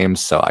crossover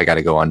games. So I got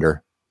to go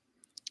under.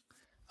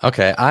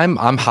 Okay, I'm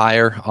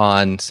higher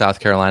on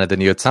South Carolina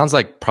than you. It sounds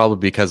like probably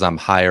because I'm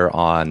higher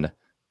on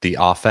the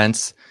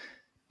offense,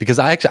 because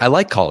I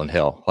like Colin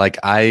Hill. Like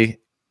I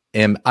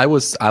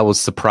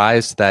was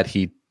surprised that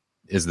he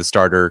is the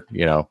starter,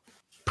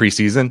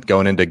 preseason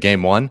going into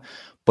game 1.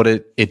 But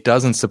it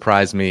doesn't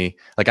surprise me.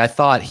 Like I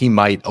thought he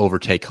might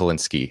overtake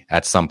Helinski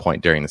at some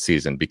point during the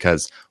season,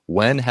 because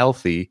when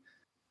healthy,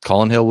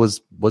 Colin Hill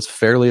was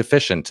fairly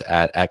efficient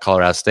at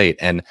Colorado State,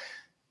 and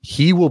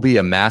he will be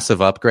a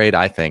massive upgrade,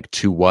 I think,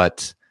 to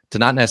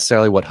not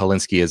necessarily what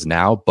Helinski is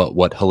now, but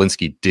what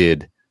Helinski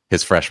did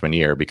his freshman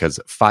year, because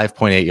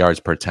 5.8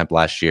 yards per attempt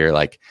last year,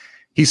 like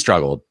he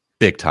struggled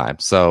big time.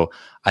 So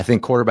I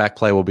think quarterback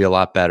play will be a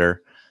lot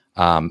better,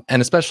 and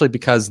especially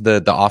because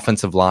the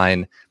offensive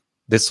line.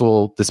 This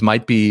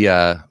might be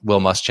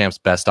Will Muschamp's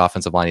best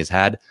offensive line he's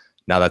had.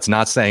 Now that's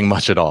not saying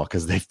much at all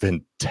because they've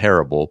been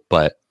terrible,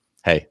 but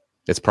hey,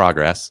 it's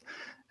progress.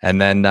 And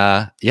then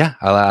I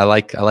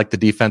like the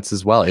defense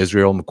as well.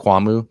 Israel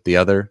Mukwamu, the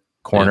other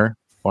corner,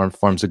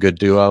 forms a good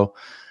duo.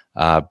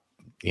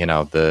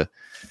 The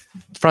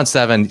front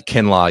seven,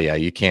 Kinlaw, yeah,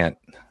 you can't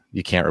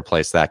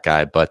replace that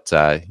guy. But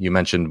you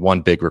mentioned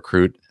one big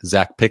recruit,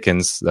 Zach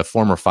Pickens, the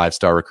former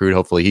 5-star recruit.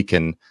 Hopefully he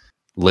can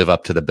live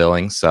up to the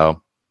billing.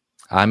 So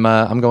I'm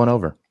going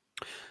over.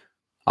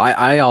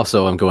 I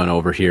also am going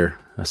over here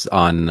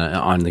on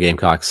the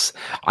Gamecocks.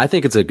 I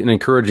think it's an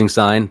encouraging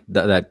sign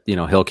that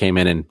Hill came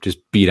in and just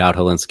beat out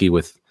Helinski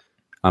with,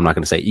 I'm not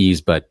going to say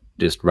ease, but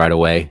just right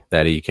away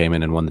that he came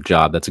in and won the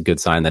job. That's a good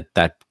sign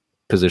that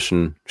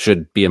position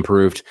should be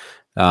improved.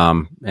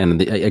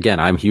 Again,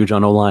 I'm huge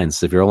on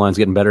O-lines. If your O-line's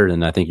getting better,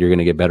 then I think you're going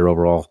to get better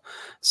overall.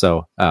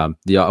 So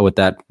with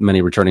that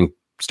many returning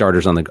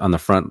starters on the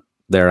front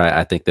there,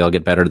 I think they'll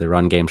get better. The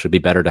run game should be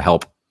better to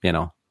help,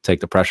 take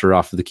the pressure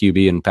off of the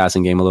QB and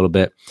passing game a little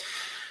bit.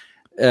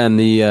 And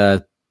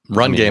the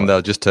run game,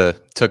 though, just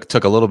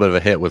took a little bit of a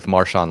hit with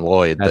Marshawn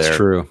Lloyd. That's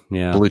true.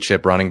 Yeah, blue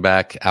chip running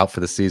back out for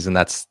the season.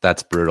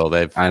 That's brutal.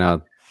 I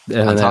know.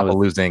 On top of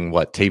losing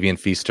Tavian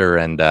Feaster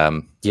and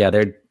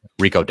they're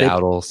Rico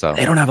Dowdle. So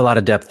they don't have a lot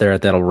of depth there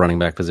at that running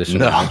back position.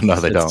 No,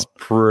 they don't. It's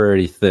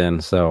pretty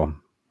thin. So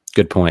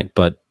good point.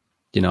 But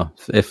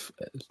if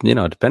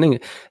depending,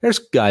 there's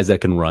guys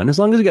that can run as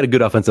long as you got a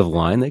good offensive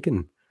line. They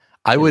can.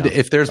 I would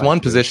if there's one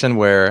position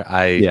where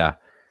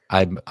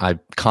I'm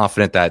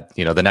confident that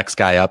the next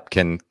guy up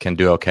can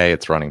do okay.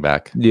 It's running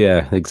back.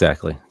 Yeah,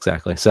 exactly.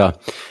 So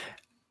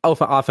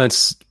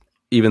offense,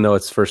 even though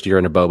it's first year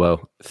in a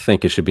Bobo,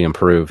 think it should be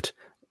improved.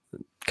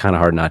 Kind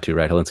of hard not to,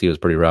 right? Helinski was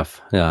pretty rough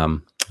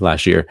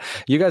last year.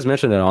 You guys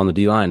mentioned it on the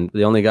D line.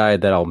 The only guy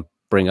that I'll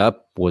bring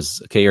up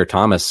was Kair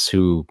Thomas,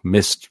 who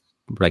missed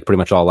pretty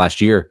much all last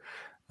year.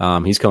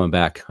 He's coming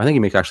back. I think he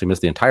may actually miss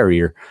the entire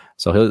year.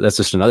 So that's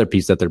just another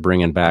piece that they're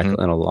bringing back, and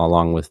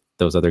along with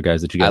those other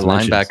guys that you guys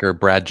mentioned. Linebacker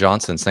Brad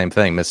Johnson, same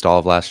thing. Missed all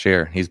of last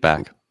year. He's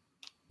back.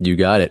 You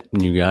got it.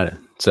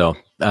 So,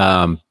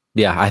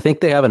 I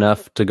think they have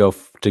enough to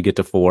get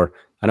to 4.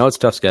 I know it's a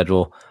tough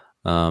schedule,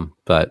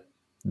 but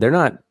they're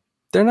not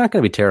going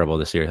to be terrible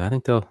this year. I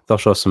think they'll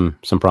show some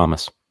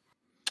promise.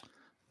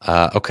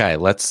 Okay,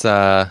 let's.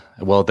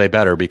 They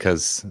better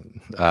because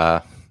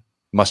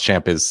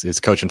Muschamp is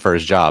coaching for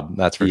his job.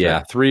 That's for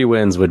sure. 3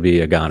 wins would be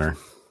a goner.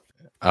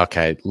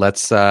 Okay,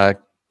 let's go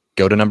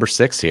to number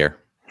 6 here.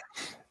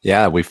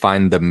 Yeah, we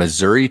find the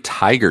Missouri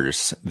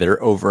Tigers.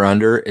 Their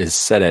over-under is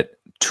set at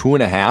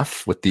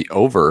 2.5, with the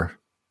over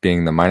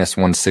being the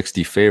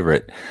 -160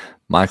 favorite.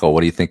 Michael, what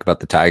do you think about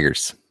the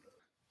Tigers?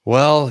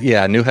 Well,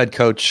 yeah, new head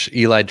coach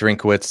Eli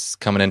Drinkwitz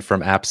coming in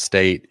from App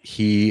State.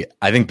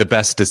 I think the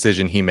best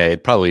decision he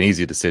made, probably an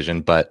easy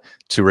decision, but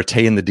to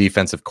retain the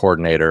defensive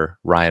coordinator,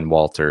 Ryan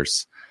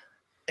Walters.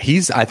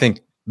 He's, I think,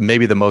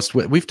 maybe the most,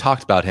 we've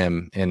talked about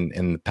him in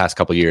the past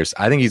couple of years.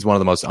 I think he's one of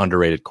the most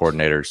underrated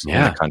coordinators in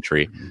the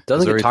country.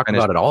 Doesn't get talked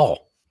about at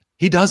all.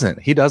 He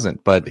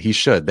doesn't, but he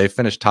should. They've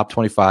finished top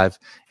 25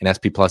 in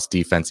SP Plus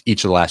defense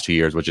each of the last 2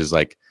 years, which is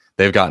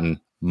they've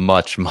gotten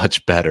much,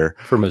 much better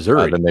for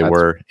Missouri than they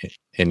were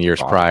in years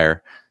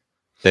prior.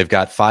 They've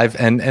got 5,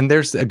 and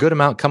there's a good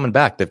amount coming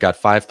back. They've got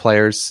 5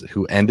 players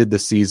who ended the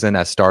season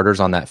as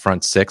starters on that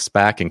front 6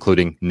 back,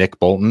 including Nick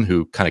Bolton,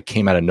 who kind of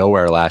came out of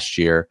nowhere last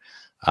year.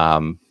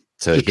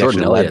 To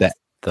Jordan Elliott,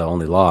 the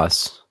only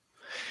loss.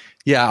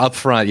 Yeah, up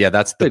front. Yeah,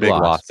 that's the big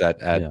loss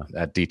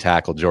at D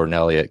tackle, Jordan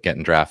Elliott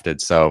getting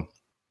drafted. So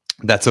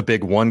that's a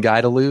big one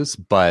guy to lose,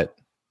 but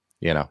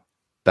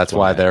that's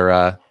why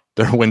their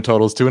win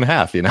total is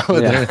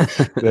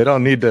 2.5. They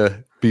don't need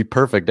to be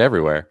perfect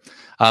everywhere.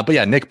 But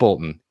yeah, Nick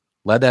Bolton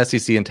led the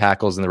SEC in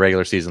tackles in the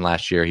regular season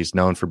last year. He's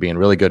known for being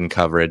really good in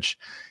coverage.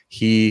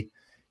 They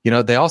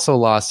also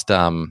lost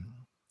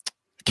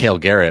Cale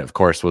Garrett, of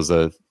course, was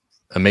a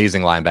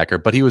amazing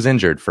linebacker, but he was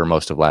injured for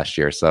most of last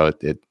year, so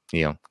it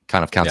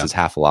kind of counts as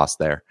half a loss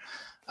there.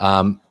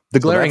 The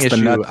glaring issue, the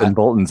nuts and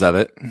Boltons of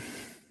it.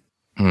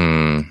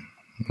 I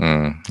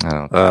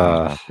don't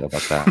know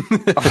about that.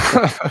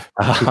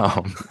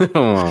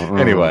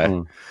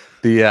 Anyway,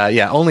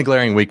 the only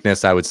glaring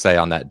weakness I would say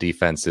on that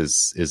defense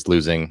is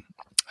losing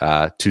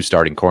 2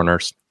 starting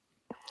corners.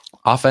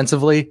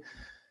 Offensively,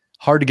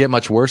 hard to get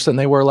much worse than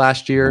they were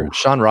last year.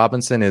 Sean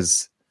Robinson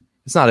it's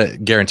not a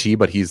guarantee,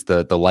 but he's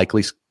the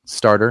likely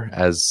starter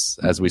as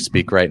we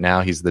speak right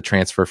now. He's the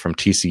transfer from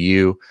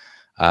TCU,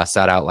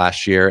 sat out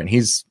last year, and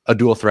he's a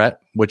dual threat,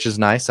 which is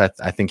nice. I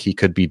think he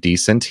could be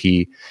decent.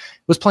 He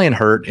was playing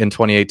hurt in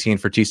 2018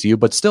 for TCU,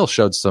 but still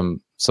showed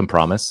some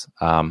promise.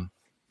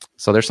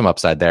 So there's some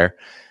upside there.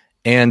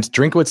 And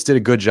Drinkwitz did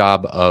a good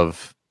job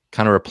of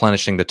kind of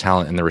replenishing the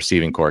talent in the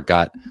receiving corps.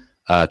 Got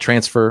a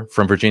transfer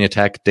from Virginia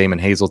Tech, Damon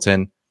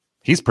Hazleton.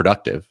 He's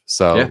productive,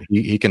 so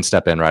he can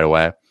step in right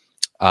away.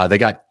 They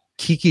got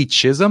Kiki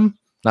Chisholm.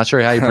 Not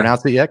sure how you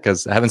pronounce it yet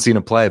because I haven't seen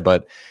him play,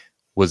 but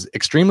was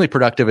extremely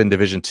productive in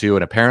Division II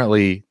and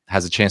apparently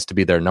has a chance to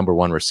be their number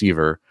 1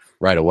 receiver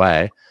right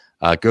away.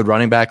 Good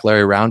running back,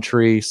 Larry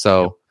Roundtree.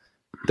 So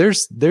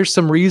there's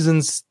some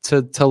reasons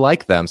to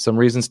like them, some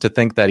reasons to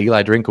think that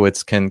Eli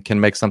Drinkwitz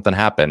can make something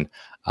happen.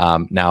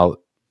 Now,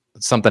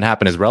 something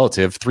happen is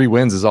relative. 3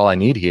 wins is all I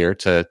need here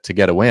to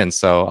get a win,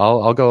 so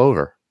I'll go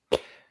over.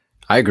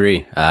 I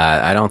agree.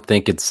 I don't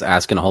think it's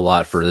asking a whole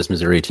lot for this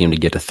Missouri team to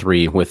get to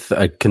 3 with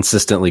a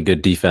consistently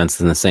good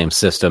defense in the same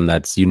system.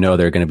 That's, they're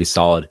going to be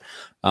solid.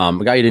 A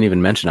guy you didn't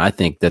even mention, I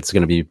think that's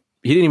going to be,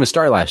 he didn't even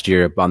start last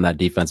year on that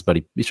defense, but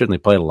he certainly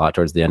played a lot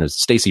towards the end. Is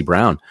Stacey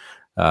Brown.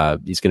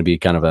 He's going to be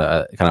kind of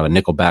a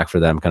nickel back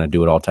for them, kind of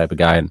do it all type of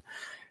guy. And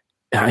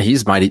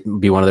he's might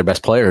be one of their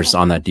best players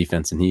on that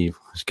defense. And he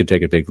could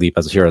take a big leap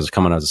as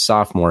coming as a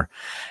sophomore.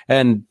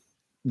 And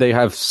they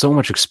have so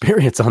much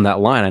experience on that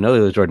line. I know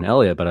there's Jordan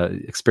Elliott, but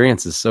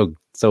experience is so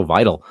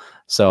vital.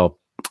 So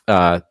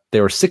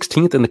they were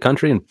 16th in the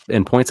country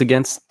in points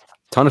against.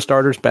 Ton of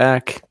starters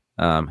back.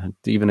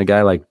 Even a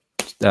guy like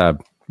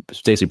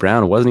Stacey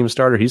Brown wasn't even a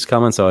starter. He's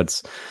coming, so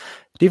it's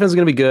defense is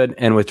going to be good.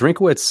 And with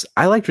Drinkwitz,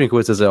 I like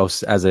Drinkwitz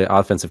as an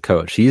offensive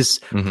coach. He's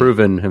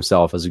proven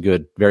himself as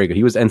very good.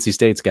 He was NC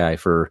State's guy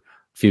for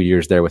a few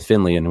years there with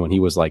Finley, and when he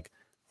was like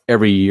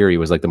every year, he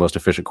was like the most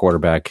efficient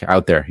quarterback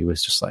out there. He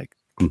was just like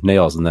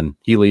nails, and then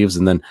he leaves,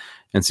 and then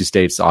NC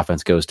State's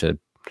offense goes to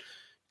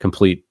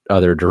complete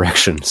other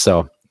direction.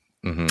 So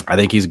I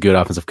think he's a good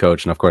offensive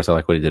coach, and of course I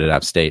like what he did at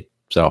App State.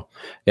 So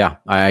yeah,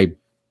 I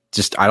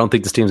don't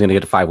think this team's going to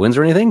get to 5 wins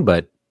or anything,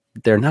 but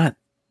they're not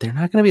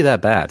going to be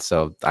that bad.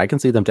 So I can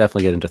see them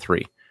definitely get into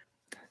 3.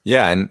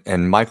 Yeah,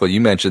 and Michael, you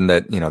mentioned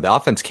that the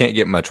offense can't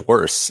get much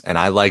worse, and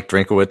I like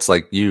Drinkwitz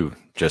like you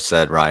just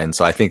said, Ryan.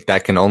 So I think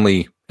that can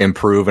only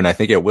improve, and I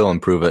think it will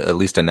improve at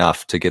least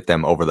enough to get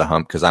them over the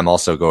hump, because I'm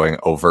also going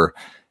over.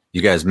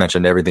 You guys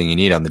mentioned everything you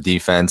need on the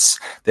defense.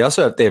 They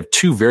have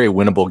 2 very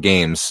winnable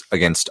games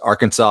against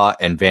Arkansas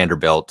and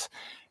Vanderbilt,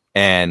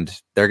 and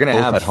they're going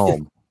to have at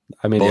home.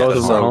 I mean, both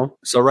of them at home.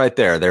 So right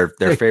there,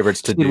 they're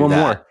favorites to do one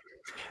that. More.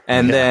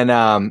 And then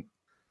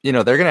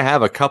they're going to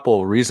have a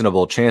couple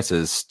reasonable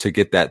chances to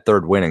get that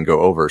 3rd win and go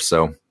over.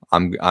 So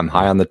I'm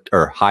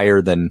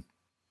higher than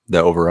the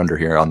over under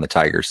here on the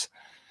Tigers.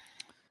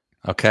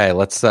 Okay,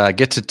 let's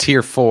get to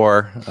Tier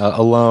 4.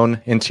 Alone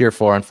in Tier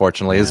 4,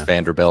 unfortunately, is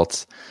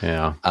Vanderbilt.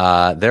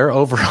 Yeah. They're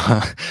over.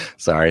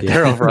 Sorry,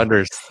 they're over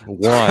under 1.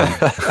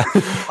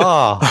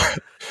 Oh,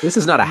 this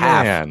is not a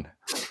half. Man.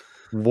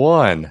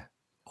 1.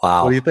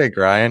 Wow. What do you think,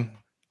 Ryan?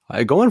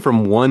 Going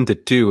from 1 to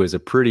 2 is a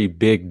pretty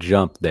big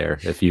jump there.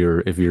 If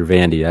you're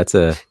Vandy, that's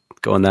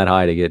going that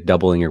high to get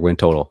doubling your win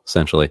total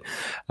essentially.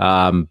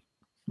 1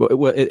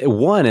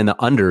 and the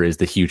under is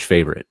the huge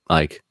favorite.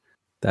 Like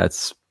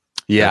that's.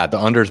 Yeah, the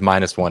under's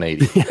minus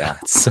 180. Yeah.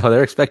 So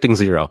they're expecting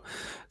 0,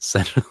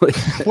 essentially.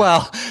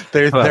 Well,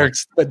 they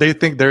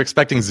think they're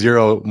expecting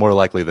 0 more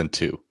likely than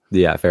 2.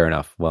 Yeah, fair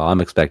enough. Well,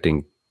 I'm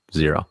expecting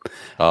 0.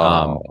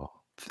 Oh.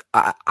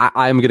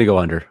 I'm going to go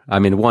under. I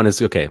mean, 1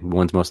 is okay.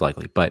 1's most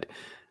likely, but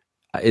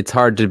it's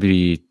hard to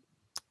be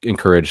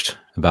encouraged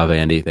about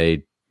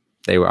Vandy.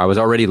 They were. I was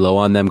already low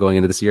on them going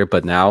into this year,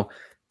 but now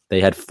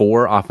they had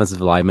 4 offensive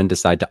linemen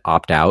decide to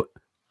opt out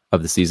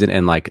of the season,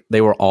 and like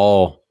they were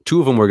all. 2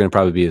 of them were going to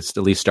probably be at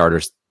least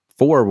starters.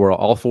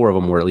 All 4 of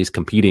them were at least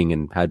competing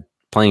and had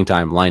playing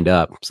time lined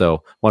up.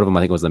 So one of them,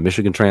 I think, was the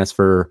Michigan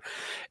transfer.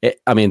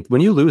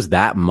 When you lose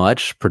that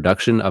much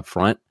production up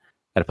front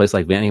at a place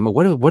like Vandy,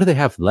 what do they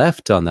have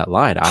left on that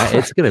line?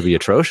 It's going to be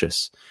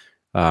atrocious.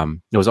 It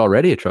was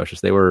already atrocious.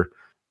 That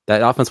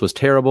offense was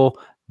terrible.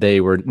 They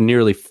were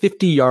nearly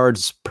 50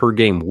 yards per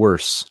game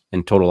worse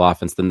in total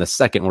offense than the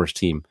second worst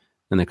team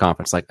in the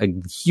conference. Like a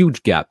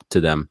huge gap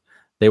to them.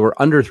 They were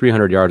under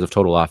 300 yards of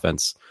total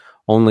offense.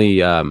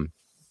 Only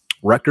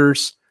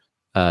Rutgers,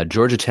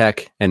 Georgia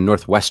Tech, and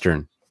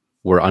Northwestern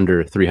were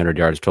under 300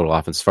 yards total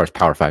offense as far as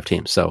Power 5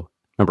 teams. So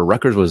remember,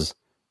 Rutgers.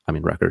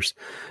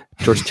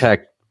 Georgia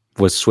Tech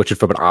was switching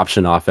from an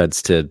option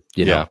offense to,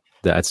 and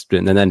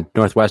then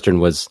Northwestern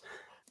was,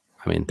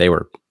 they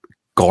were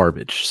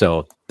garbage.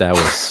 So that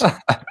was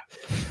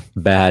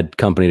bad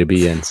company to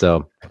be in.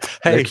 So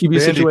hey, QB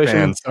situation.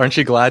 Fans, aren't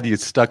you glad you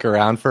stuck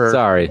around for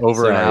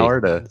over an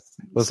hour to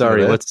listen to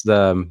this? What's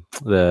the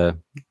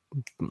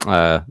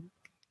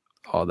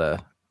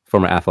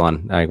former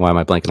athlon? Why am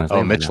I blanking on his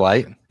name? Mitch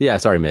Light? Yeah,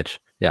 sorry, Mitch.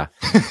 Yeah.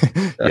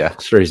 Yeah.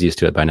 Sure he's used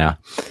to it by now.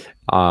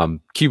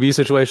 QB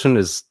situation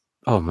is,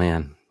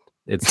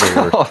 it's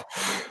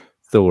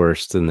the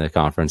worst in the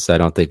conference. I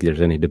don't think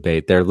there's any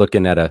debate. They're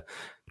looking at a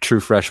true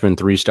freshman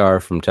 3-star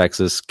from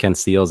Texas. Ken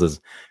Seals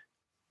is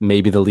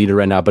maybe the leader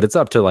right now, but it's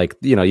up to it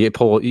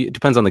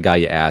depends on the guy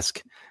you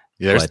ask.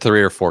 Yeah, there's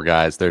 3 or 4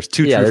 guys. There's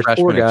 2 true freshmen.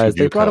 4 guys.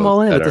 They brought them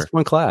all in at this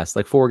one class,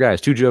 like 4 guys,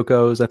 2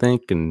 JUCOs, I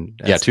think, and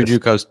 2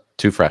 JUCOs,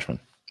 2 freshmen.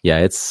 Yeah,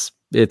 it's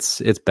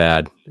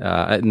bad.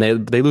 And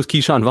they lose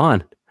Keyshawn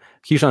Vaughn.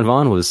 Keyshawn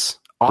Vaughn was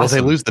awesome. Well,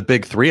 they lose the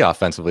big 3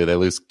 offensively. They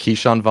lose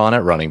Keyshawn Vaughn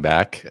at running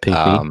back,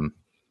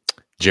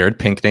 Jared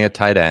Pinkney at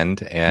tight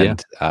end,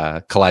 and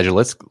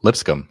Kalijah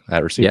Lipscomb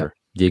at receiver.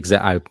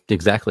 Yeah,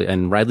 exactly.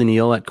 And Riley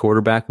Neal at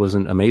quarterback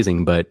wasn't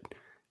amazing, but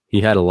he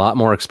had a lot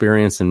more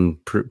experience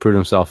and proved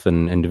himself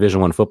in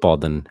Division I football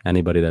than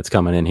anybody that's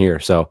coming in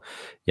here. So,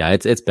 yeah,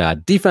 it's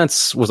bad.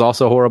 Defense was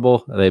also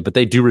horrible, but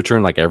they do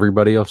return like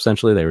everybody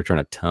essentially. They return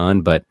a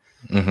ton, but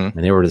and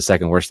they were the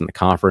second worst in the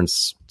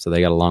conference, so they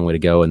got a long way to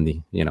go. And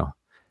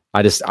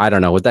I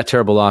don't know. With that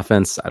terrible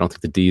offense, I don't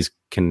think the D's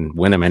can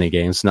win them any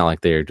games. It's not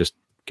like they're just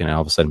going to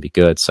all of a sudden be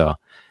good. So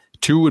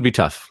 2 would be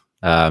tough,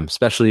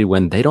 especially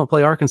when they don't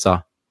play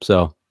Arkansas.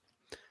 So,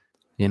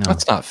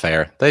 that's not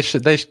fair. They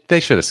should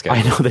have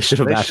scheduled. I know they should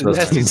have matched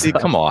those teams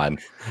up. Come on.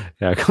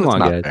 Yeah, come on,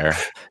 guys. Fair.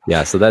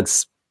 Yeah, so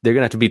they're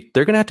gonna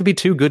have to be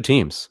 2 good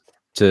teams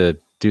to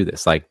do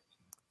this. Like,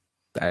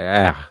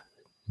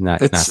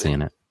 not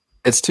seeing it.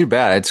 It's too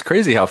bad. It's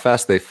crazy how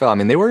fast they fell. I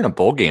mean, they were in a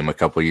bowl game a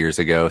couple years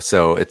ago,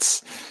 so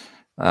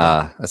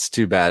that's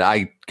too bad.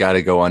 I got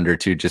to go under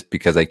 2 just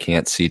because I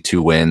can't see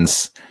 2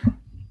 wins.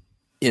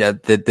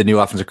 The new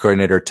offensive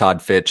coordinator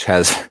Todd Fitch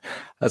has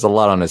a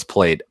lot on his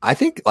plate. I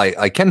think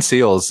like Ken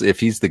Seals, if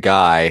he's the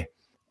guy,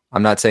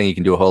 I'm not saying he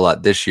can do a whole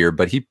lot this year,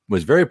 but he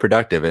was very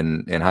productive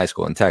in high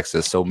school in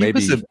Texas. So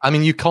maybe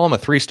you call him a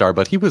 3-star,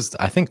 but he was,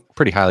 I think,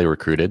 pretty highly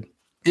recruited.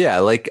 Yeah,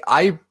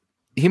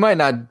 he might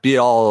not be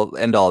all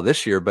end all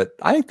this year, but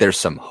I think there's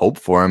some hope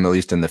for him, at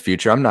least in the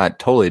future. I'm not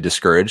totally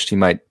discouraged. He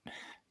might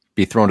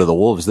be thrown to the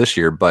wolves this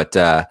year, but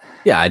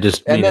I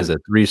just mean as a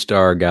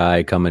 3-star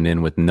guy coming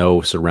in with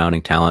no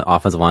surrounding talent,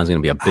 offensive line is going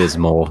to be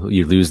abysmal.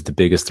 You lose the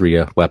biggest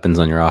 3 weapons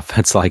on your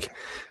offense. Like,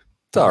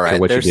 it's all right.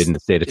 What you did in the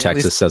state of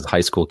Texas as a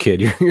high school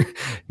kid,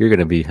 you're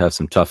going to have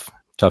some tough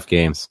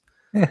games.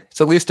 It's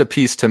at least a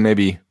piece to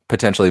maybe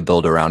potentially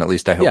build around. At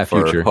least I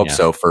hope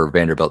so for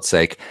Vanderbilt's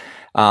sake.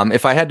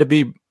 If I had to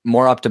be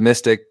more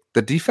optimistic,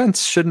 the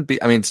defense shouldn't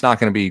be. I mean, it's not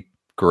going to be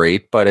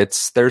great,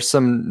 but there's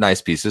some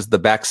nice pieces. The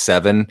back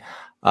 7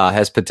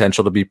 has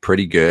potential to be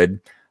pretty good.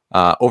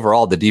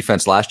 Overall, the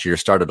defense last year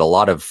started a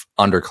lot of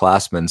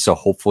underclassmen, so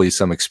hopefully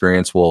some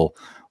experience will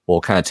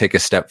kind of take a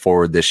step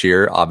forward this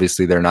year.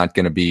 Obviously, they're not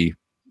going to be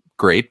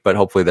great, but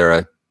hopefully they're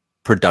a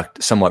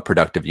somewhat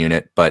productive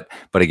unit. But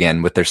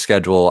again, with their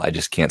schedule, I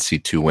just can't see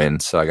 2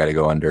 wins, so I got to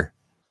go under.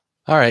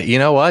 All right, you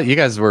know what? You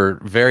guys were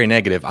very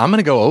negative. I'm going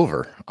to go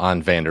over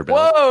on Vanderbilt.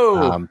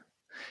 Whoa!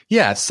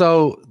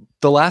 So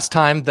the last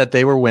time that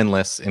they were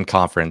winless in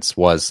conference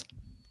was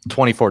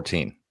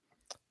 2014.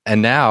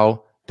 And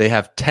now they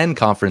have 10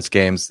 conference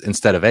games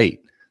instead of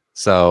 8.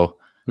 So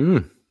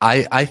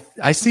I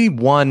see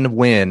 1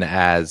 win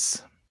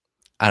as,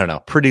 I don't know,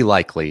 pretty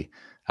likely.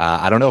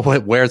 I don't know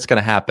where it's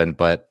going to happen,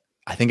 but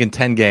I think in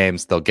 10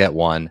 games they'll get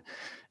 1.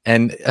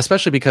 And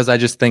especially because I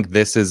just think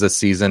this is a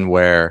season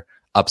where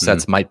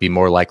upsets might be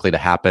more likely to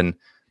happen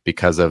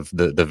because of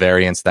the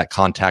variance that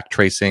contact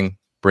tracing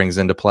brings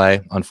into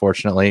play,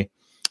 unfortunately.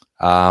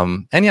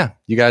 And yeah,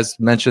 you guys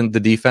mentioned the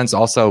defense.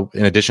 Also,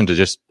 in addition to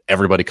just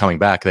everybody coming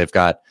back, they've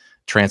got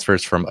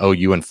transfers from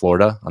OU and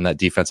Florida on that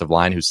defensive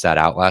line who sat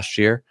out last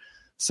year.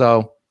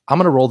 So I'm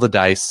going to roll the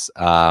dice.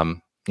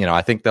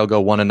 I think they'll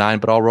go 1-9,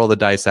 but I'll roll the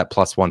dice at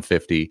plus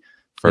 150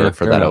 for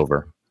that enough.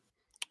 Over.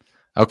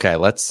 Okay,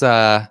 let's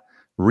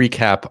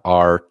recap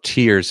our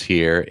tiers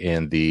here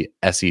in the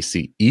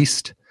SEC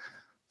East.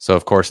 So,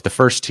 of course, the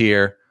first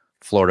tier,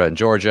 Florida and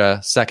Georgia.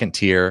 Second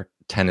tier,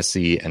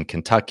 Tennessee and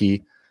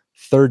Kentucky.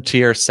 Third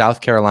tier, South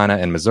Carolina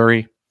and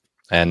Missouri.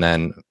 And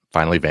then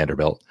finally,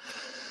 Vanderbilt.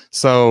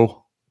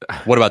 So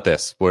what about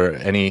this? Were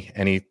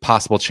any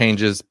possible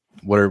changes?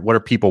 What are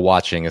people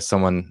watching?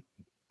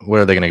 What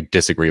are they going to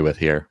disagree with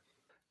here?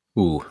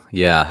 Ooh,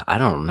 yeah. I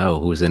don't know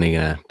who's any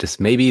going to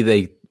just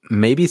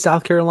maybe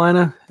South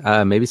Carolina.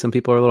 Maybe some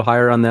people are a little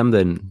higher on them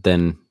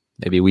than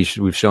maybe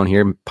we've shown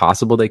here.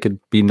 Possible they could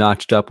be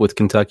notched up with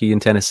Kentucky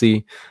and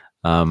Tennessee.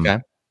 Okay.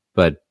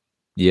 But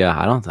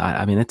yeah,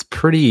 I mean, it's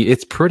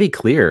pretty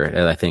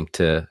clear, I think,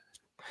 to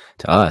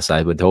us.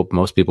 I would hope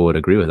most people would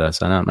agree with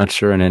us. I'm not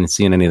sure and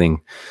seeing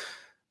anything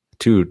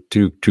too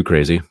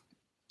crazy.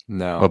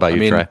 No. What about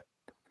you, Trey?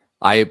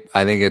 I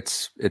think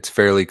it's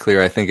fairly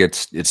clear. I think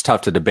it's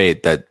tough to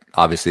debate that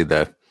obviously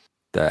the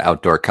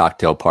outdoor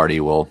cocktail party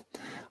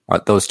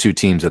those 2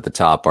 teams at the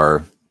top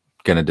are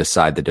going to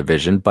decide the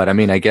division. But I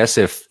mean, I guess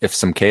if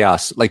some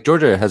chaos, like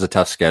Georgia has a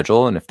tough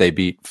schedule, and if they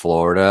beat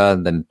Florida,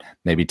 then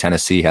maybe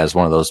Tennessee has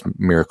one of those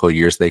miracle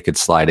years they could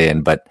slide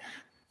in. But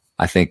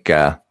I think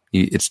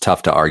it's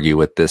tough to argue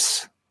with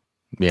these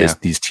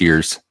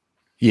tiers.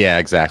 Yeah,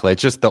 exactly.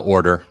 It's just the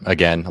order.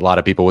 Again, a lot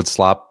of people would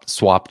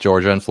swap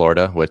Georgia and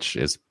Florida, which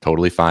is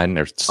totally fine.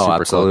 They're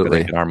super close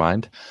in our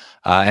mind.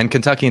 And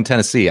Kentucky and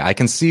Tennessee, I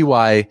can see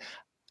why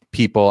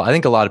I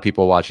think a lot of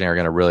people watching are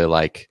going to really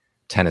like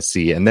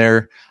Tennessee. And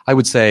they're, I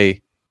would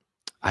say,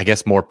 I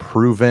guess, more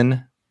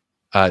proven.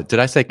 Did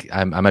I say,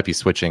 I might be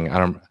switching.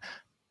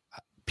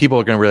 People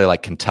are going to really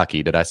like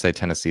Kentucky. Did I say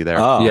Tennessee there?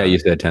 Oh, yeah, you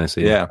said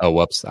Tennessee. Yeah. Oh,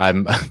 whoops.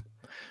 I'm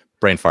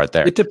brain fart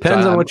there. It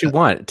depends on what you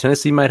want.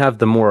 Tennessee might have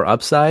the more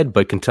upside,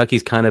 but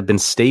Kentucky's kind of been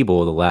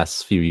stable the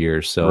last few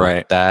years. So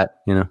right. That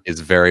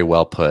is very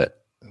well put.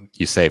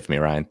 You saved me,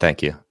 Ryan.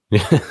 Thank you.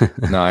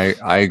 No,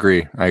 I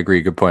agree.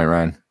 Good point,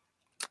 Ryan.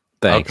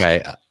 Thanks.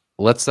 Okay.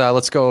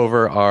 Let's go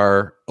over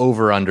our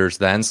over-unders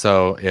then.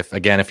 So if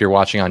you're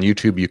watching on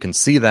YouTube, you can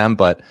see them,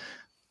 but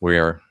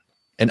we're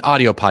an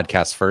audio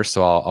podcast first.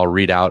 So I'll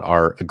read out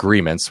our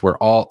agreements. We're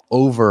all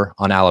over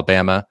on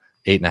Alabama,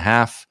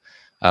 8.5.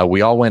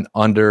 We all went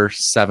under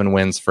 7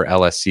 wins for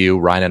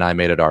LSU. Ryan and I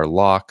made it our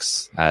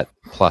locks at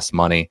plus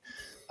money.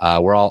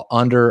 We're all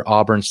under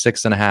Auburn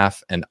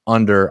 6.5 and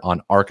under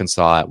on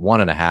Arkansas at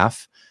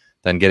 1.5.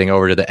 Then getting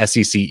over to the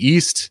SEC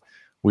East,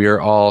 we are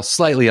all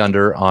slightly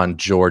under on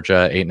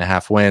Georgia,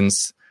 8.5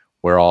 wins.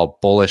 We're all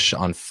bullish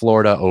on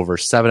Florida over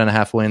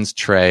 7.5 wins.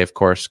 Trey, of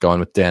course, going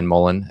with Dan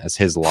Mullen as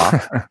his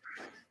lock.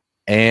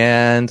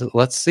 And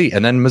let's see.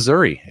 And then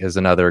Missouri is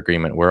another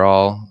agreement. We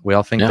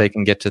all think they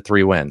can get to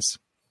 3 wins.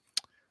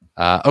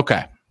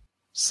 Okay.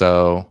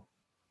 So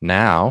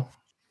now,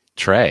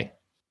 Trey,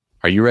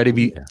 are you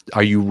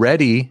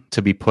ready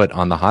to be put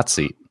on the hot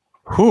seat?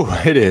 Whew,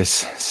 it is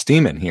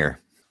steaming here.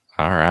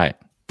 All right.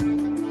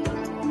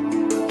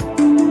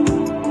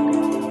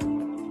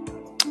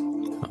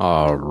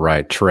 All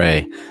right,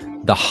 Trey.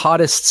 The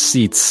hottest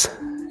seats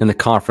in the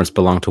conference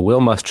belong to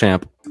Will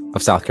Muschamp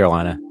of South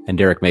Carolina and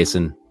Derek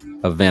Mason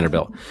of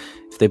Vanderbilt.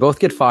 If they both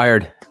get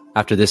fired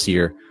after this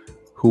year,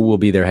 who will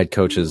be their head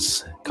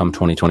coaches come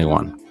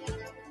 2021?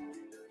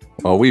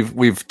 Well,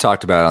 we've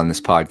talked about it on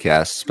this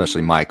podcast,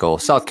 especially Michael.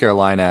 South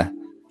Carolina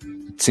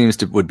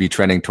would be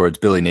trending towards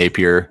Billy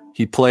Napier.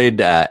 He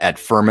played at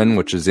Furman,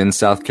 which is in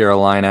South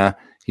Carolina.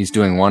 He's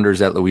doing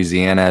wonders at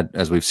Louisiana,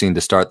 as we've seen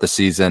to start the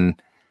season.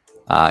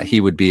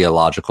 He would be a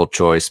logical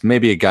choice.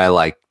 Maybe a guy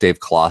like Dave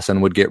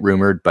Clawson would get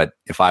rumored, but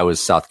if I was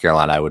South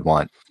Carolina, I would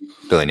want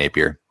Billy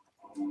Napier.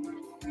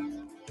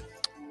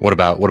 What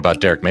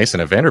about Derek Mason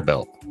at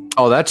Vanderbilt?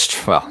 Oh,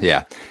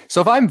 yeah.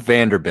 So if I'm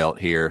Vanderbilt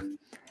here,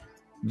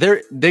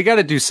 they got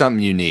to do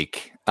something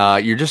unique.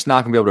 You're just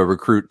not going to be able to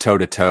recruit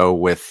toe-to-toe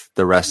with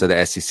the rest of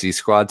the SEC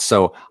squad.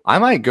 So I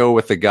might go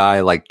with a guy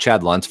like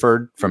Chad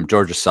Lunsford from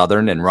Georgia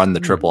Southern and run the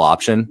triple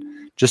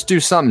option. Just do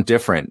something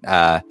different.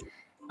 I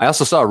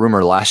also saw a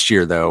rumor last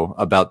year, though,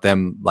 about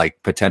them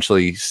like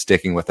potentially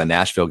sticking with a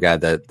Nashville guy,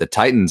 the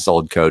Titans'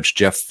 old coach,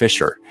 Jeff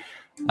Fisher.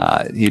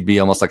 He'd be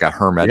almost like a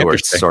Herm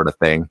Edwards sort of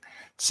thing.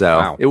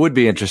 So It would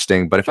be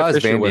interesting. But if I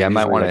was Vandy, I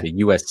might want like a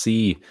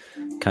USC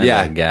kind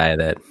of guy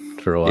that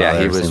for a while. Yeah,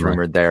 he was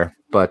rumored there.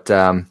 But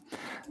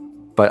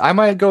I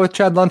might go with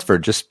Chad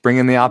Lunsford, just bring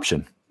in the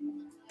option.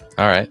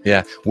 All right.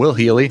 Yeah. Will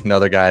Healy,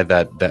 another guy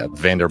that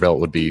Vanderbilt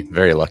would be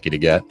very lucky to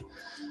get.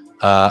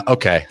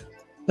 Okay.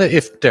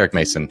 If Derek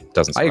Mason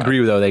doesn't survive. I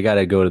agree, though. They got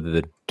to go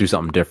to do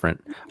something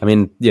different. I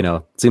mean,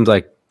 it seems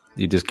like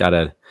you just got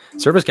to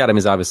service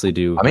academies obviously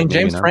do. I mean,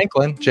 James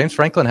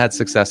Franklin had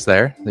success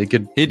there. He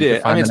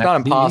did. I mean, it's not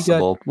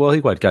impossible.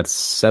 He got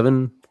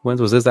 7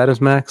 wins. Was that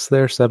his max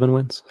there? 7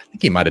 wins? I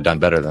think he might have done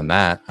better than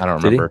that. I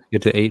don't remember.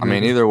 Get to 8. I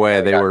mean, either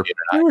way, they were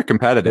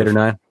competitive. 8 or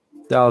 9.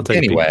 I'll take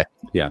anyway.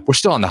 We're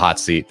still on the hot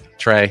seat.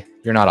 Trey,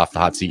 you're not off the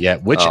hot seat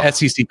yet. Which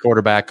SEC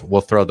quarterback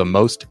will throw the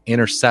most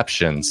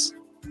interceptions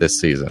this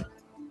season?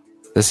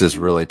 This is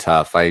really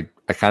tough. I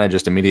kind of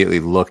just immediately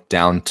looked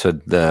down to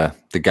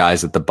the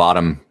guys at the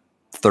bottom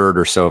third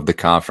or so of the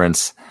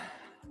conference.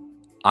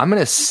 I'm going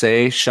to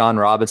say Sean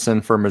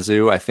Robinson for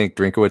Mizzou. I think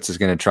Drinkowitz is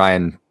going to try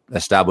and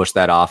establish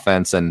that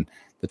offense, and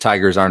the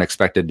Tigers aren't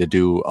expected to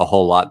do a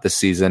whole lot this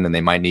season, and they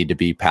might need to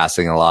be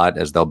passing a lot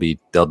as they'll be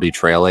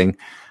trailing.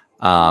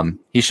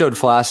 He showed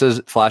flashes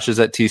at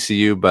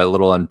TCU, but a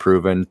little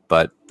unproven,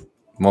 but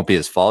won't be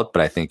his fault,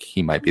 but I think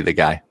he might be the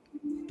guy.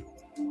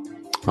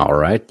 All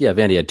right. Yeah,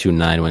 Vandy had 2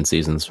 9-win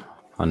seasons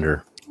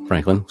under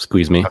Franklin.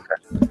 Squeeze me.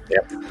 Okay.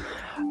 Yep.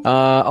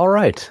 All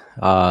right.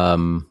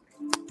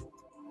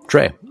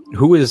 Trey,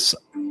 who is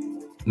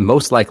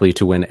most likely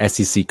to win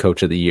SEC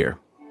Coach of the Year?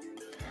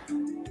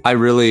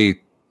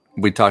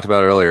 We talked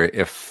about earlier,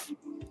 if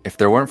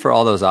there weren't for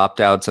all those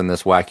opt-outs in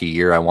this wacky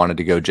year, I wanted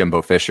to go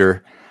Jimbo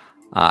Fisher.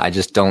 I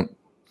just don't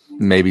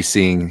maybe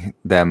seeing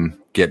them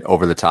get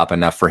over the top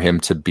enough for him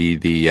to be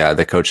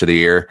the Coach of the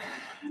Year.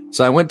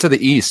 So I went to the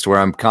East,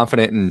 where I'm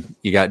confident in.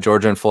 You got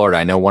Georgia and Florida.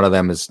 I know one of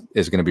them is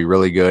going to be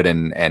really good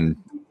and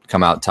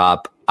come out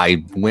top.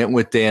 I went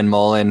with Dan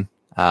Mullen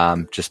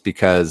just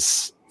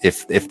because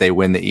if they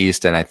win the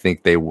East, and I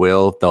think they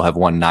will, they'll have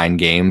won 9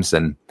 games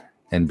and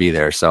be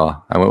there. So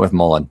I went with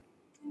Mullen.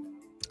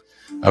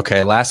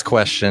 Okay, last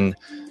question.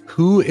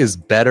 Who is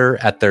better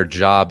at their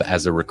job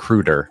as a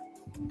recruiter,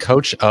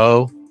 Coach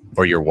O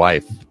or your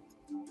wife?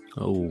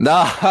 Oh,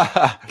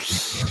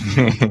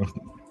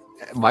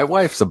 my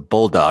wife's a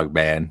bulldog,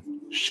 man.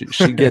 She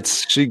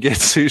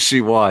gets who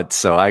she wants.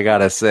 So I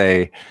gotta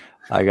say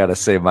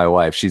my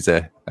wife. She's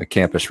a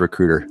campus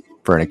recruiter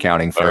for an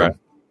accounting firm.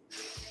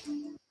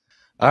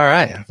 All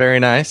right. Very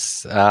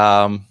nice.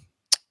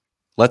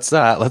 Let's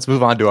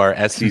move on to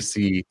our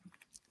SEC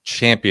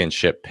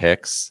championship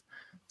picks.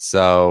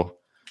 So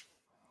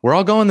we're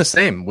all going the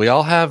same. We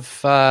all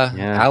have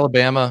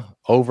Alabama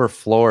over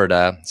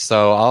Florida.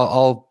 So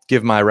I'll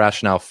give my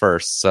rationale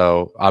first.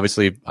 So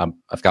obviously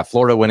I've got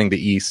Florida winning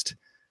the East.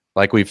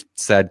 Like we've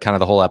said kind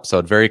of the whole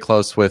episode, very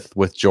close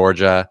with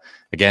Georgia.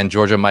 Again,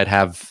 Georgia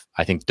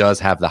does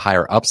have the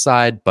higher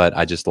upside, but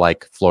I just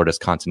like Florida's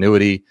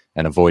continuity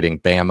and avoiding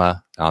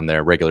Bama on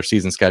their regular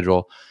season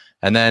schedule.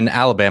 And then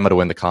Alabama to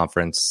win the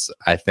conference.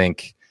 I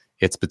think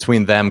it's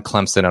between them,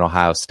 Clemson, and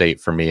Ohio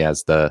State for me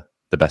as the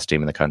best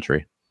team in the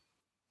country.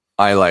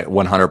 I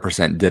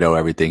 100% ditto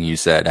everything you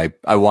said.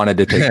 I wanted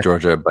to take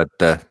Georgia, but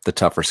the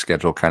tougher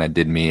schedule kind of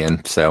did me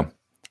in. So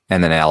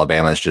and then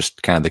Alabama is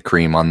just kind of the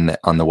cream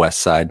on the west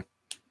side.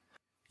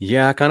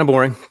 Yeah, kind of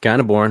boring.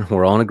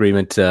 We're all in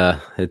agreement.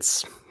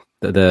 It's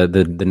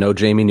the no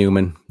Jamie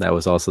Newman. That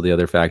was also the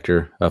other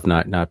factor of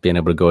not being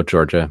able to go at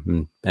Georgia,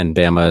 and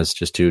Bama is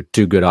just too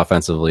good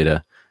offensively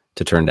to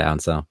turn down.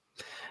 So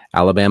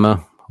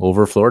Alabama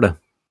over Florida.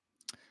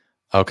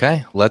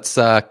 Okay, let's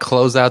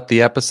close out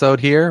the episode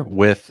here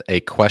with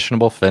a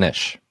questionable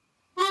finish.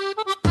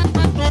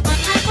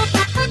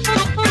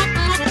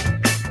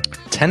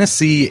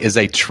 Tennessee is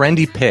a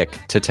trendy pick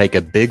to take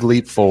a big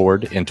leap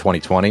forward in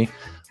 2020.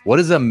 What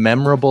is a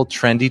memorable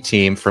trendy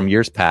team from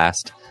years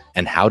past,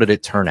 and how did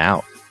it turn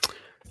out?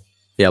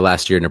 Yeah,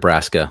 last year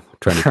Nebraska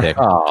trendy pick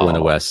to win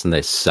the West, and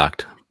they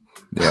sucked.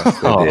 Yeah,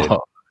 they did.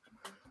 All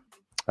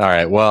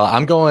right, well,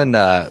 I'm going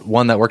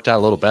one that worked out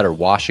a little better.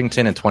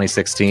 Washington in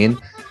 2016.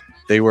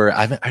 They were.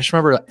 I just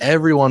remember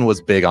everyone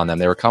was big on them.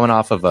 They were coming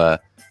off of a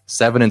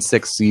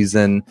 7-6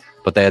 season,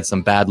 but they had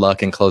some bad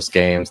luck in close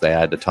games. They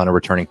had a ton of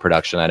returning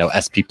production. I know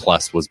SP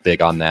Plus was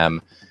big on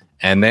them,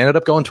 and they ended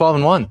up going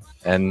 12-1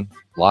 and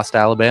lost to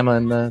Alabama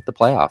in the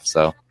playoffs.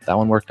 So that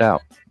one worked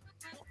out.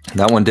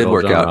 That one did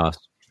work John out.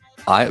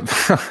 Ross.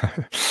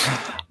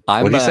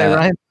 What did you say,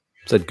 Ryan?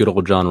 Said good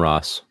old John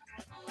Ross.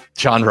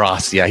 John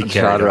Ross. Yeah,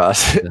 John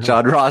Ross.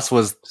 John Ross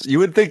was. You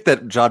would think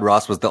that John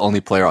Ross was the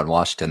only player on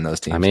Washington. Those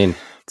teams. I mean,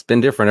 it's been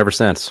different ever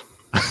since.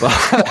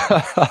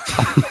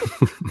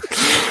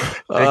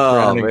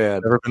 Oh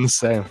man, never been the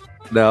same.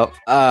 No,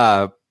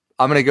 I'm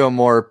going to go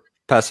more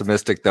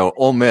pessimistic though.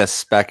 Ole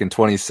Miss back in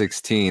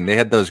 2016, they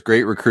had those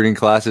great recruiting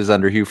classes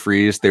under Hugh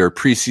Freeze. They were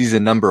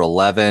preseason number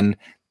 11.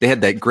 They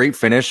had that great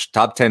finish,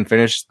 top 10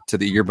 finish to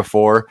the year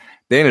before.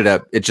 They ended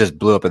up, it just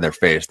blew up in their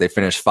face. They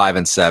finished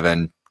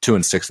 5-7,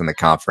 2-6 in the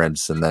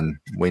conference, and then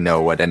we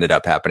know what ended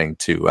up happening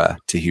to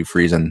Hugh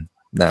Freeze and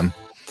them.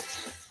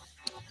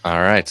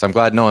 All right, so I'm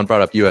glad no one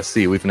brought up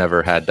USC. We've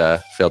never had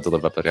failed to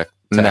live up to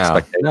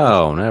expectations.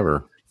 No,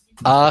 never.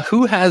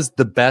 Who has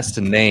the best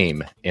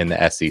name in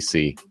the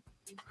SEC?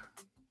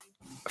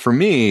 For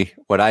me,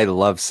 what I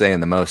love saying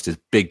the most is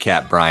Big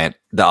Cat Bryant,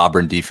 the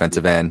Auburn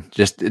defensive end.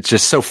 It's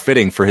just so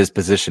fitting for his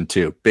position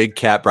too. Big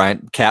Cat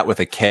Bryant, Cat with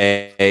a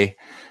K.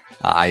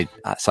 So I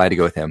had to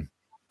go with him.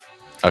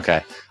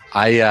 Okay,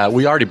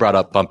 we already brought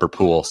up Bumper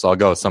Pool, so I'll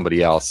go with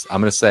somebody else. I'm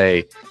going to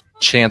say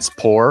Chance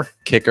Poore,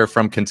 kicker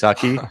from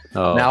Kentucky.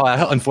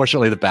 Now,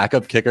 unfortunately, the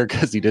backup kicker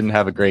because he didn't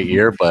have a great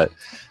year, but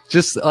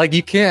just like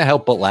you can't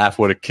help but laugh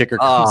when a kicker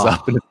comes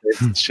up and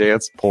it's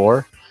Chance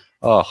Poore.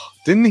 Oh,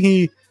 didn't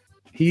he?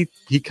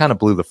 He kind of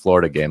blew the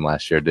Florida game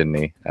last year, didn't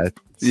he?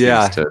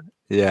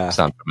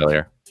 Sound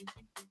familiar.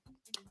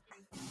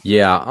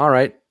 Yeah. All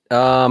right.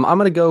 I'm going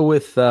to go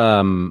with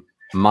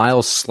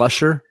Miles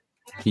Slusher.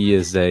 He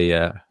is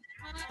a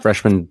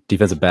freshman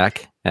defensive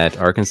back at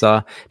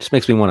Arkansas. Just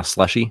makes me want a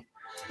slushy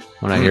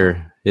when I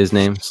hear his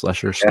name,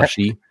 Slusher,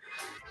 slushy.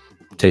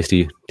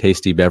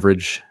 Tasty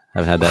beverage.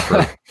 I've had that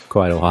for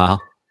quite a while.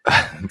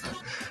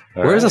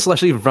 Where's a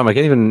slushie even from? I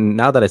can't even,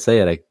 now that I say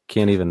it, I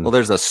can't even. Well,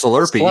 there's a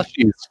Slurpee.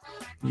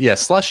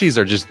 Slushies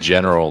are just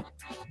general.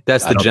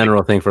 That's the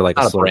general thing for like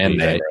not a Slurpee, brand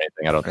name right? or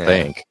anything. I don't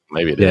think.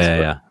 Maybe it is.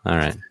 Yeah. All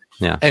right.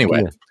 Yeah.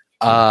 Anyway,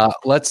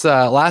 let's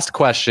last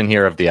question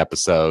here of the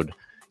episode.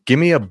 Give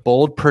me a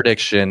bold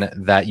prediction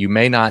that you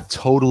may not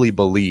totally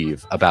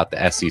believe about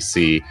the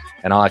SEC,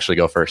 and I'll actually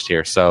go first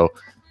here. So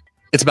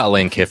it's about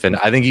Lane Kiffin.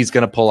 I think he's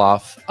going to pull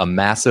off a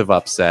massive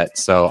upset.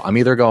 So I'm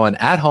either going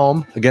at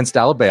home against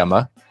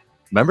Alabama.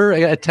 Remember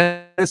at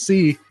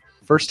Tennessee,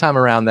 first time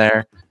around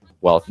there.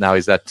 Well, now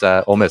he's at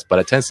Ole Miss, but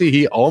at Tennessee,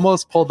 he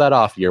almost pulled that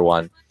off year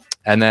one.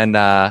 And then,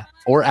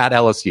 or at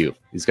LSU,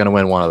 he's going to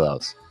win one of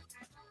those.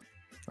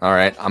 All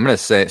right. I'm going to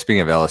say,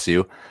 speaking of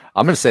LSU,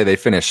 I'm going to say they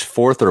finished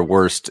fourth or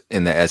worst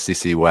in the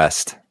SEC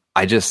West.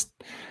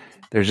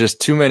 There's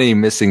just too many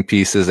missing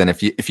pieces. And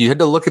if you had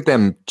to look at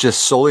them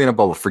just solely in a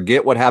bubble,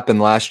 forget what happened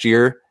last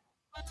year,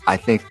 I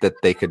think that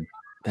they could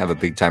have a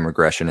big time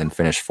regression and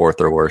finish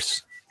fourth or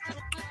worse.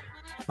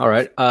 All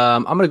right.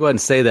 I'm going to go ahead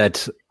and say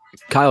that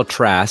Kyle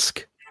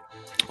Trask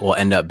will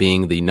end up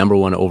being the number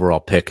one overall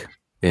pick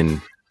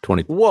in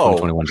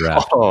 2021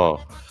 draft.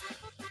 Oh,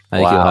 I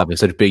think he'll have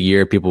such a big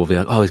year. People will be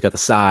like, oh, he's got the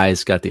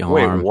size, got the arm.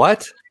 Wait,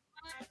 what?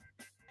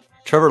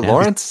 Trevor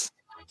Lawrence?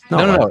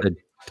 No.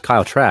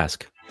 Kyle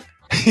Trask.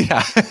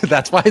 Yeah,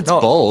 that's why it's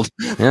bold.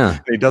 Yeah.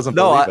 He doesn't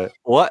believe it.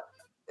 What?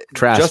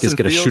 Trask Justin is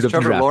going to shoot up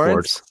Trevor the draft Lawrence?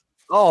 boards.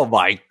 Oh,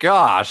 my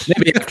gosh.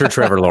 Maybe after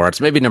Trevor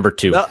Lawrence. Maybe number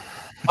 2. Just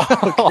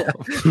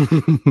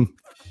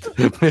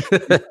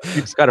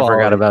got to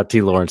forget about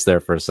T. Lawrence there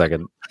for a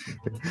second.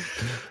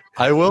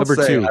 I will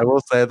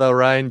say though,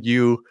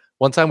 Ryan,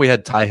 one time we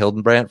had Ty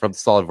Hildenbrandt from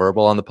Solid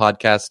Verbal on the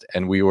podcast,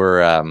 and we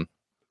were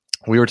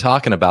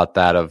talking about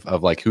that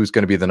of like who's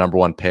going to be the number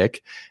one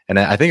pick, and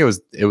I think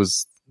it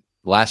was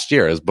last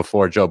year, it was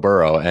before Joe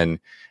Burrow, and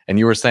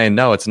you were saying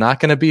no, it's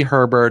not going to be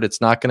Herbert, it's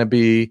not going to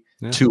be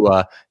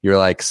Tua. You're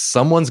like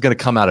someone's going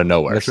to come out of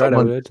nowhere,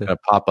 someone's going to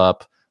pop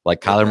up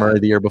like Kyler Murray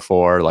the year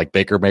before, like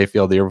Baker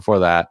Mayfield the year before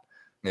that.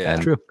 Yeah.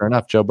 And sure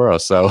enough, Joe Burrow.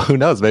 So who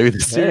knows? Maybe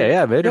this year.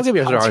 Yeah, man. Don't give me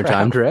a hard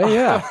time, Trey.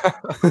 Yeah.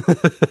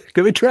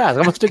 Could be Trask.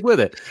 I'm going to stick with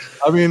it.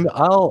 I mean,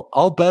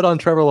 I'll bet on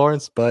Trevor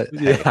Lawrence, but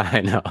yeah,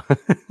 I know.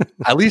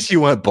 At least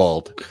you went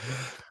bold.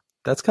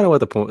 That's kind of what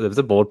the point. It was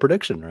a bold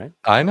prediction, right?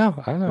 I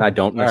know. I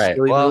don't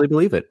necessarily really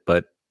believe it,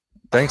 but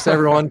thanks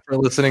everyone for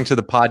listening to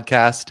the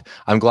podcast.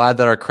 I'm glad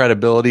that our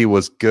credibility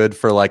was good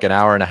for like an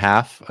hour and a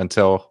half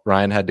until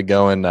Ryan had to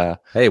go and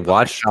hey,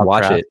 watch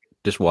it.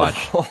 Just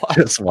watch.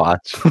 Just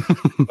watch.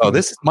 Oh,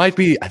 this might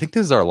be. I think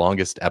this is our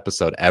longest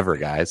episode ever,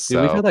 guys. So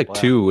dude, we've had like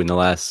 2 in the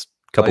last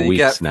couple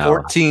weeks now.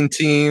 14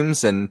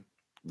 teams and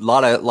a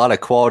lot of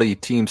quality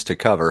teams to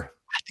cover.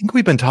 I think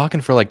we've been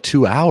talking for like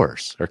 2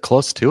 hours or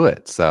close to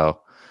it.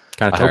 So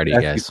kind of tired of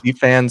you guys. SEC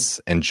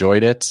fans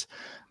enjoyed it.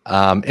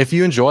 If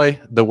you enjoy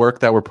the work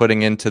that we're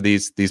putting into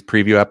these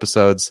preview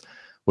episodes,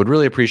 would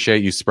really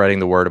appreciate you spreading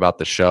the word about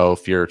the show.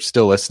 If you're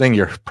still listening,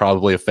 you're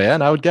probably a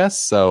fan, I would guess.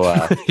 So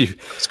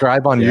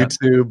subscribe on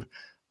YouTube,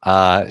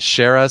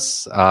 share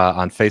us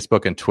on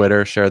Facebook and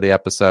Twitter, share the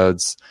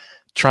episodes,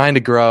 trying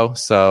to grow.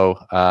 So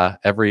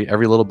every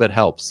little bit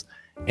helps.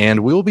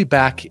 And we will be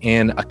back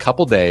in a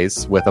couple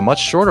days with a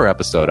much shorter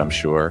episode, I'm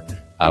sure.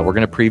 We're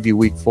going to preview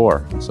week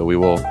 4. So we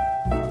will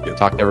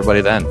talk to everybody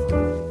then.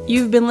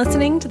 You've been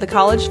listening to the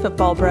College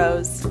Football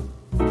Bros.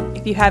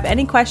 If you have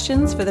any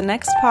questions for the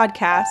next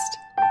podcast,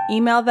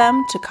 email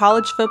them to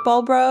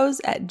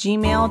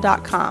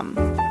collegefootballbros@gmail.com.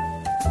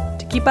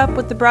 To keep up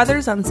with the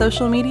brothers on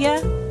social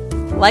media,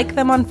 like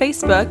them on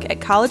Facebook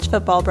at College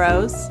Football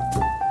Bros,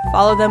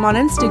 follow them on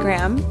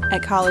Instagram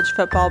at College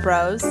Football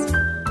Bros,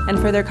 and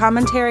for their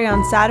commentary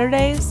on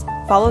Saturdays,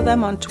 follow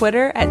them on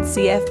Twitter at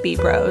CFB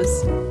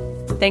Bros.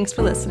 Thanks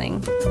for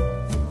listening.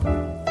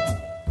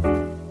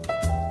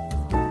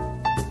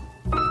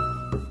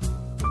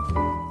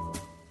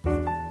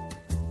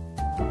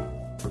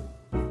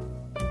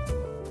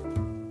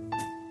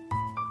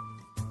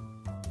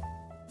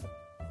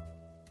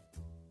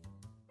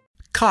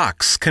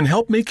 Cox can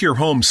help make your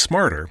home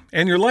smarter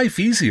and your life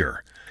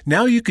easier.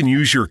 Now you can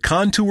use your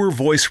Contour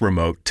voice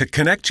remote to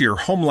connect to your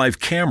home life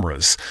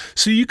cameras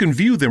so you can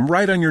view them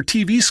right on your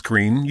TV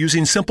screen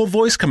using simple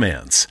voice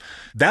commands.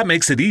 That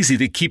makes it easy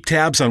to keep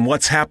tabs on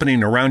what's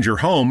happening around your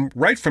home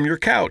right from your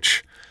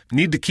couch.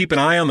 Need to keep an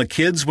eye on the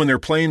kids when they're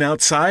playing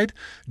outside?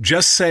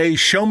 Just say,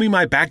 "Show me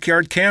my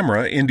backyard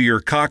camera" into your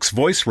Cox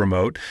voice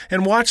remote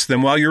and watch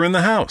them while you're in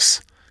the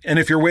house. And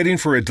if you're waiting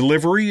for a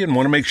delivery and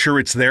want to make sure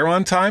it's there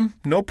on time,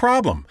 no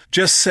problem.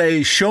 Just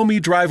say, "Show me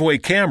driveway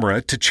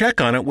camera" to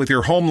check on it with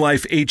your Home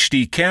Life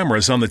HD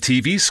cameras on the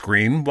TV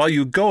screen while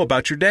you go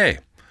about your day.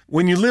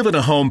 When you live in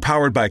a home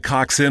powered by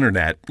Cox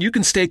Internet, you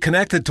can stay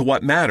connected to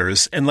what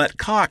matters and let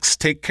Cox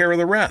take care of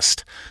the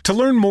rest. To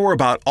learn more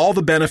about all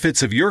the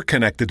benefits of your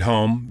connected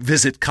home,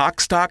 visit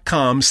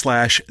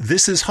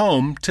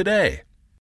cox.com/thisishome today.